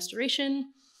plants in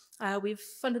restoration. We've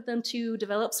funded them to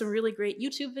develop some really great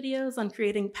YouTube videos on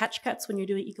creating patch cuts when you're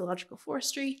doing ecological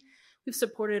forestry. We've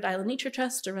supported Island Nature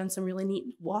Trust to run some really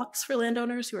neat walks for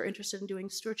landowners who are interested in doing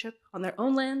stewardship on their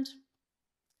own land.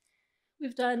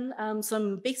 We've done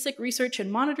some basic research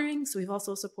and monitoring, so we've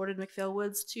also supported McPhail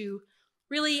Woods to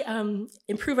really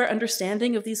improve our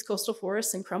understanding of these coastal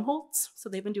forests and crumholts. So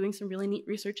they've been doing some really neat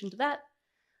research into that.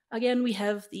 Again, we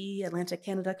have the Atlantic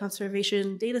Canada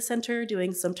Conservation Data Center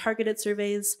doing some targeted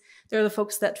surveys. They're the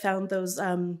folks that found those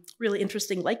really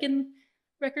interesting lichen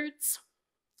records.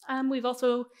 We've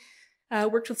also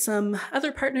worked with some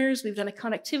other partners. We've done a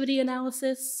connectivity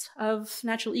analysis of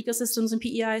natural ecosystems in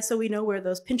PEI, so we know where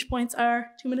those pinch points are.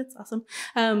 2 minutes, awesome.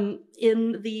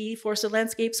 In the forested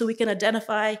landscape, so we can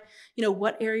identify,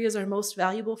 what areas are most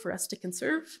valuable for us to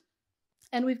conserve.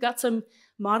 And we've got some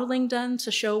modeling done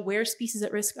to show where species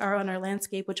at risk are on our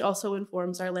landscape, which also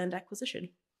informs our land acquisition.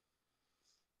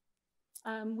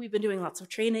 We've been doing lots of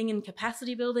training and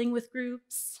capacity building with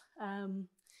groups.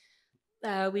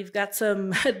 We've got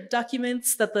some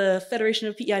documents that the Federation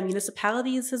of PEI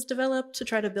Municipalities has developed to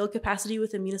try to build capacity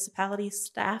within municipality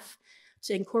staff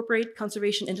to incorporate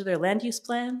conservation into their land use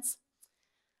plans.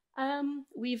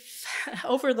 We've,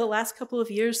 over the last couple of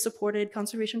years, supported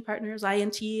conservation partners,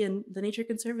 INT and the Nature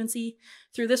Conservancy,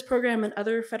 through this program and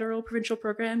other federal provincial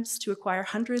programs to acquire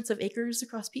hundreds of acres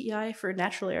across PEI for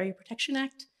Natural Area Protection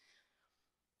Act.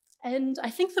 And I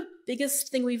think the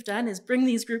biggest thing we've done is bring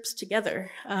these groups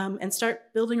together and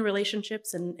start building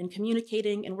relationships and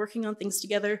communicating and working on things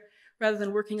together rather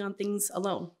than working on things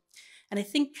alone. And I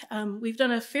think we've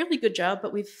done a fairly good job,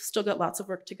 but we've still got lots of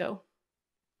work to go.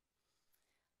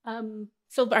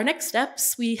 So our next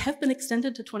steps, we have been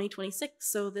extended to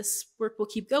 2026, so this work will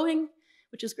keep going,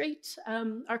 which is great.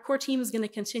 Our core team is going to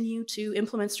continue to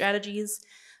implement strategies,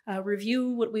 review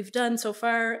what we've done so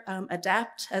far,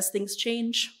 adapt as things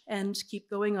change, and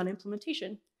keep going on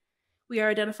implementation. We are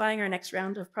identifying our next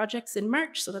round of projects in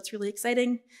March, so that's really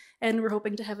exciting. And we're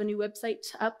hoping to have a new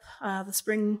website up the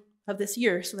spring of this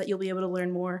year so that you'll be able to learn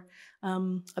more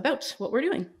about what we're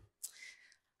doing.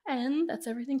 And that's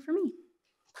everything for me.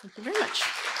 Thank you very much.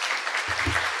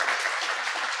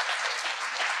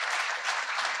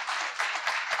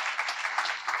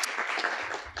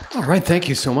 All right, thank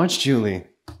you so much, Julie.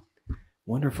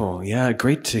 Wonderful. Yeah,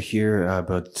 great to hear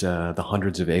about the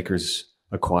hundreds of acres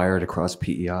acquired across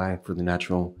PEI for the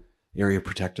Natural Area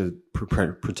Protection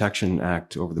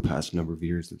Act over the past number of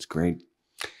years. That's great.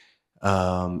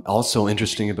 Also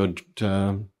interesting about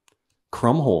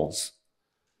crumb holes.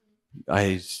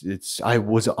 I'd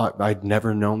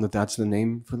never known that that's the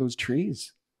name for those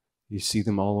trees. You see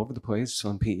them all over the place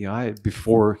on PEI.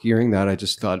 Before hearing that, I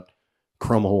just thought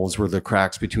crumb holes were the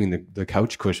cracks between the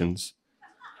couch cushions.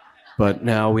 But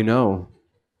now we know.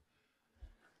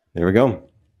 There we go.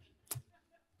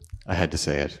 I had to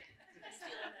say it.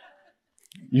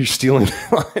 You're stealing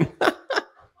mine.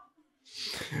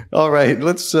 All right,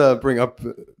 let's bring up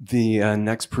the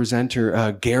next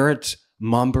presenter, Garrett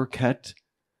Momberket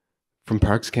from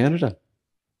Parks Canada.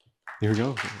 Here we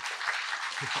go.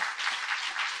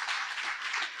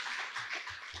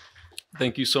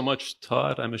 Thank you so much,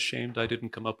 Todd. I'm ashamed I didn't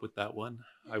come up with that one.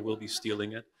 I will be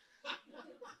stealing it.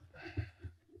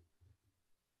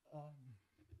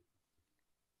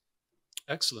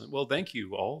 Excellent. Well, thank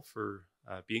you all for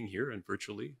being here and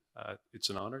virtually. It's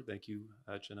an honor. Thank you,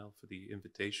 Janelle, for the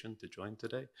invitation to join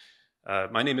today.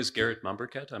 My name is Garrett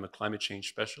Momberket. I'm a climate change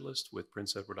specialist with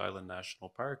Prince Edward Island National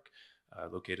Park,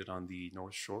 located on the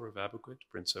north shore of Abequit,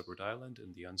 Prince Edward Island,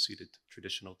 in the unceded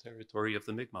traditional territory of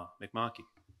the Mi'kma'ki.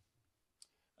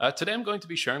 Today I'm going to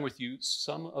be sharing with you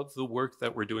some of the work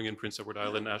that we're doing in Prince Edward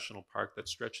Island National Park that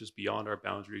stretches beyond our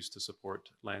boundaries to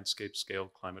support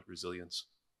landscape-scale climate resilience.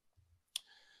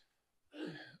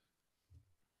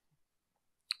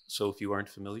 So if you aren't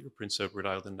familiar, Prince Edward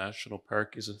Island National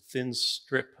Park is a thin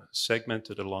strip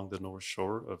segmented along the north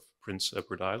shore of Prince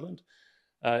Edward Island.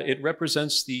 It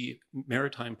represents the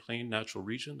Maritime Plain Natural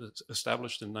Region that's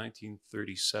established in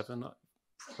 1937.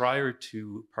 Prior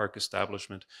to park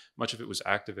establishment, much of it was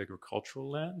active agricultural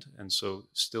land, and so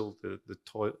still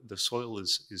the soil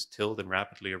is tilled and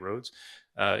rapidly erodes.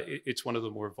 It's one of the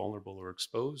more vulnerable or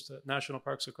exposed national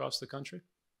parks across the country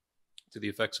to the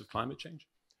effects of climate change.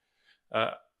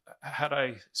 Had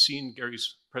I seen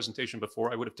Gary's presentation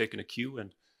before, I would have taken a cue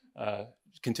and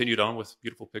continued on with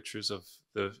beautiful pictures of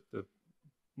the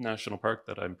national park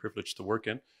that I'm privileged to work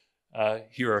in.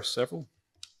 Here are several.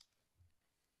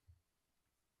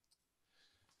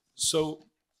 So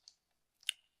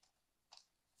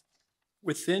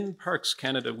within Parks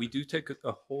Canada, we do take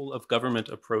a whole of government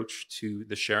approach to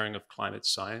the sharing of climate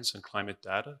science and climate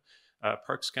data.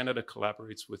 Parks Canada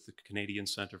collaborates with the Canadian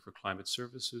Centre for Climate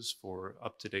Services for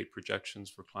up-to-date projections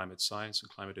for climate science and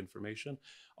climate information.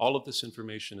 All of this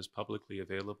information is publicly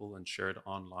available and shared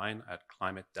online at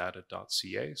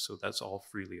climatedata.ca, so that's all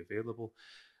freely available.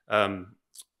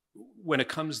 When it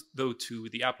comes, though, to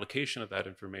the application of that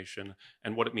information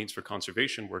and what it means for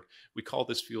conservation work, we call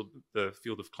this field the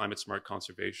field of climate smart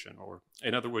conservation, or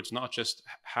in other words, not just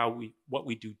what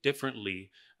we do differently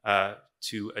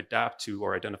to adapt to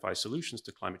or identify solutions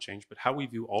to climate change, but how we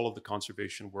view all of the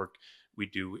conservation work we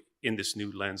do in this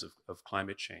new lens of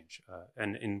climate change,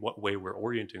 and in what way we're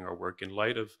orienting our work in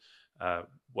light of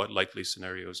what likely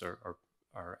scenarios are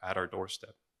at our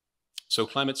doorstep. So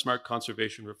climate smart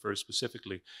conservation refers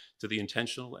specifically to the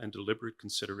intentional and deliberate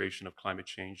consideration of climate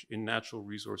change in natural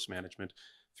resource management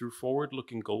through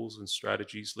forward-looking goals and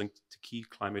strategies linked to key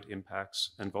climate impacts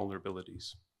and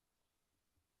vulnerabilities.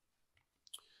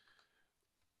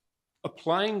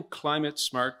 Applying climate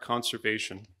smart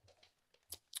conservation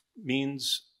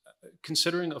means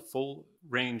considering a full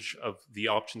range of the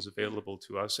options available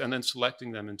to us and then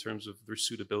selecting them in terms of their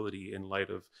suitability in light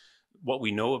of what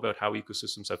we know about how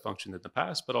ecosystems have functioned in the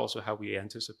past, but also how we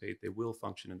anticipate they will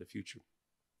function in the future.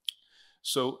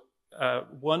 So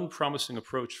one promising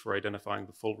approach for identifying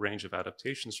the full range of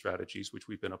adaptation strategies, which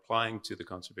we've been applying to the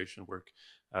conservation work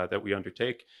that we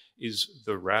undertake, is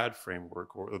the RAD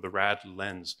framework, or the RAD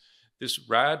lens. This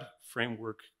RAD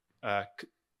framework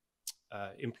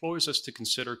implores us to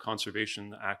consider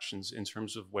conservation actions in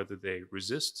terms of whether they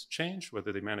resist change,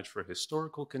 whether they manage for a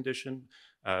historical condition,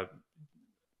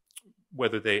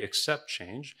 whether they accept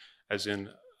change, as in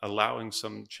allowing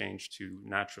some change to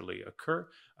naturally occur,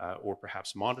 or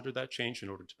perhaps monitor that change in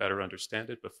order to better understand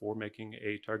it before making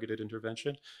a targeted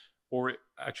intervention, or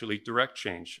actually direct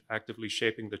change, actively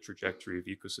shaping the trajectory of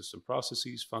ecosystem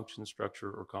processes, function, structure,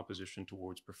 or composition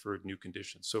towards preferred new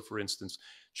conditions. So for instance,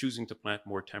 choosing to plant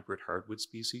more temperate hardwood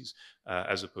species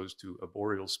as opposed to a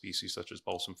boreal species such as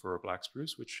balsam fir or black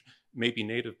spruce, which may be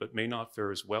native but may not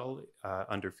fare as well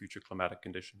under future climatic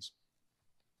conditions.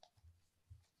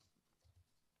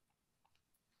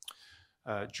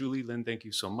 Julie, Lynn, thank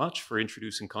you so much for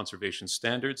introducing conservation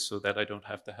standards so that I don't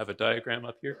have to have a diagram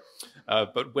up here.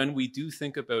 But when we do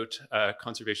think about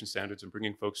conservation standards and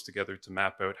bringing folks together to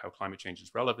map out how climate change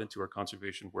is relevant to our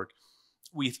conservation work,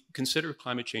 we consider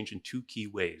climate change in two key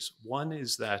ways. One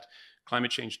is that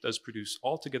climate change does produce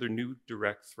altogether new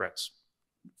direct threats,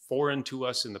 foreign to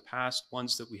us in the past,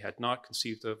 ones that we had not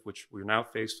conceived of, which we're now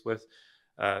faced with.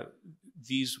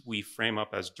 These we frame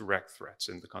up as direct threats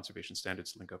in the conservation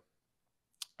standards link up.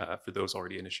 For those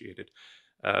already initiated.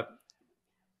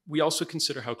 We also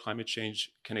consider how climate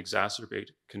change can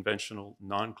exacerbate conventional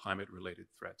non-climate related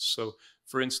threats. So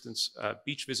for instance,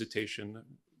 beach visitation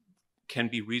can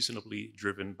be reasonably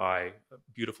driven by a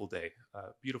beautiful day,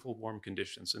 beautiful warm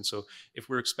conditions. And so if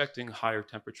we're expecting higher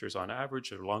temperatures on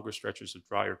average or longer stretches of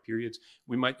drier periods,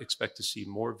 we might expect to see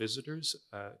more visitors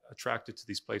attracted to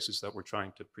these places that we're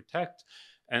trying to protect.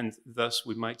 And thus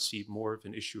we might see more of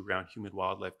an issue around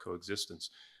human-wildlife coexistence.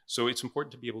 So it's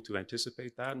important to be able to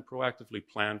anticipate that and proactively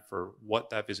plan for what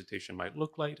that visitation might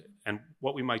look like and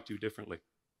what we might do differently.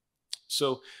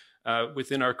 So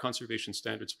within our conservation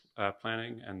standards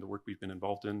planning and the work we've been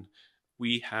involved in,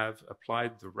 we have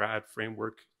applied the RAD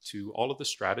framework to all of the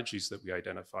strategies that we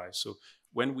identify. So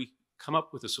when we come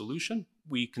up with a solution,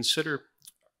 we consider,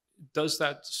 does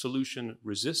that solution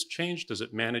resist change? Does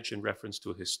it manage in reference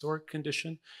to a historic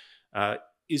condition?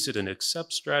 Is it an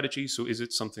accept strategy? So is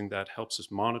it something that helps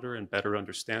us monitor and better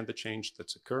understand the change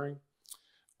that's occurring?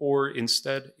 Or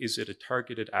instead, is it a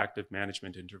targeted active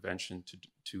management intervention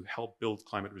to help build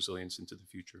climate resilience into the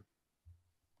future?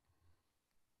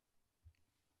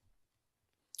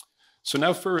 So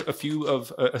now for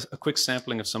a quick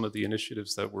sampling of some of the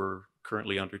initiatives that we're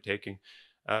currently undertaking.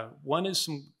 One is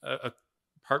a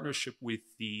partnership with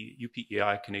the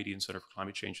UPEI, Canadian Centre for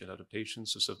Climate Change and Adaptation.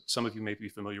 So some of you may be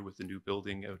familiar with the new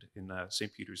building out in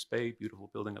St. Peter's Bay, beautiful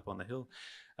building up on the hill.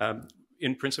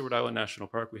 In Prince Edward Island National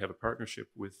Park, we have a partnership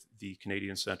with the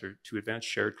Canadian Centre to advance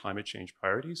shared climate change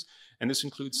priorities. And this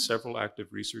includes several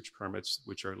active research permits,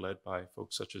 which are led by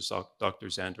folks such as Dr.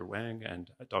 Xander Wang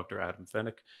and Dr. Adam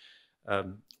Fennick.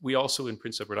 We also in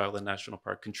Prince Edward Island National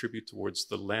Park contribute towards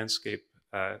the landscape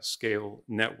scale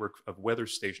network of weather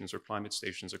stations or climate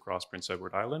stations across Prince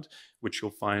Edward Island, which you'll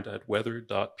find at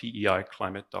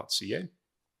weather.peiclimate.ca.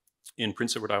 In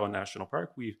Prince Edward Island National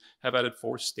Park, we have added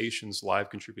 4 stations live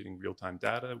contributing real-time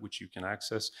data, which you can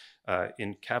access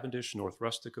in Cavendish, North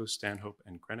Rustico, Stanhope,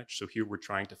 and Greenwich. So here we're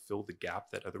trying to fill the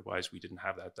gap that otherwise we didn't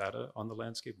have that data on the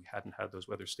landscape. We hadn't had those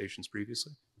weather stations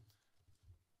previously.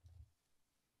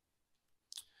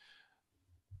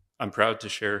 I'm proud to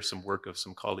share some work of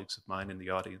some colleagues of mine in the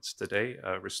audience today,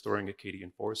 restoring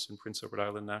Acadian forests in Prince Edward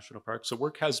Island National Park. So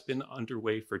work has been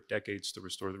underway for decades to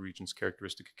restore the region's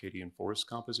characteristic Acadian forest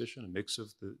composition, a mix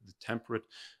of the temperate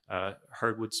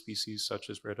hardwood species such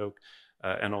as red oak,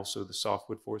 and also the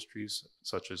softwood forest trees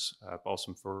such as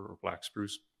balsam fir or black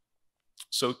spruce.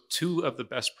 So 2 of the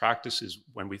best practices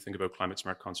when we think about climate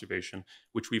smart conservation,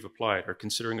 which we've applied, are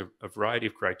considering a variety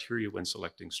of criteria when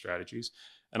selecting strategies,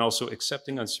 and also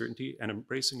accepting uncertainty and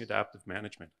embracing adaptive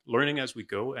management, learning as we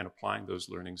go and applying those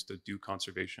learnings to do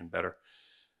conservation better.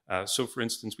 So for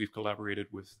instance, we've collaborated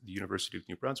with the University of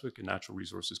New Brunswick and Natural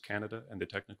Resources Canada and the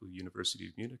Technical University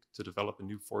of Munich to develop a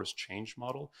new forest change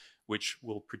model, which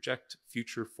will project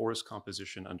future forest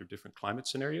composition under different climate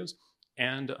scenarios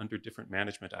and under different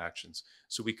management actions.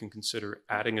 So we can consider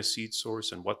adding a seed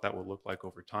source and what that will look like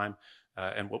over time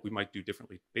and what we might do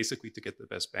differently, basically to get the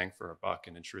best bang for our buck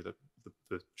and ensure that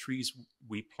the trees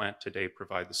we plant today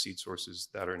provide the seed sources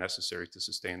that are necessary to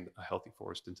sustain a healthy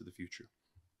forest into the future.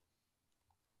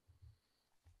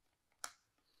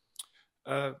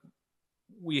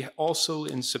 We also,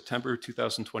 in September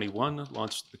 2021,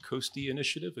 launched the COASTI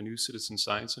initiative, a new citizen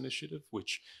science initiative,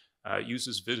 which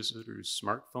uses visitors'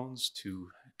 smartphones to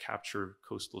capture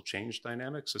coastal change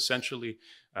dynamics. Essentially,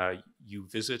 you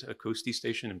visit a COASTI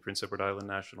station in Prince Edward Island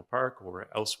National Park or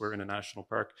elsewhere in a national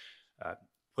park,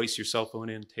 place your cell phone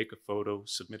in, take a photo,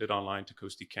 submit it online to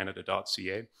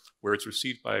coasticanada.ca, where it's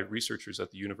received by researchers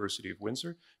at the University of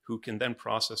Windsor, who can then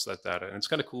process that data. And it's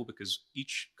kind of cool because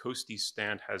each COASTI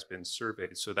stand has been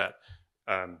surveyed so that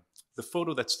the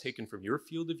photo that's taken from your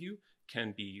field of view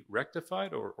can be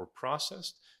rectified or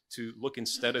processed to look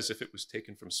instead as if it was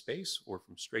taken from space or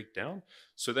from straight down.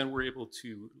 So then we're able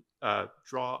to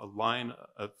draw a line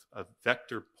of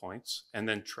vector points and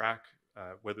then track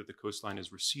whether the coastline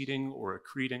is receding or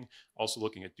accreting, also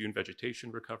looking at dune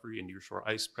vegetation recovery and nearshore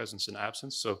ice presence and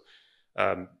absence. So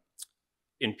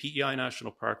in PEI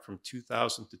National Park from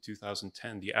 2000 to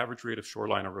 2010, the average rate of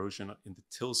shoreline erosion in the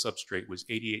till substrate was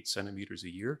 88 centimeters a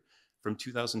year. From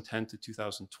 2010 to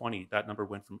 2020, that number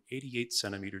went from 88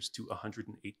 centimeters to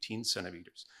 118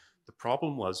 centimeters. The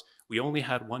problem was we only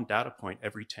had one data point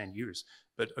every 10 years,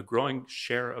 but a growing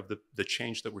share of the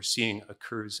change that we're seeing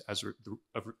occurs as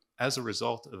a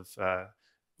result of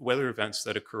weather events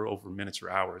that occur over minutes or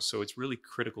hours. So it's really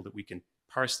critical that we can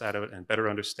parse that out and better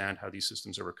understand how these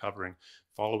systems are recovering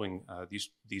following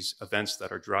these events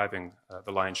that are driving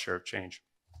the lion's share of change.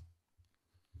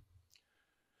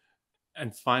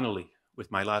 And finally,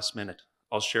 with my last minute,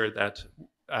 I'll share that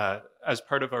as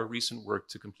part of our recent work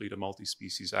to complete a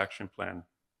multi-species action plan,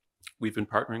 we've been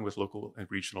partnering with local and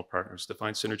regional partners to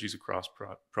find synergies across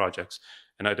projects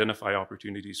and identify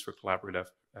opportunities for collaborative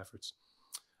efforts.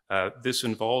 This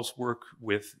involves work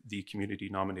with the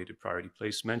community-nominated priority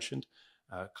place mentioned,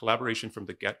 collaboration from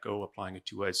the get-go, applying a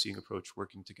two-eyed seeing approach,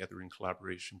 working together in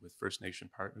collaboration with First Nation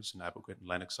partners in Aboquet and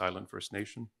Lennox Island First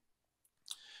Nation,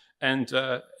 and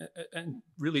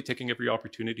really taking every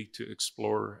opportunity to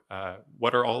explore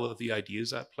what are all of the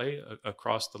ideas at play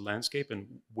across the landscape, and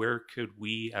where could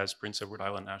we as Prince Edward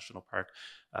Island National Park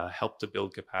help to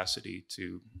build capacity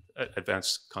to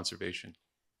advance conservation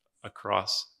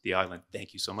across the island.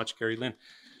 Thank you so much, Carrie Lynn.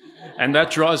 And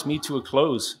that draws me to a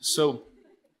close. So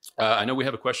I know we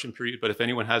have a question period, but if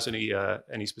anyone has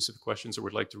any specific questions or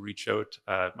would like to reach out,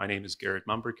 my name is Garrett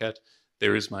Mumberket.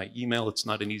 There is my email. It's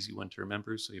not an easy one to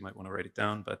remember, so you might want to write it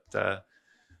down, but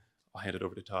I'll hand it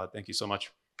over to Todd. Thank you so much.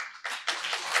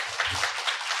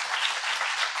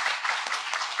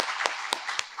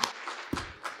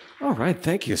 All right.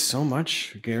 Thank you so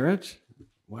much, Garrett.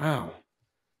 Wow.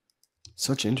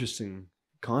 Such interesting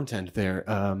content there.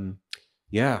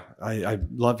 Yeah, I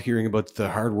love hearing about the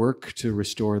hard work to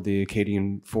restore the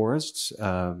Acadian forests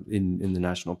in the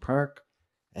national park.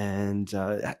 And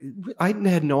I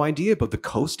had no idea about the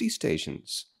coastie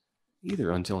stations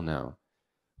either until now.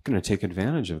 I'm going to take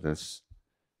advantage of this.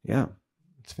 Yeah,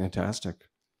 it's fantastic.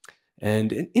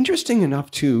 And interesting enough,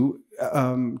 too,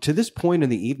 to this point in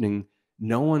the evening,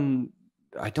 no one,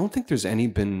 I don't think there's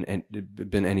been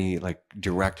any like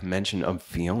direct mention of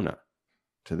Fiona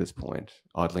to this point,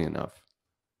 oddly enough.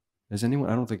 Has anyone,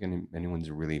 I don't think anyone's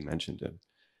really mentioned it.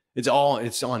 It's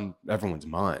on everyone's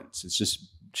minds. It's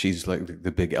just, she's like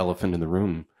the big elephant in the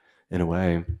room in a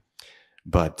way.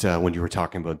 But when you were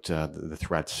talking about the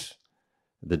threats,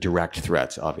 the direct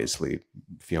threats, obviously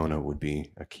Fiona would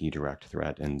be a key direct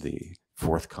threat, and the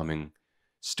forthcoming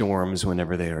storms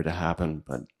whenever they are to happen.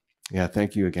 But yeah,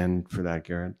 thank you again for that,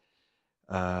 Garrett.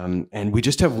 And we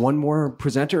just have one more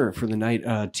presenter for the night,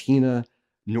 Tina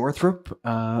Northrup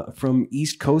from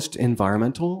East Coast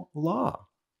Environmental Law.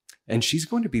 And she's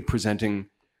going to be presenting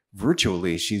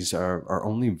virtually. She's our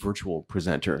only virtual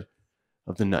presenter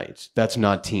of the night. That's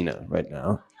not Tina right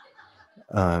now.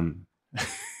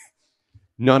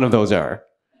 None of those are.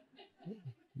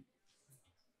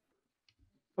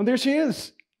 Oh, there she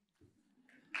is.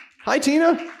 Hi,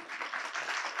 Tina.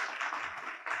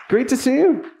 Great to see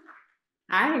you.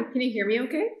 Hi, can you hear me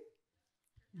okay?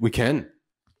 We can.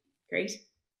 Great.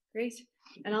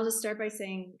 And I'll just start by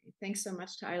saying thanks so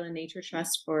much to Island Nature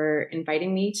Trust for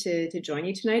inviting me to join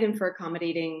you tonight and for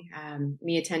accommodating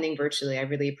me attending virtually. I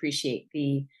really appreciate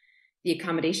the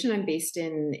accommodation. I'm based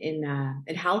in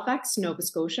Halifax, Nova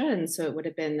Scotia, and so it would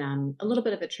have been a little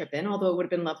bit of a trip in, although it would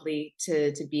have been lovely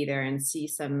to be there and see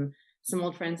some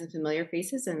old friends and familiar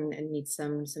faces and meet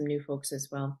some new folks as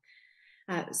well.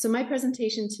 So my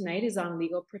presentation tonight is on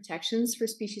legal protections for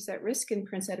species at risk in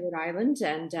Prince Edward Island,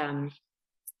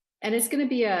 and it's going to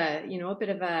be a bit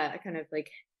of a kind of like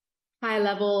high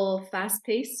level, fast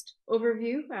paced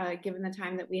overview given the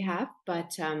time that we have,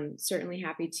 but certainly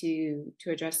happy to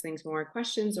address things more,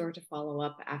 questions, or to follow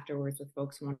up afterwards with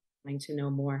folks wanting to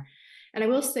know more. And I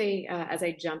will say as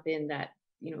I jump in that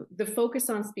the focus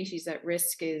on species at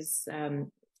risk is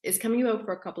coming about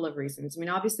for a couple of reasons. I mean,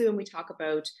 obviously, when we talk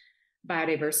about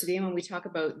biodiversity and when we talk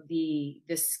about the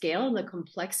scale and the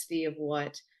complexity of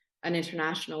what an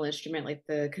international instrument like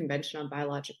the Convention on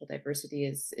Biological Diversity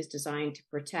is designed to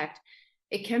protect,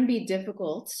 it can be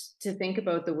difficult to think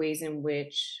about the ways in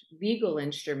which legal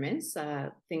instruments,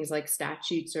 things like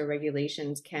statutes or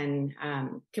regulations, can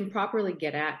properly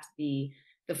get at the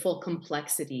full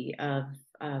complexity of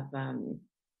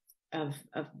of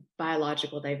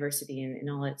biological diversity in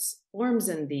all its forms,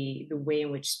 and the way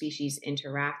in which species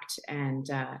interact and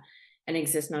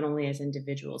exist not only as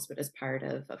individuals but as part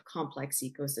of complex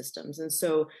ecosystems. And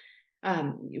so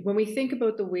when we think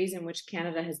about the ways in which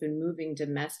Canada has been moving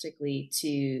domestically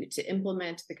to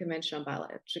implement the Convention on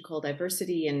Biological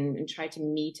Diversity and try to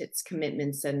meet its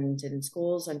commitments and its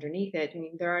goals underneath it, I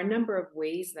mean, there are a number of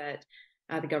ways that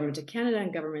the Government of Canada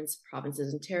and governments,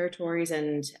 provinces and territories,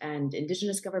 and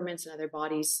Indigenous governments and other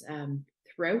bodies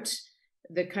throughout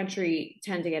the country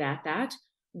tend to get at that.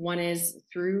 One is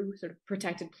through sort of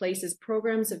protected places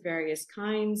programs of various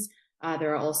kinds.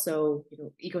 There are also,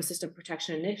 ecosystem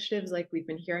protection initiatives like we've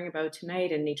been hearing about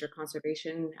tonight, and nature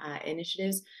conservation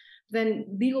initiatives. Then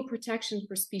legal protection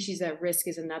for species at risk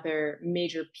is another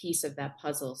major piece of that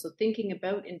puzzle. So thinking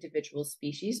about individual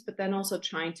species, but then also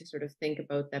trying to sort of think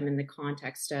about them in the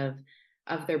context of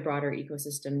their broader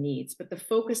ecosystem needs. But the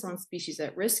focus on species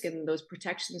at risk and those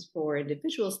protections for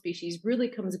individual species really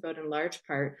comes about in large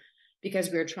part because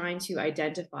we're trying to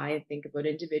identify and think about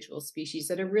individual species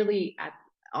that are really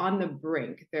on the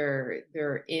brink.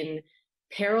 They're in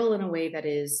peril in a way that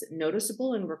is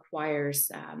noticeable and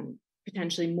requires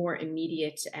potentially more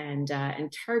immediate and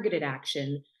targeted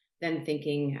action than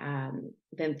thinking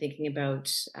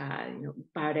about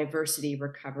biodiversity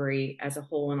recovery as a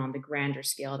whole and on the grander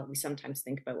scale that we sometimes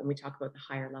think about when we talk about the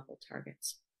higher level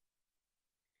targets.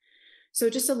 So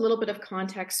just a little bit of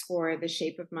context for the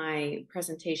shape of my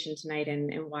presentation tonight and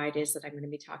why it is that I'm going to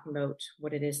be talking about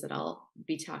what it is that I'll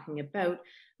be talking about.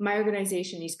 My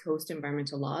organization, East Coast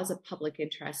Environmental Law, is a public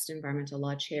interest environmental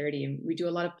law charity, and we do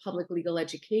a lot of public legal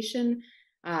education,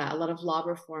 a lot of law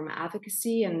reform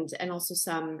advocacy, and also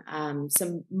some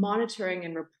monitoring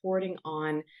and reporting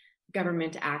on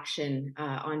government action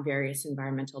on various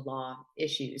environmental law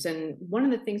issues. And one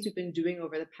of the things we've been doing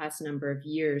over the past number of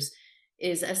years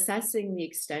is assessing the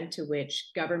extent to which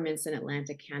governments in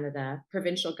Atlantic Canada,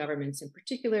 provincial governments in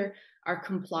particular, are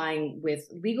complying with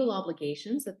legal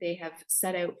obligations that they have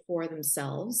set out for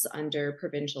themselves under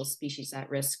provincial species at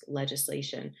risk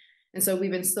legislation. And so we've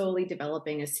been slowly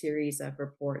developing a series of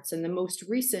reports. And the most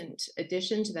recent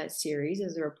addition to that series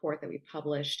is a report that we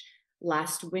published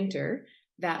last winter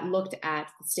that looked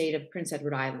at the state of Prince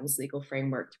Edward Island's legal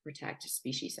framework to protect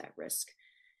species at risk.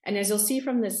 And as you'll see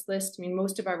from this list, I mean,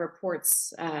 most of our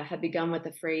reports have begun with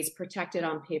the phrase protected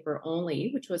on paper only,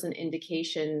 which was an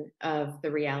indication of the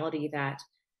reality that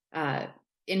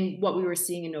in what we were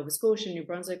seeing in Nova Scotia and New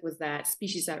Brunswick was that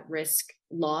species at risk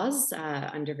laws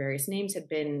under various names had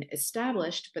been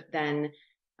established, but then,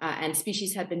 and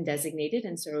species had been designated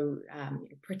and so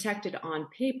protected on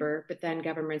paper, but then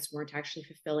governments weren't actually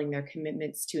fulfilling their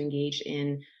commitments to engage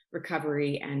in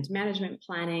recovery and management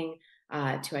planning,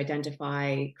 to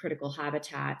identify critical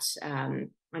habitat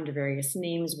under various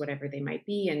names, whatever they might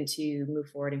be, and to move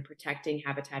forward in protecting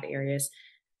habitat areas.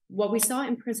 What we saw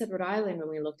in Prince Edward Island when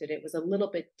we looked at it was a little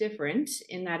bit different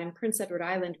in that in Prince Edward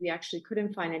Island, we actually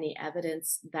couldn't find any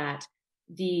evidence that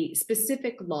the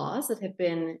specific laws that have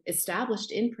been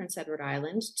established in Prince Edward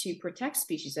Island to protect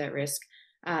species at risk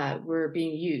were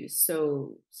being used.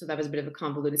 So that was a bit of a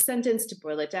convoluted sentence. To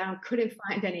boil it down, couldn't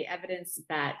find any evidence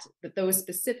that those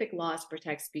specific laws to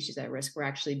protect species at risk were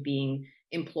actually being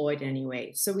employed in any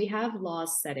way. So we have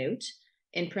laws set out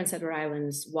in Prince Edward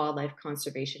Island's Wildlife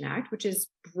Conservation Act, which is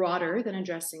broader than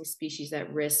addressing species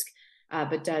at risk,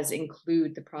 but does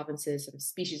include the province's sort of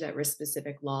species at risk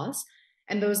specific laws.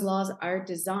 And those laws are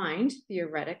designed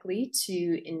theoretically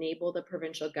to enable the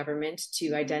provincial government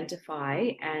to identify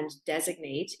and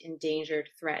designate endangered,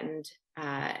 threatened,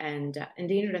 and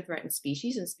threatened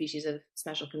species and species of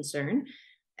special concern,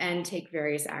 and take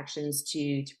various actions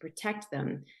to protect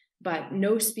them. But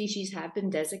no species have been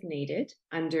designated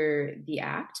under the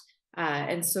Act.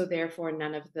 And so therefore,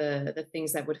 none of the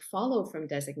things that would follow from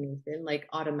designation, like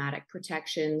automatic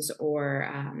protections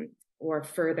or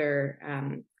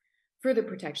further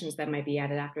protections that might be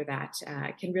added after that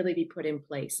can really be put in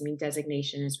place. I mean,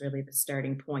 designation is really the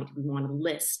starting point. We want a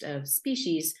list of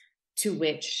species to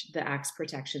which the Act's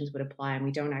protections would apply, and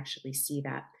we don't actually see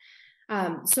that.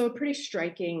 So a pretty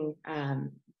striking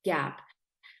gap.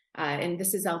 And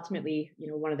this is ultimately,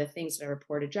 one of the things that our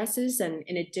report addresses. And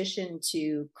in addition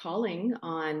to calling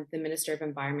on the Minister of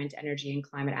Environment, Energy and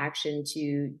Climate Action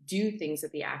to do things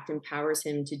that the Act empowers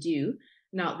him to do,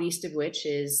 not least of which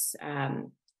is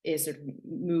sort of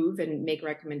move and make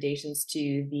recommendations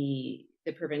to the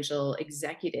provincial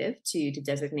executive to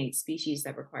designate species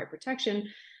that require protection,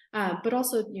 but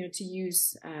also to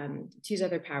use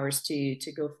other powers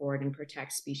to go forward and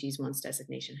protect species once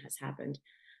designation has happened.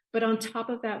 But on top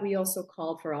of that, we also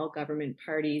called for all government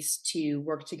parties to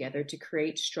work together to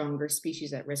create stronger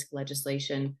species at risk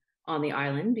legislation on the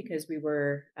island, because we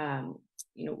were,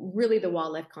 really the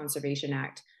Wildlife Conservation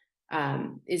Act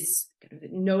is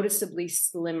noticeably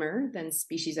slimmer than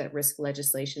species at risk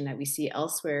legislation that we see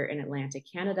elsewhere in Atlantic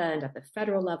Canada and at the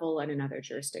federal level and in other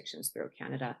jurisdictions throughout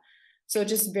Canada. So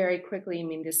just very quickly,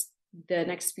 the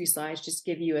next few slides just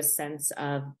give you a sense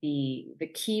of the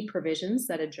key provisions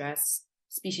that address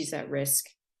species at risk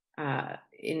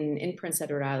in Prince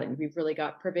Edward Island. We've really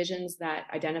got provisions that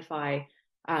identify,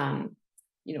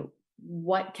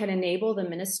 what can enable the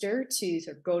minister to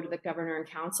sort of go to the governor and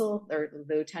council, or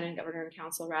the lieutenant governor and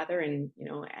council rather,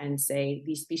 and say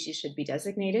these species should be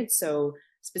designated. So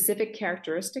specific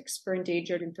characteristics for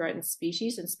endangered and threatened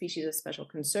species and species of special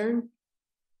concern.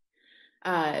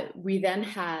 We then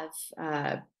have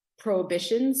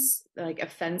prohibitions, like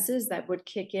offenses that would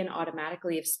kick in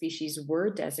automatically if species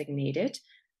were designated,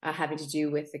 having to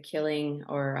do with the killing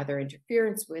or other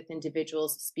interference with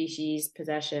individuals, species,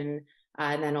 possession,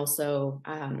 and then also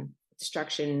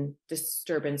destruction,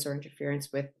 disturbance, or interference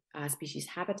with species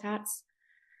habitats.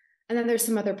 And then there's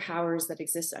some other powers that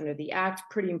exist under the Act,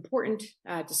 pretty important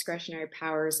discretionary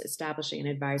powers, establishing an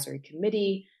advisory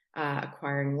committee,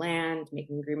 acquiring land,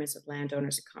 making agreements with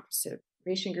landowners and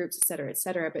conservation groups, et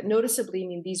cetera. But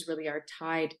noticeably, these really are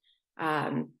tied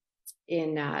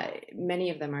many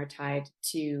of them are tied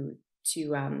to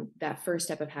that first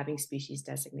step of having species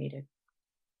designated.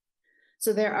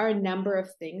 So there are a number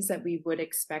of things that we would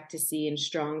expect to see in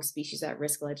strong species at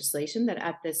risk legislation that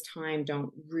at this time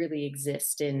don't really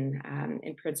exist in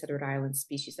Prince Edward Island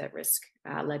species at risk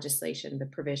legislation, the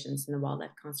provisions in the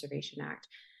Wildlife Conservation Act.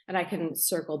 And I can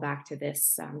circle back to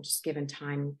this just given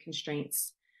time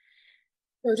constraints.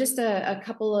 So just a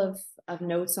couple of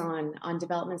notes on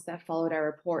developments that followed our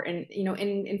report. And,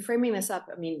 in framing this up,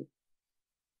 in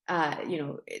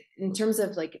terms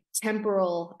of like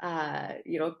temporal,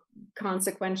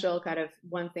 consequential kind of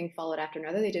one thing followed after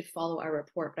another, they did follow our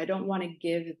report, but I don't want to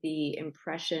give the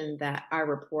impression that our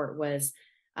report was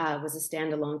a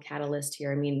standalone catalyst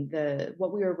here.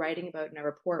 What we were writing about in our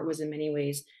report was in many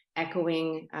ways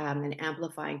echoing and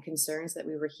amplifying concerns that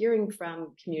we were hearing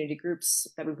from community groups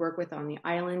that we work with on the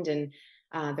island. And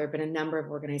there have been a number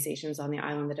of organizations on the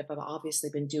island that have obviously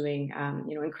been doing,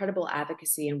 incredible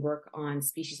advocacy and work on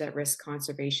species at risk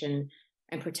conservation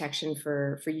and protection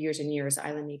for years and years.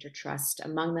 Island Nature Trust,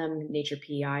 among them, Nature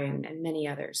PEI, and many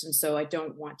others. And so I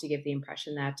don't want to give the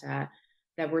impression that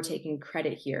we're taking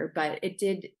credit here, but it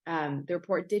did. The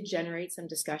report did generate some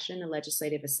discussion in the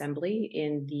Legislative Assembly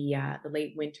in the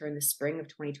late winter and the spring of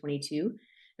 2022,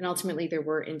 and ultimately there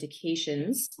were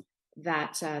indications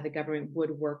that the government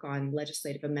would work on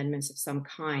legislative amendments of some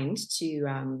kind to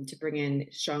bring in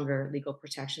stronger legal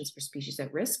protections for species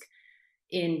at risk.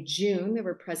 In June, there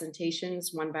were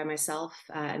presentations, one by myself,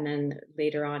 and then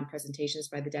later on presentations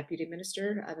by the Deputy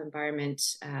Minister of Environment,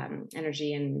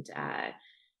 Energy,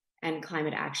 and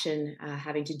Climate Action,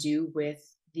 having to do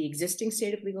with the existing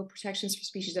state of legal protections for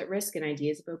species at risk and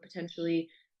ideas about potentially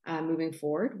moving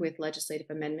forward with legislative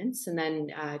amendments. And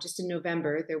then just in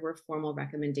November, there were formal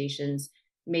recommendations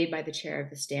made by the chair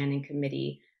of the standing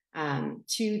committee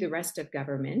to the rest of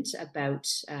government about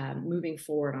moving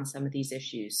forward on some of these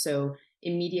issues. So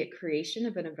immediate creation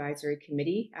of an advisory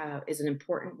committee is an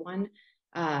important one.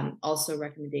 Also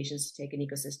recommendations to take an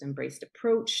ecosystem-based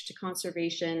approach to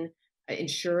conservation,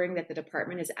 ensuring that the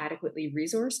department is adequately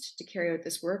resourced to carry out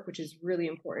this work, which is really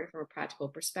important from a practical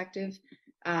perspective.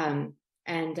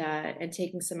 And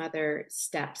taking some other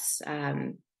steps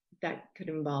that could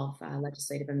involve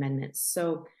legislative amendments.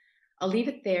 So I'll leave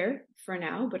it there for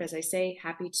now, but as I say,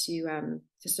 happy to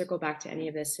circle back to any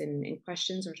of this in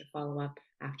questions or to follow up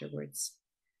afterwards.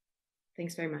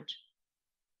 Thanks very much.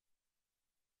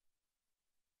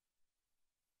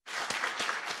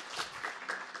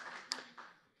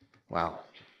 Wow,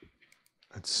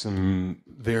 that's some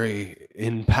very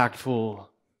impactful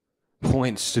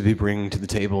points to be bringing to the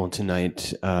table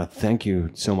tonight. Thank you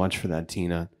so much for that,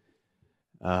 Tina.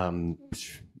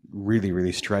 Really,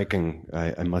 really striking,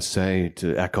 I must say,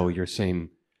 to echo your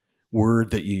same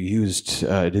word that you used.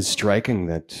 It is striking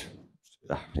that,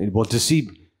 to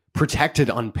see protected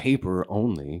on paper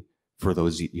only for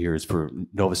those years for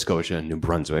Nova Scotia and New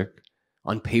Brunswick,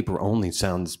 on paper only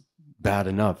sounds bad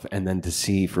enough. And then to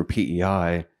see for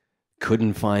PEI,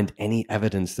 couldn't find any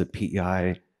evidence that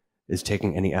PEI is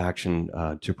taking any action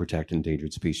to protect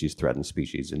endangered species, threatened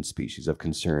species, and species of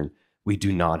concern. We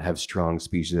do not have strong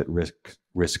species at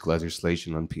risk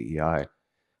legislation on PEI.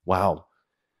 Wow.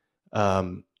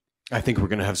 I think we're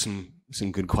going to have some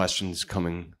good questions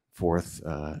coming forth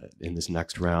in this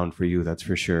next round for you, that's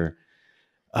for sure.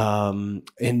 And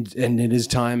it is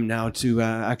time now to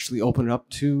actually open it up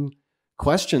to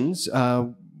questions.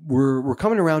 We're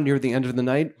coming around near the end of the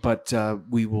night, but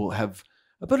we will have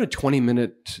about a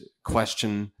 20-minute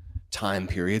question time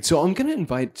period. So I'm going to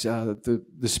invite the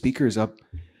speakers up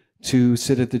to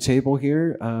sit at the table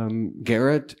here.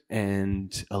 Garrett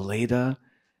and Aleda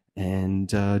and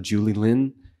Julie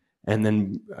Lynn. And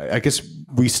then I guess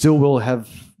we still will have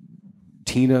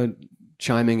Tina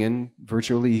chiming in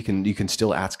virtually. You can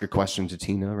still ask a question to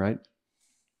Tina, right?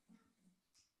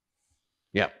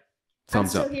 Yeah.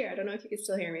 Thumbs up. I'm still here. I don't know if you can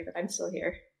still hear me, but I'm still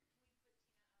here.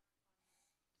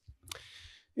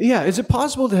 Yeah, is it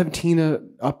possible to have Tina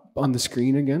up on the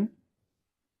screen again?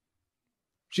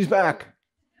 She's back.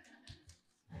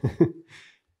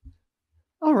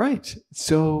 All right,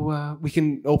 so we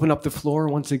can open up the floor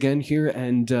once again here,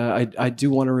 and I do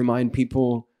want to remind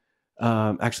people.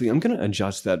 Actually, I'm going to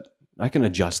adjust that. I can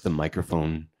adjust the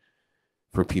microphone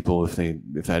for people if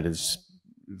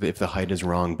the height is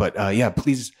wrong. But yeah,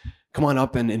 please come on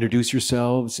up and introduce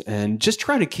yourselves, and just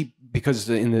try to keep, because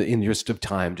in the interest of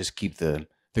time, just keep the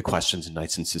questions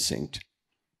nice and succinct.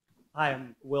 Hi,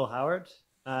 I'm Will Howard.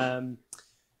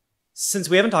 Since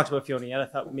we haven't talked about Fiona yet, I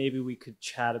thought maybe we could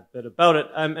chat a bit about it.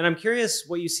 And I'm curious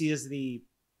what you see as we've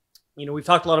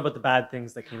talked a lot about the bad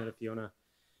things that came out of Fiona,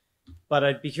 but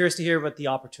I'd be curious to hear about the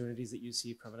opportunities that you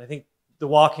see from it. I think the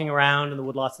walking around in the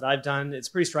woodlots that I've done, it's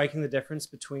pretty striking the difference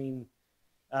between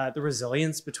the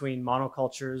resilience between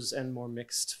monocultures and more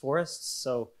mixed forests.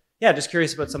 So yeah, just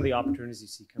curious about some of the opportunities you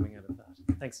see coming out of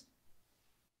that. Thanks.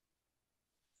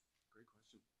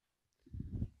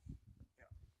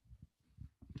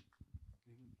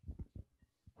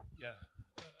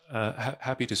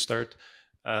 Happy to start.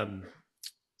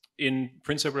 In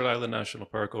Prince Edward Island National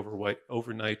Park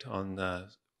overnight on,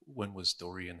 when was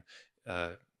Dorian?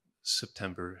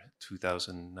 September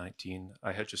 2019.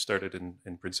 I had just started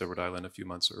in Prince Edward Island a few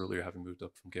months earlier, having moved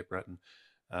up from Cape Breton.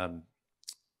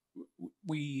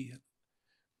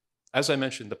 As I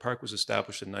mentioned, the park was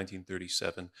established in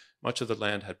 1937. Much of the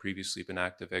land had previously been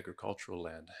active agricultural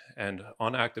land. And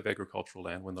on active agricultural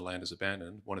land, when the land is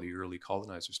abandoned, one of the early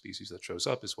colonizer species that shows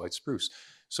up is white spruce.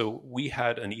 So we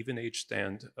had an even age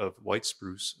stand of white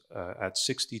spruce at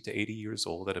 60 to 80 years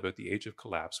old, at about the age of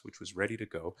collapse, which was ready to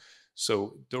go.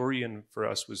 So Dorian for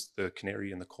us was the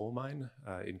canary in the coal mine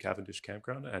in Cavendish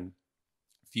Campground, and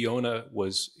Fiona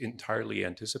was entirely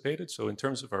anticipated. So in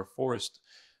terms of our forest,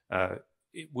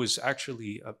 it was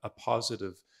actually a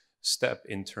positive step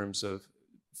in terms of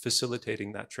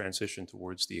facilitating that transition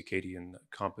towards the Acadian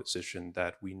composition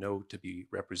that we know to be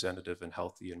representative and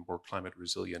healthy and more climate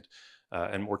resilient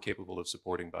and more capable of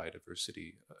supporting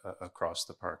biodiversity across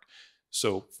the park.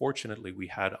 So fortunately, we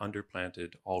had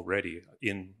underplanted already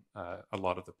in a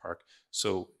lot of the park.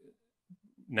 So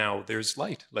now there's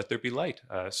light, let there be light.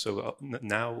 So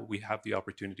now we have the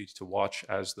opportunity to watch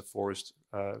as the forest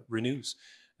renews.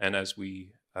 And as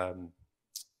we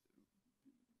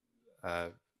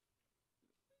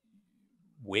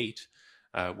wait,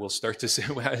 we'll start to see,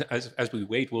 as we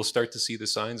wait, we'll start to see the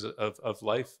signs of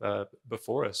life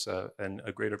before us and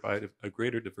a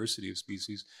greater diversity of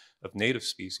species, of native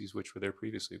species, which were there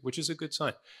previously, which is a good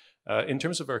sign. In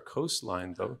terms of our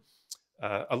coastline, though,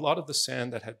 a lot of the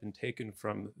sand that had been taken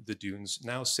from the dunes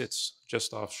now sits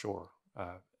just offshore.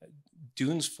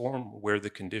 Dunes form where the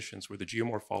conditions, where the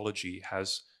geomorphology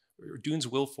has, dunes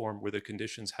will form where the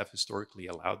conditions have historically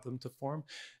allowed them to form.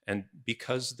 And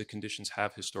because the conditions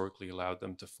have historically allowed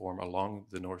them to form along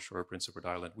the North Shore of Prince Edward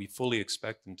Island, we fully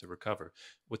expect them to recover.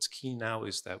 What's key now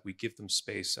is that we give them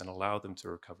space and allow them to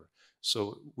recover.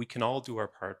 So we can all do our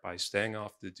part by staying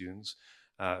off the dunes,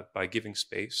 by giving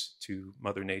space to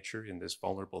Mother Nature in this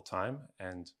vulnerable time,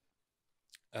 and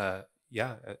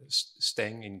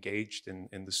staying engaged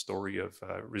in the story of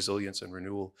resilience and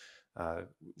renewal,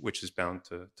 which is bound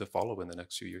to follow in the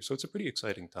next few years. So it's a pretty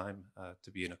exciting time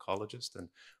to be an ecologist and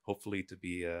hopefully to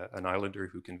be an islander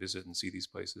who can visit and see these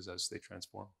places as they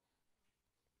transform.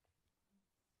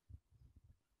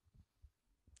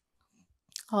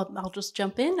 I'll just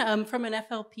jump in. From an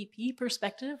FLPP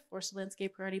perspective, Forest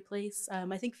Landscape Priority Place,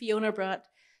 I think Fiona brought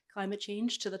climate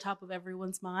change to the top of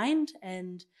everyone's mind,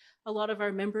 and a lot of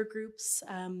our member groups,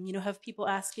 have people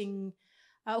asking,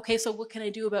 okay, so what can I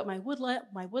do about my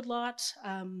woodlot?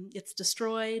 It's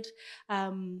destroyed,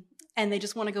 and they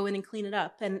just want to go in and clean it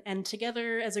up. And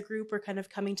together as a group, we're kind of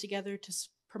coming together to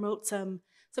promote some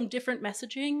some different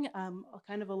messaging,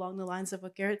 kind of along the lines of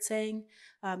what Garrett's saying.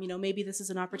 Maybe this is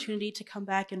an opportunity to come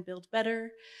back and build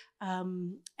better.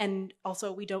 And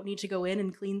also, we don't need to go in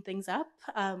and clean things up.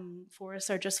 Forests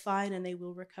are just fine and they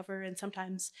will recover. And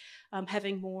sometimes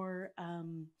having more,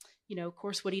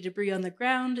 coarse woody debris on the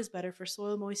ground is better for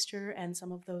soil moisture and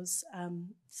some of those,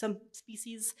 some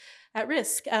species at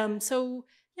risk.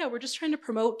 We're just trying to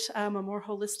promote a more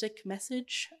holistic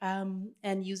message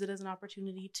and use it as an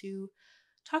opportunity to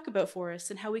talk about forests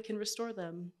and how we can restore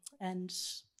them. And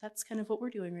that's kind of what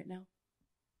we're doing right now.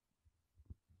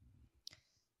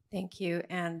 Thank you.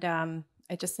 And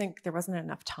I just think there wasn't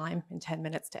enough time in 10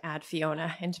 minutes to add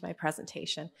Fiona into my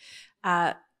presentation.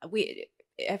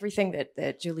 Everything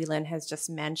that Julie Lynn has just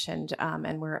mentioned, and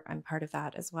I'm part of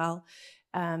that as well.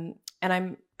 And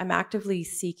I'm actively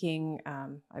seeking.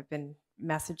 I've been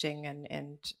messaging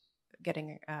and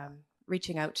getting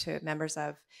reaching out to members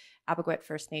of Abogwit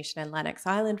First Nation and Lennox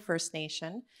Island First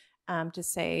Nation to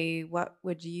say, what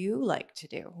would you like to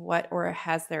do? Or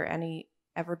has there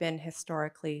ever been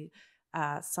historically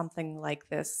something like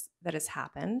this that has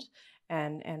happened,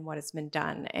 and what has been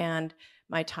done? And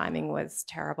my timing was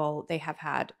terrible. They have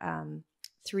had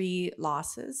 3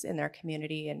 losses in their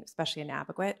community, and especially in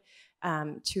Abogwit,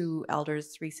 2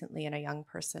 elders recently and a young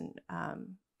person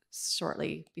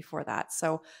shortly before that.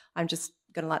 So I'm just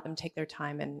going to let them take their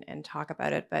time and talk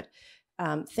about it. But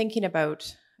thinking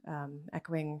about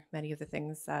echoing many of the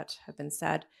things that have been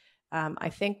said, I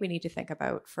think we need to think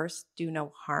about, first, do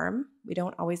no harm. We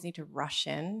don't always need to rush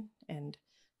in and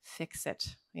fix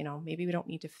it. Maybe we don't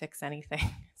need to fix anything.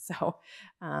 So,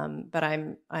 but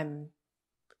I'm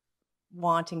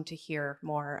wanting to hear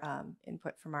more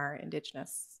input from our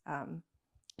Indigenous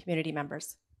community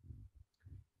members.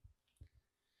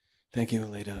 Thank you,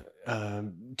 Leda.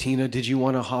 Tina, did you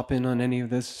want to hop in on any of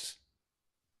this?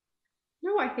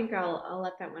 No, I think I'll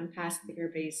let that one pass. I think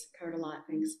everybody's covered a lot.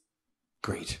 Thanks.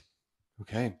 Great.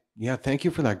 Okay. Yeah, thank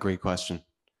you for that great question.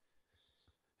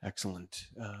 Excellent.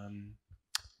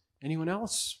 Anyone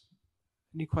else?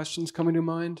 Any questions coming to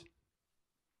mind?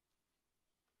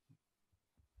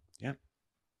 Yeah.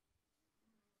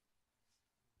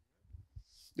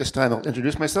 This time I'll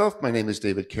introduce myself. My name is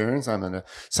David Cairns. I'm a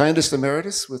scientist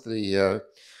emeritus with the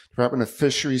Department of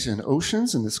Fisheries and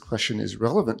Oceans, and this question is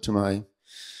relevant to my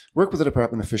work with the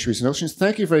Department of Fisheries and Oceans.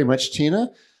 Thank you very much,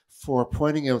 Tina, for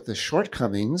pointing out the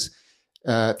shortcomings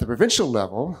at the provincial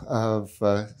level of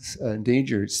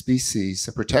endangered species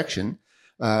protection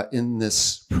in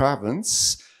this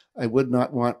province. I would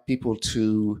not want people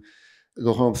to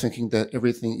go home thinking that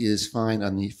everything is fine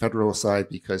on the federal side,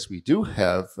 because we do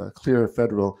have clear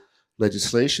federal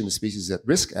legislation, the Species at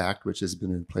Risk Act, which has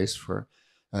been in place for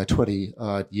 20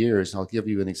 odd years. And I'll give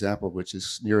you an example which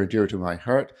is near and dear to my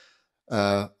heart.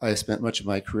 I spent much of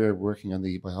my career working on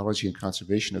the biology and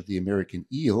conservation of the American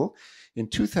eel. In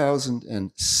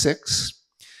 2006,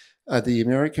 the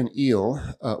American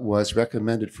eel was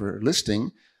recommended for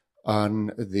listing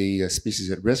on the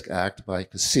Species at Risk Act by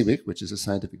CSIWIC, which is a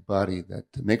scientific body that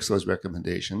makes those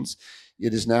recommendations.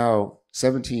 It is now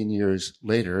 17 years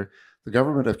later. The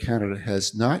government of Canada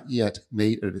has not yet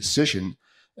made a decision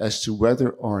as to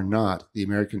whether or not the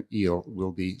American eel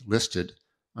will be listed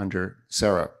under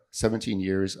SARA. 17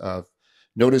 years of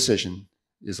no decision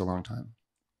is a long time.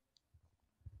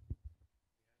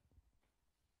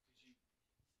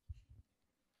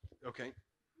 Okay.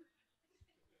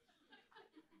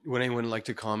 Would anyone like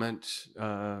to comment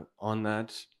on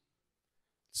that?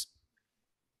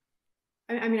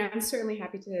 I mean, I'm certainly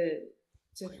happy to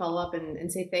follow up and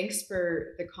say thanks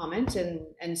for the comment,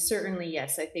 and certainly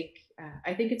yes, I think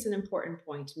it's an important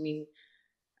point. I mean,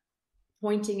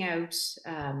 pointing out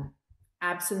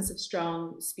absence of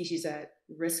strong species at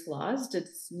risk laws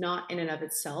does not in and of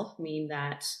itself mean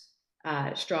that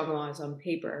strong laws on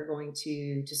paper are going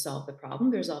to solve the problem.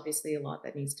 There's obviously a lot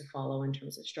that needs to follow in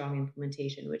terms of strong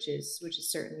implementation, which is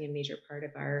certainly a major part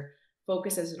of our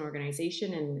focus as an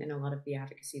organization and a lot of the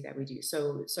advocacy that we do.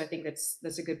 So I think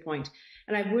that's a good point.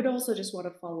 And I would also just want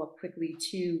to follow up quickly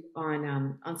too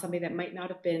on something that might not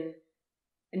have been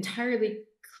entirely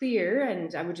clear,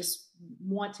 and I would just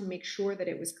want to make sure that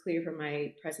it was clear from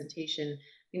my presentation.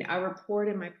 I mean, our report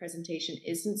in my presentation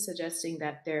isn't suggesting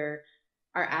that there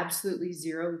are absolutely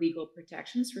zero legal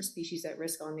protections for species at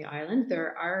risk on the island.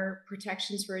 There are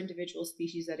protections for individual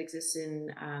species that exist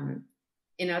in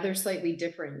other slightly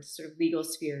different sort of legal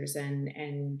spheres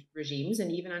and regimes.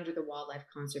 And even under the Wildlife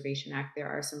Conservation Act, there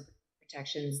are some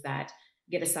protections that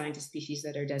get assigned to species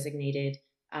that are designated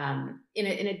in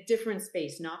a different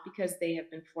space, not because they have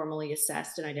been formally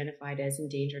assessed and identified as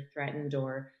endangered, threatened,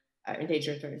 or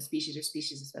endangered or threatened species or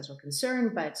species of special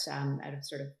concern, but out of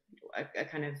sort of a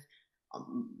kind of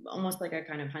almost like a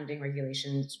kind of hunting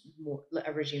regulations,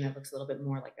 a regime that looks a little bit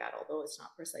more like that, although it's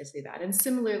not precisely that. And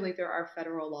similarly, there are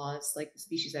federal laws like the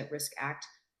Species at Risk Act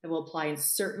that will apply in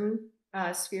certain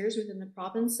spheres within the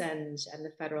province, and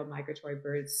the Federal Migratory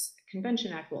Birds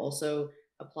Convention Act will also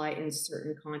apply in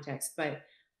certain contexts. But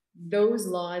those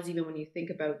laws, even when you think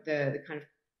about the kind of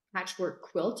patchwork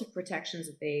quilt of protections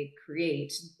that they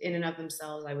create, in and of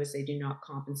themselves, I would say do not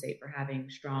compensate for having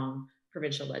strong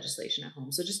provincial legislation at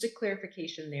home. So just a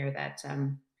clarification there that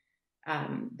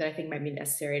that I think might be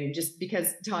necessary. And just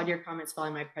because, Todd, your comments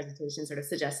following my presentation sort of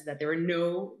suggested that there were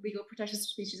no legal protections for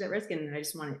species at risk, and I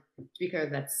just wanted to be clear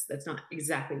that's not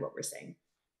exactly what we're saying.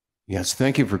 Yes,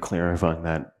 thank you for clarifying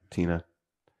that, Tina.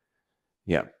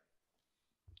 Yeah.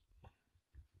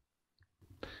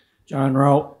 John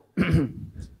Rowe.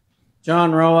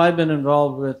 John Rowe, I've been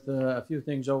involved with a few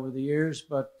things over the years,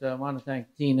 but I want to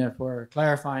thank Tina for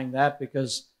clarifying that,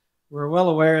 because we're well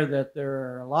aware that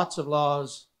there are lots of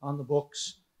laws on the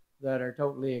books that are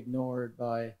totally ignored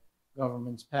by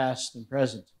governments past and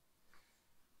present.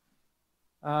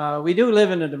 We do live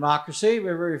in a democracy.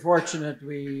 We're very fortunate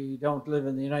we don't live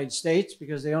in the United States,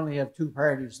 because they only have two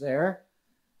parties there.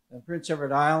 In Prince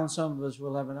Edward Island, some of us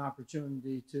will have an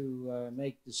opportunity to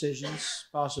make decisions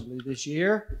possibly this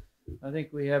year. I think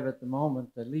we have at the moment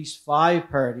at least 5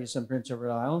 parties on Prince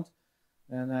Edward Island,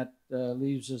 and that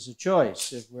leaves us a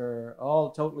choice. If we're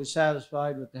all totally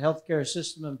satisfied with the healthcare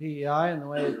system and PEI and the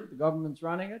way the government's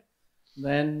running it,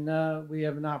 then we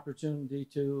have an opportunity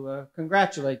to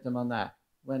congratulate them on that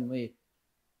when we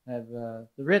have the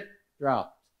writ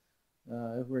dropped.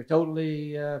 If we're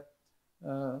totally,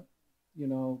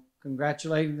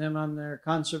 congratulating them on their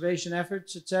conservation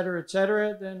efforts, et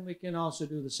cetera, then we can also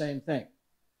do the same thing.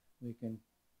 We can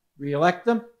re-elect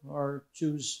them or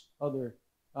choose other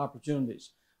opportunities.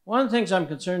 One of the things I'm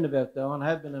concerned about, though, and I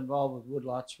have been involved with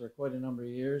woodlots for quite a number of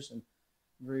years, and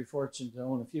I'm very fortunate to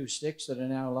own a few sticks that are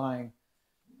now lying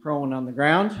prone on the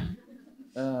ground.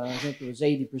 I think it was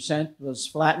 80% was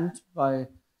flattened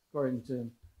according to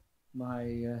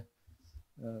my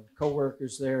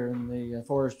co-workers there in the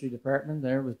forestry department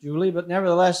there with Julie. But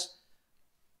nevertheless,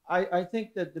 I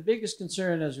think that the biggest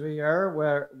concern, as we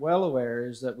are well aware,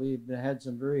 is that we've had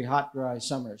some very hot, dry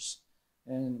summers.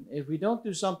 And if we don't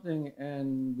do something,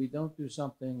 and we don't do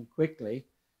something quickly,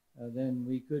 then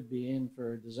we could be in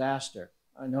for a disaster.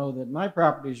 I know that my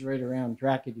property is right around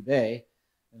Tracadie Bay,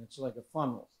 and it's like a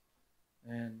funnel.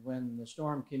 And when the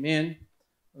storm came in,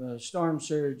 the storm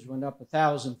surge went up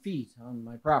 1,000 feet on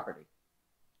my property.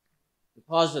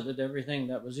 Deposited everything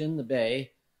that was in the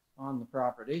bay on the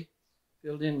property,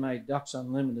 filled in my Ducks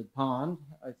Unlimited pond,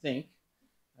 I think.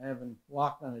 I haven't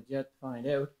walked on it yet to find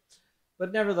out.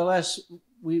 But nevertheless,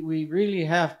 we really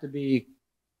have to be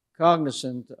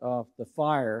cognizant of the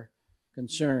fire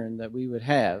concern that we would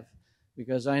have,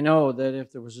 because I know that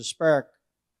if there was a spark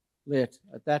lit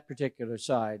at that particular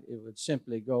side, it would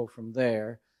simply go from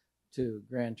there to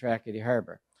Grand Tracadie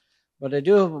Harbor. But I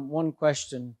do have one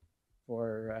question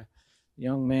for the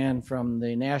young man from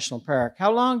the National Park.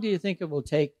 How long do you think it will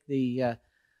take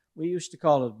we used to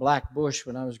call it Black Bush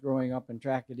when I was growing up in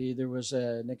Tracadie. There was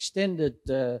an extended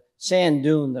sand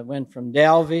dune that went from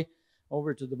Dalvey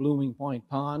over to the Blooming Point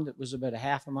Pond. It was about a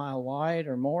half a mile wide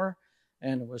or more,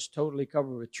 and it was totally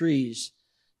covered with trees.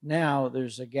 Now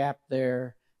there's a gap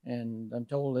there, and I'm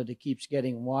told that it keeps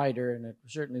getting wider, and it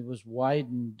certainly was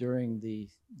widened during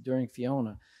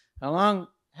Fiona.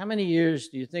 How many years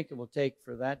do you think it will take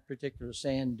for that particular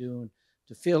sand dune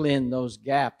to fill in those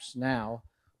gaps now?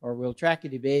 Or will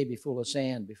Tracadie Bay be full of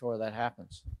sand before that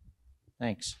happens?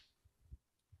 Thanks.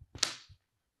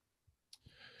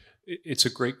 It's a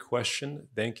great question.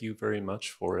 Thank you very much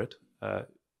for it.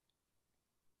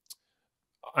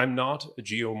 I'm not a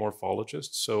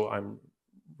geomorphologist, so I'm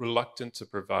reluctant to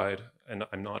provide, and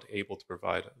I'm not able to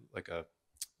provide like a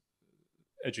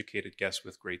educated guess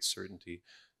with great certainty.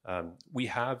 We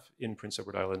have in Prince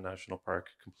Edward Island National Park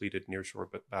completed nearshore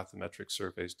bathymetric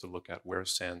surveys to look at where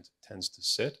sand tends to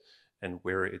sit and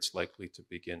where it's likely to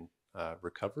begin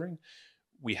recovering.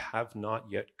 We have not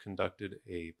yet conducted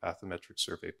a bathymetric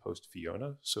survey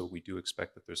post-Fiona, so we do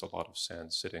expect that there's a lot of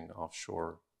sand sitting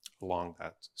offshore along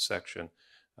that section,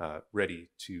 ready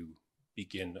to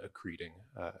begin accreting,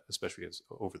 especially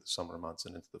over the summer months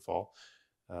and into the fall.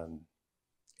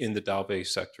 In the Dalvey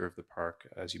sector of the park,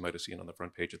 as you might have seen on the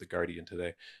front page of The Guardian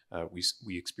today,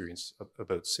 we experienced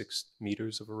about 6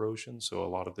 meters of erosion, so a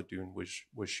lot of the dune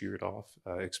was sheared off,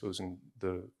 exposing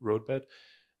the roadbed.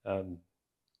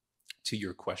 To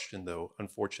your question, though,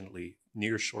 unfortunately,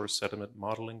 nearshore sediment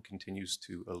modeling continues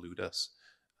to elude us.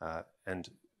 And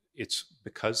it's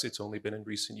because it's only been in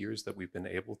recent years that we've been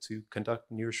able to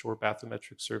conduct nearshore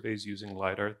bathymetric surveys using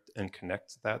LiDAR and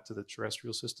connect that to the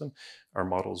terrestrial system. Our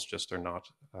models just are not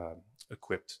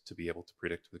equipped to be able to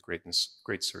predict with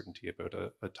great certainty about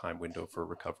a time window for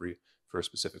recovery for a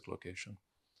specific location.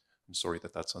 I'm sorry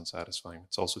that that's unsatisfying.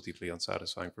 It's also deeply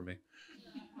unsatisfying for me.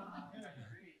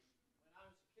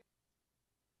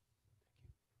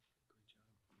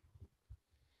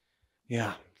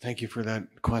 Yeah, thank you for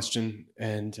that question.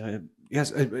 And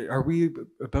yes, are we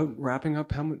about wrapping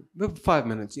up? How many? 5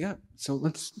 minutes. Yeah. So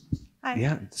let's. Hi.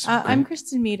 Yeah. I'm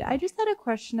Kristen Mead. I just had a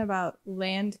question about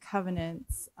land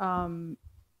covenants,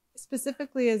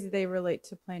 specifically as they relate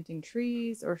to planting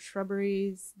trees or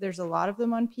shrubberies. There's a lot of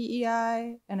them on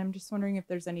PEI, and I'm just wondering if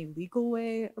there's any legal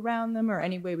way around them or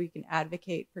any way we can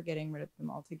advocate for getting rid of them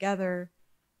altogether.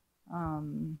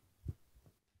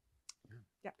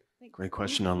 Great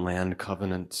question on land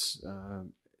covenants.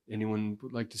 Anyone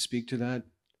would like to speak to that?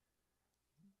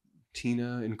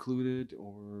 Tina included,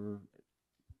 or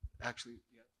actually,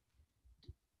 yeah.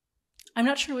 I'm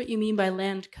not sure what you mean by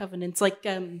land covenants, like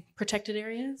protected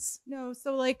areas? No,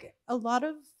 so like a lot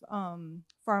of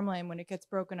farmland, when it gets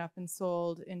broken up and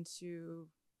sold into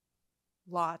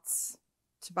lots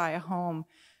to buy a home,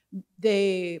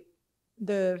 the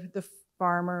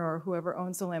farmer or whoever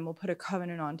owns the land will put a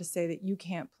covenant on to say that you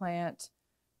can't plant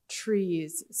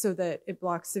trees so that it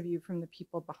blocks the view from the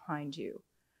people behind you.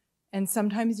 And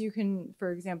sometimes you can,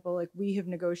 for example, like we have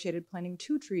negotiated planting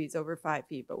 2 trees over 5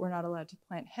 feet, but we're not allowed to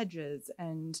plant hedges.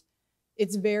 And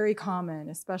it's very common,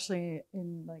 especially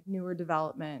in like newer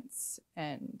developments.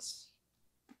 And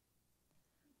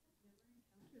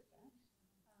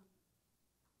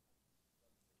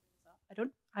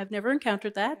I've never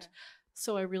encountered that. Yeah.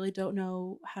 So I really don't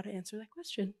know how to answer that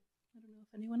question. I don't know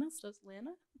if anyone else does.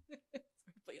 Lana?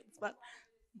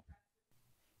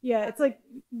 Yeah, it's like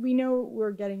we know what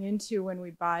we're getting into when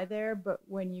we buy there, but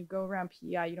when you go around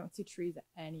PEI, you don't see trees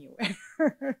anywhere.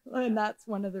 And that's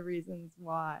one of the reasons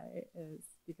why, is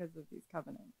because of these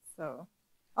covenants. So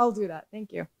I'll do that.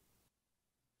 Thank you.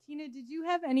 Tina, did you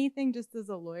have anything just as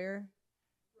a lawyer?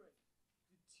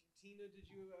 Tina, did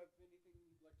you have anything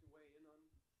you'd like to weigh in on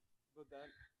about that?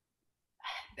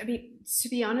 I mean, to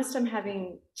be honest, I'm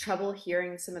having trouble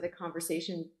hearing some of the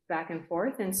conversation back and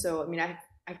forth. And so, I mean,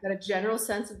 I've got a general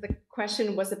sense of the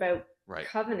question was about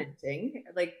covenanting,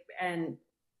 like, and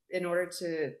in order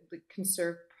to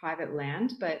conserve private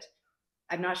land, but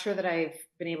I'm not sure that I've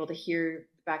been able to hear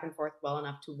back and forth well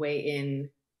enough to weigh in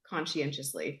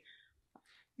conscientiously.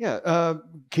 Yeah,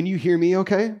 can you hear me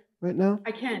okay right now?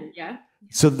 I can, yeah.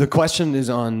 So the question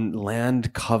is on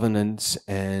land covenants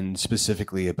and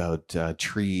specifically about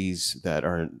trees that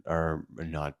are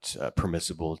not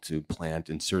permissible to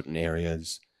plant in certain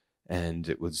areas. And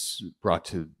it was brought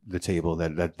to the table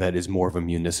that is more of a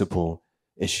municipal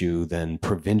issue than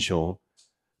provincial.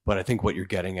 But I think what you're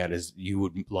getting at is you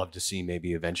would love to see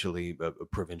maybe eventually a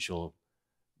provincial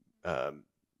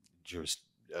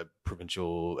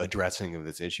provincial addressing of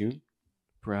this issue,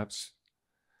 perhaps.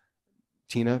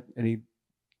 Tina, any?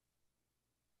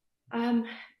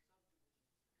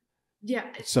 Yeah.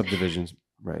 Subdivisions,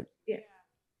 right. Yeah.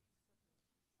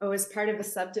 Oh, as part of a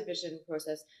subdivision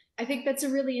process. I think that's a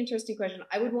really interesting question.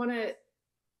 I would want to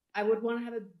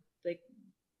have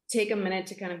take a minute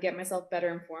to kind of get myself better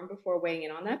informed before weighing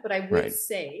in on that. But I would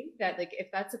say that if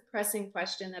that's a pressing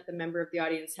question that the member of the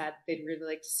audience had, they'd really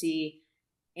like to see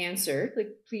answered,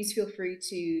 please feel free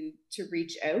to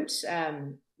reach out. I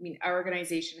mean, our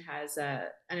organization has an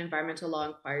environmental law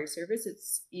inquiry service.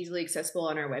 It's easily accessible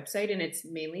on our website, and it's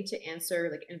mainly to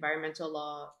answer environmental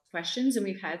law questions. And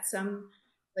we've had some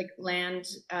land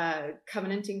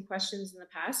covenanting questions in the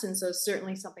past. And so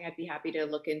certainly something I'd be happy to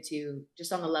look into,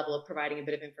 just on the level of providing a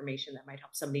bit of information that might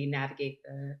help somebody navigate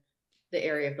the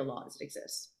area of the law as it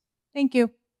exists. Thank you.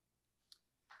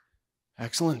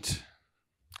 Excellent.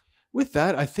 With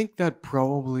that, I think that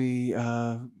probably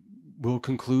will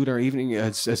conclude our evening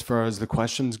as far as the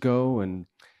questions go. And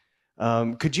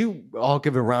could you all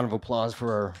give a round of applause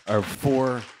for our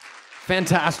 4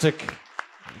 fantastic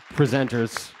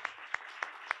presenters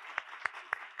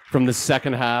from the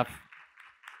second half.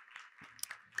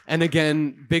 And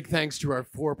again, big thanks to our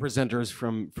 4 presenters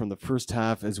from the first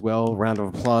half as well. Round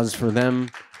of applause for them.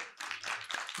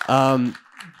 I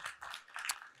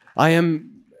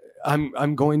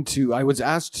was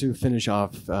asked to finish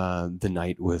off the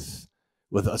night with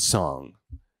a song.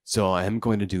 So I am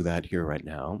going to do that here right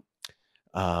now.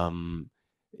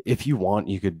 If you want,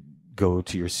 you could go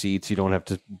to your seats. You don't have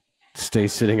to stay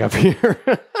sitting up here.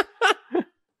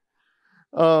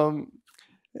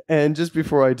 And just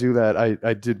before I do that,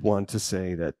 I did want to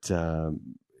say that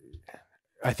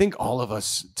I think all of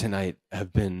us tonight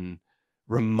have been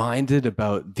reminded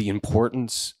about the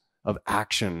importance of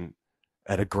action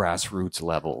at a grassroots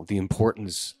level, the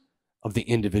importance of the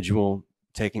individual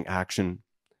taking action.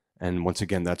 And once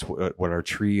again, that's what our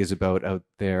tree is about out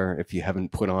there. If you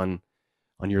haven't put on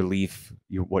your leaf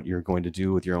what you're going to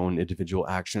do with your own individual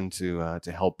action to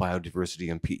help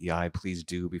biodiversity and PEI, please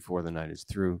do before the night is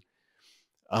through.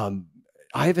 I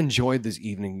have enjoyed this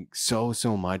evening so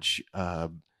much. I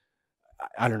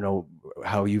don't know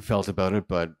how you felt about it,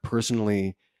 but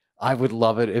personally, I would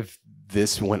love it if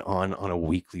this went on a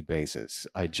weekly basis.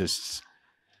 I just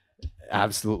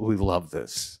absolutely love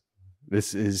this.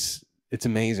 It's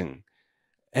amazing.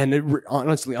 And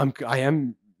honestly, I'm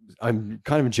kind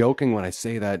of joking when I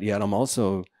say that, yet I'm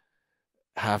also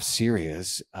half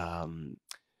serious.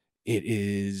 It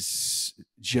is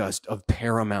just of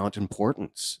paramount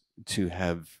importance to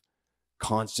have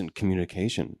constant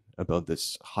communication about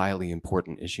this highly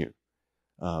important issue,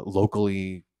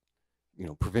 locally,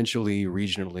 provincially,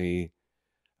 regionally,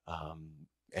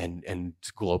 and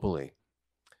globally.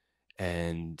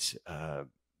 And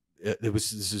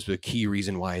this is a key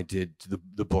reason why I did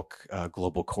the book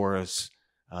Global Chorus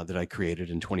that I created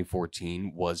in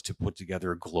 2014, was to put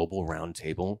together a global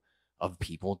roundtable of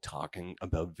people talking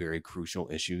about very crucial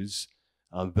issues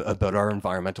about our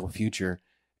environmental future,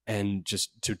 and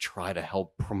just to try to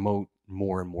help promote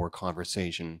more and more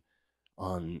conversation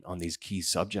on these key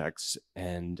subjects.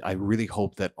 And I really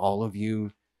hope that all of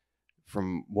you,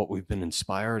 from what we've been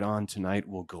inspired on tonight,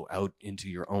 will go out into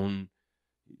your own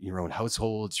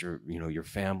households, your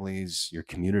families, your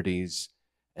communities,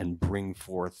 and bring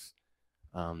forth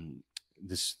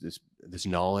this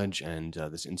knowledge and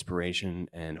this inspiration,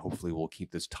 and hopefully we'll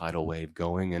keep this tidal wave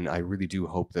going. And I really do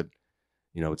hope that,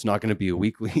 it's not going to be a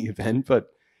weekly event, but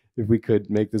if we could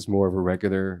make this more of a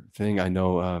regular thing. I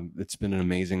know it's been an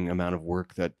amazing amount of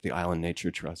work that the Island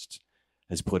Nature Trust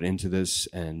has put into this,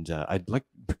 and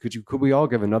could we all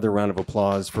give another round of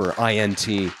applause for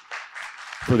INT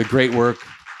for the great work?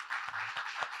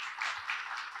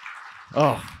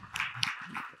 Oh,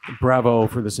 bravo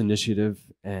for this initiative.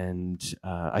 And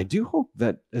I do hope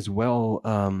that as well,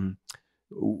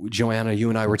 Joanna, you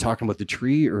and I were talking about the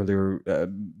tree earlier.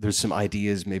 There's some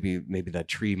ideas, maybe that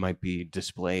tree might be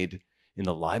displayed in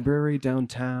the library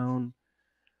downtown.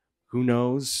 Who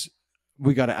knows?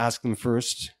 We got to ask them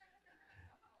first.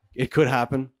 It could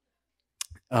happen.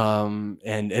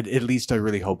 And at least I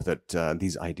really hope that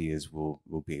these ideas will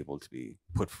be able to be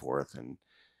put forth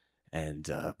and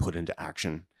put into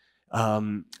action.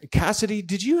 Cassidy,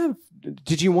 did you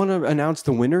want to announce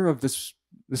the winner of this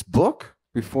book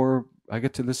before I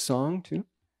get to this song too?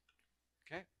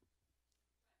 Okay.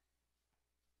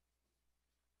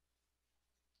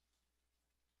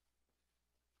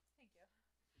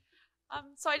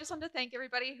 So I just wanted to thank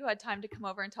everybody who had time to come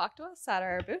over and talk to us at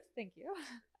our booth. Thank you.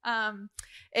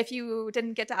 If you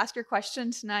didn't get to ask your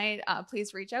question tonight,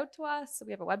 please reach out to us.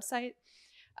 We have a website.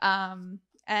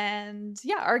 And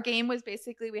yeah, our game was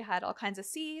basically, we had all kinds of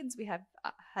seeds. We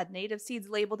had native seeds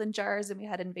labeled in jars, and we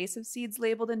had invasive seeds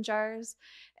labeled in jars.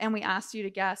 And we asked you to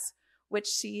guess which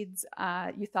seeds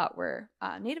you thought were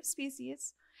native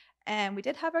species. And we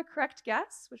did have a correct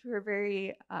guess, which we were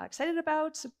very excited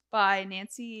about, by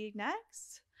Nancy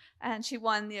Next. And she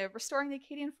won the Restoring the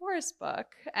Acadian Forest book,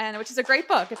 which is a great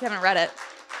book if you haven't read it.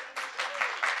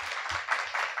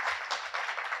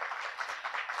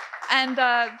 And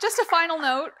just a final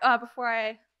note before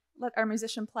I let our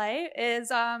musician play is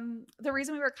the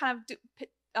reason we were kind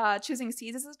of choosing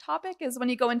seeds as a topic is when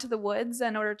you go into the woods,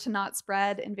 in order to not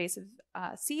spread invasive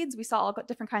seeds, we saw all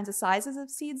different kinds of sizes of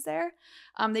seeds there.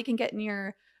 They can get in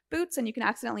your boots, and you can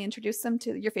accidentally introduce them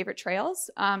to your favorite trails.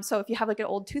 So if you have like an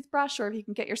old toothbrush, or if you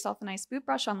can get yourself a nice boot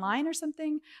brush online or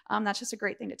something, that's just a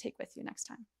great thing to take with you next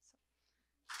time.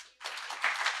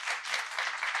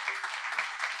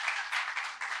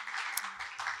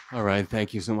 All right,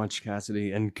 thank you so much,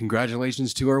 Cassidy, and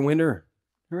congratulations to our winner.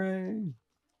 Hooray.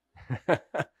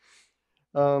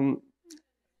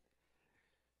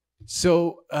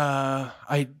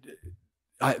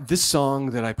 This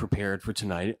song that I prepared for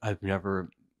tonight, I've never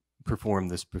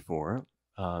performed this before.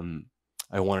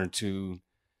 I wanted to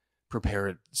prepare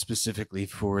it specifically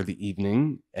for the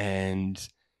evening, and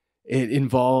it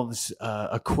involves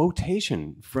a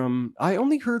quotation from, I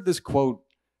only heard this quote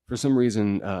for some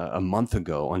reason a month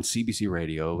ago on CBC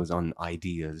Radio. It was on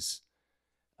Ideas.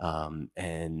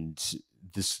 And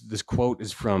this quote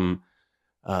is from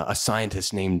a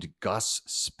scientist named Gus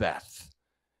Speth.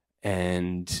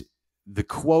 And the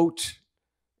quote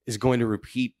is going to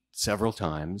repeat several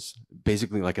times,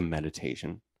 basically like a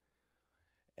meditation,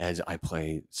 as I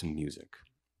play some music.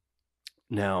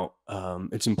 Now,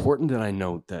 it's important that I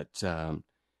note that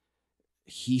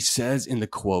he says in the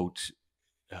quote,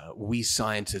 we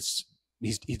scientists,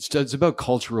 it's about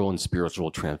cultural and spiritual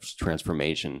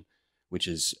transformation, which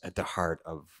is at the heart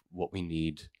of what we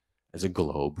need as a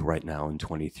globe right now in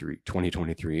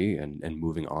 2023 and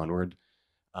moving onward.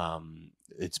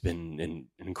 It's been an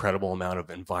incredible amount of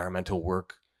environmental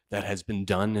work that has been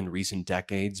done in recent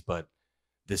decades, but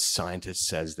this scientist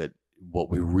says that what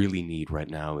we really need right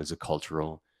now is a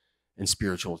cultural and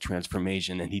spiritual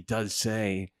transformation. And he does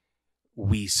say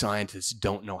we scientists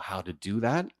don't know how to do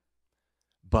that,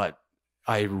 but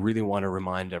I really want to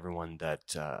remind everyone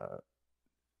that,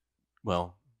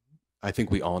 well, I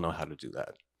think we all know how to do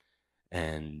that.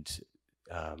 And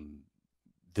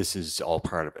this is all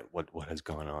part of it, what has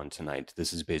gone on tonight.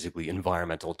 This is basically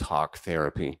environmental talk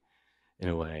therapy in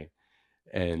a way.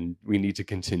 And we need to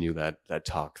continue that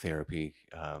talk therapy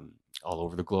all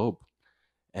over the globe.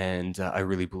 And I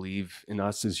really believe in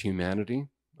us as humanity.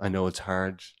 I know it's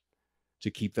hard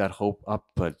to keep that hope up,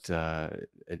 but I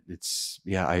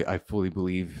fully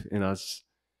believe in us.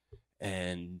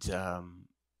 And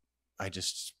I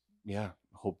just,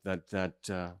 hope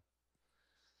that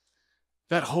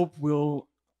hope will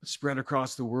spread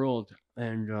across the world.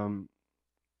 And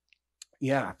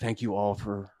thank you all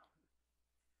for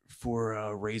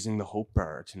raising the hope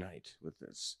bar tonight with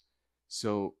this.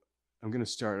 So I'm going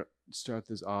to start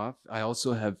this off. I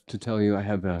also have to tell you,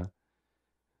 I'm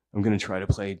going to try to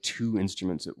play 2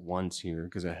 instruments at once here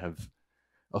because I have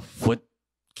a foot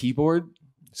keyboard.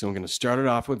 So I'm going to start it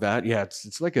off with that. Yeah,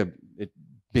 it's like it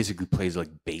basically plays like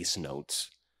bass notes,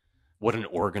 what an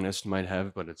organist might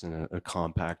have, but it's in a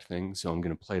compact thing. So I'm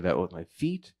going to play that with my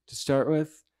feet to start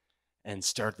with and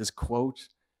start this quote.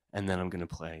 And then I'm going to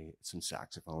play some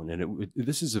saxophone. And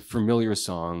this is a familiar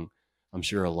song. I'm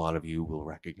sure a lot of you will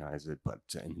recognize it, but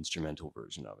an instrumental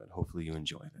version of it. Hopefully you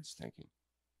enjoy this. Thank you.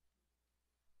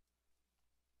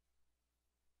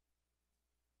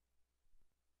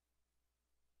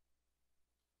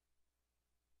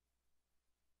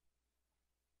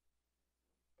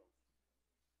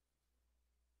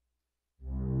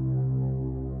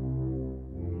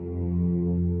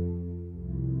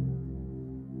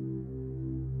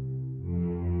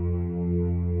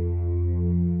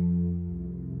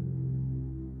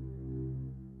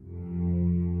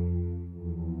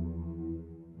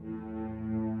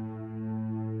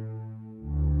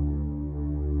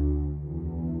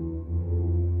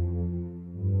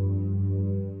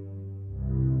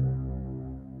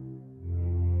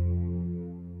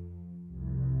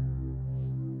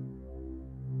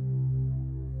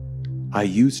 I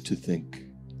used to think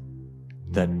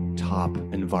that top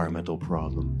environmental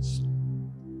problems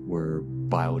were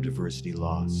biodiversity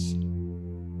loss,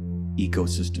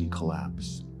 ecosystem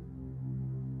collapse,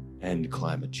 and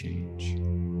climate change.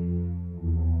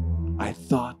 I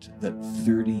thought that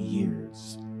 30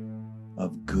 years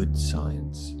of good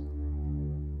science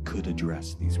could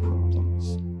address these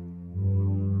problems.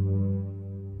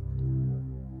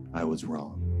 I was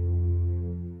wrong.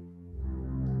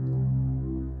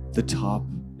 The top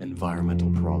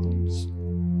environmental problems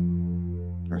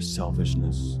are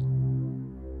selfishness,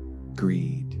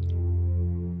 greed,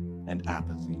 and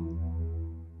apathy.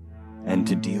 And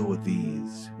to deal with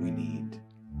these, we need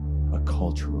a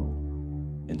cultural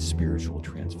and spiritual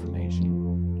transformation.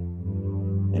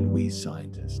 And we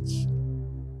scientists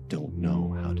don't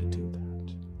know how to do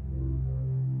that.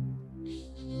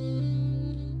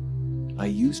 I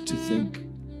used to think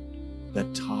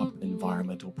that top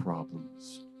environmental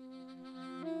problems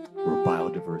were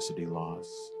biodiversity loss,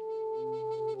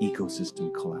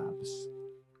 ecosystem collapse,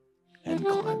 and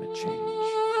climate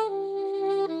change.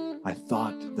 I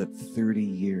thought that 30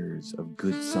 years of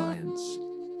good science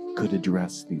could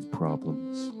address these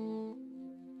problems.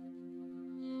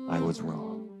 I was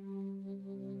wrong.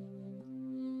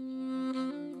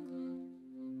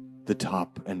 The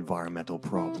top environmental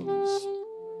problems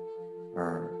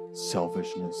are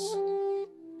selfishness,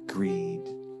 greed,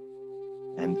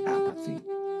 and apathy.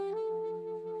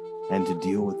 And to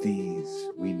deal with these,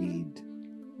 we need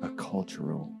a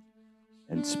cultural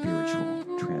and spiritual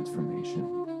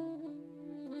transformation.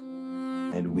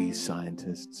 And we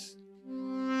scientists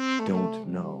don't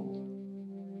know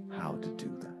how to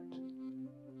do that.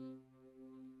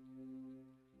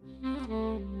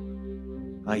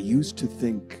 I used to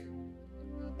think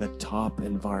that top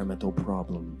environmental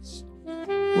problems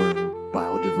were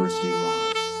biodiversity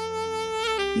loss,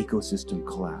 ecosystem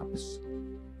collapse,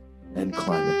 and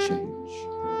climate change.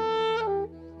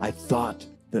 I thought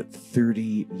that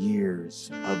 30 years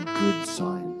of good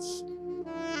science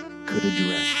could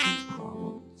address these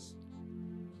problems.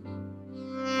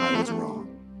 I was wrong.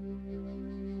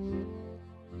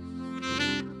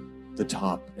 The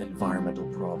top environmental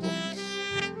problems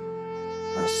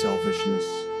are selfishness,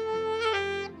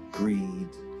 greed,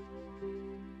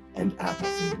 and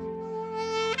apathy.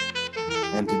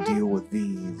 And to deal with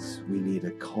these, we need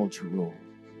a cultural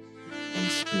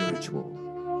and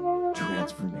spiritual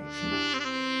transformation.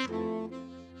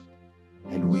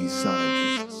 And we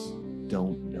scientists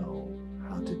don't know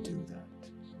how to do that.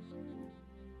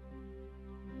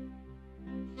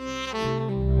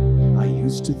 I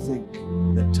used to think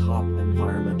that top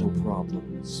environmental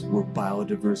problems were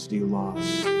biodiversity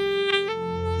loss,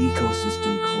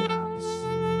 ecosystem collapse,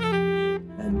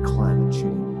 and climate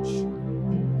change.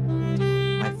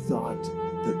 I thought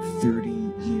that 30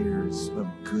 years of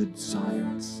good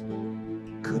science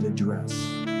could address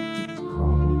these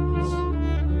problems.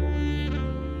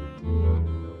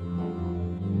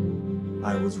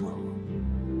 I was wrong.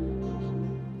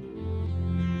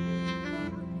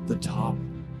 The top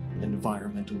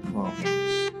environmental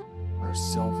problems are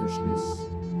selfishness,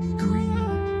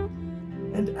 greed,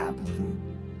 and apathy.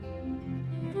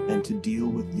 And to deal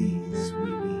with these,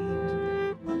 we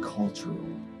need a cultural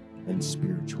and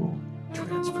spiritual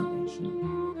transformation.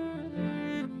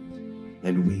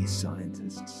 And we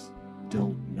scientists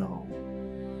don't know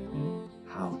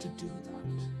how to do that.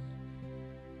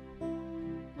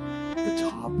 The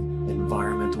top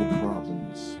environmental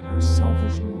problems are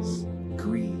selfishness,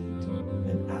 greed,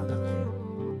 and apathy.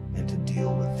 And to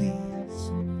deal with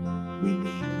these, we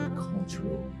need a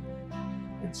cultural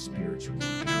and spiritual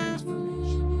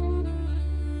transformation.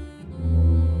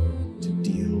 To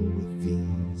deal with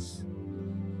these,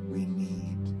 we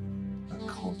need a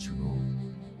cultural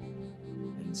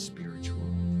and spiritual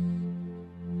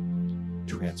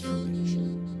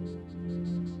transformation.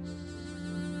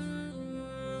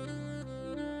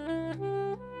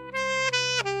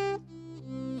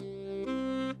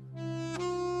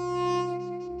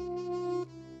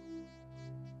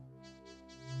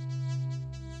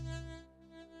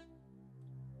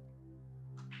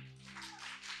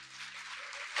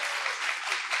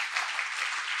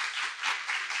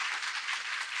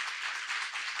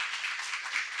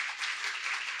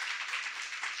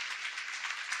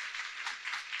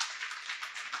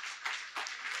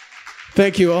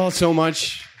 Thank you all so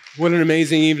much. What an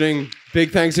amazing evening.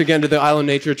 Big thanks again to the Island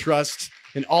Nature Trust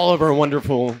and all of our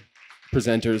wonderful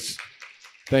presenters.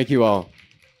 Thank you all.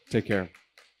 Take care.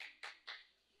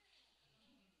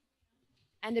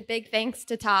 And a big thanks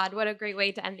to Todd. What a great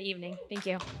way to end the evening. Thank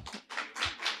you.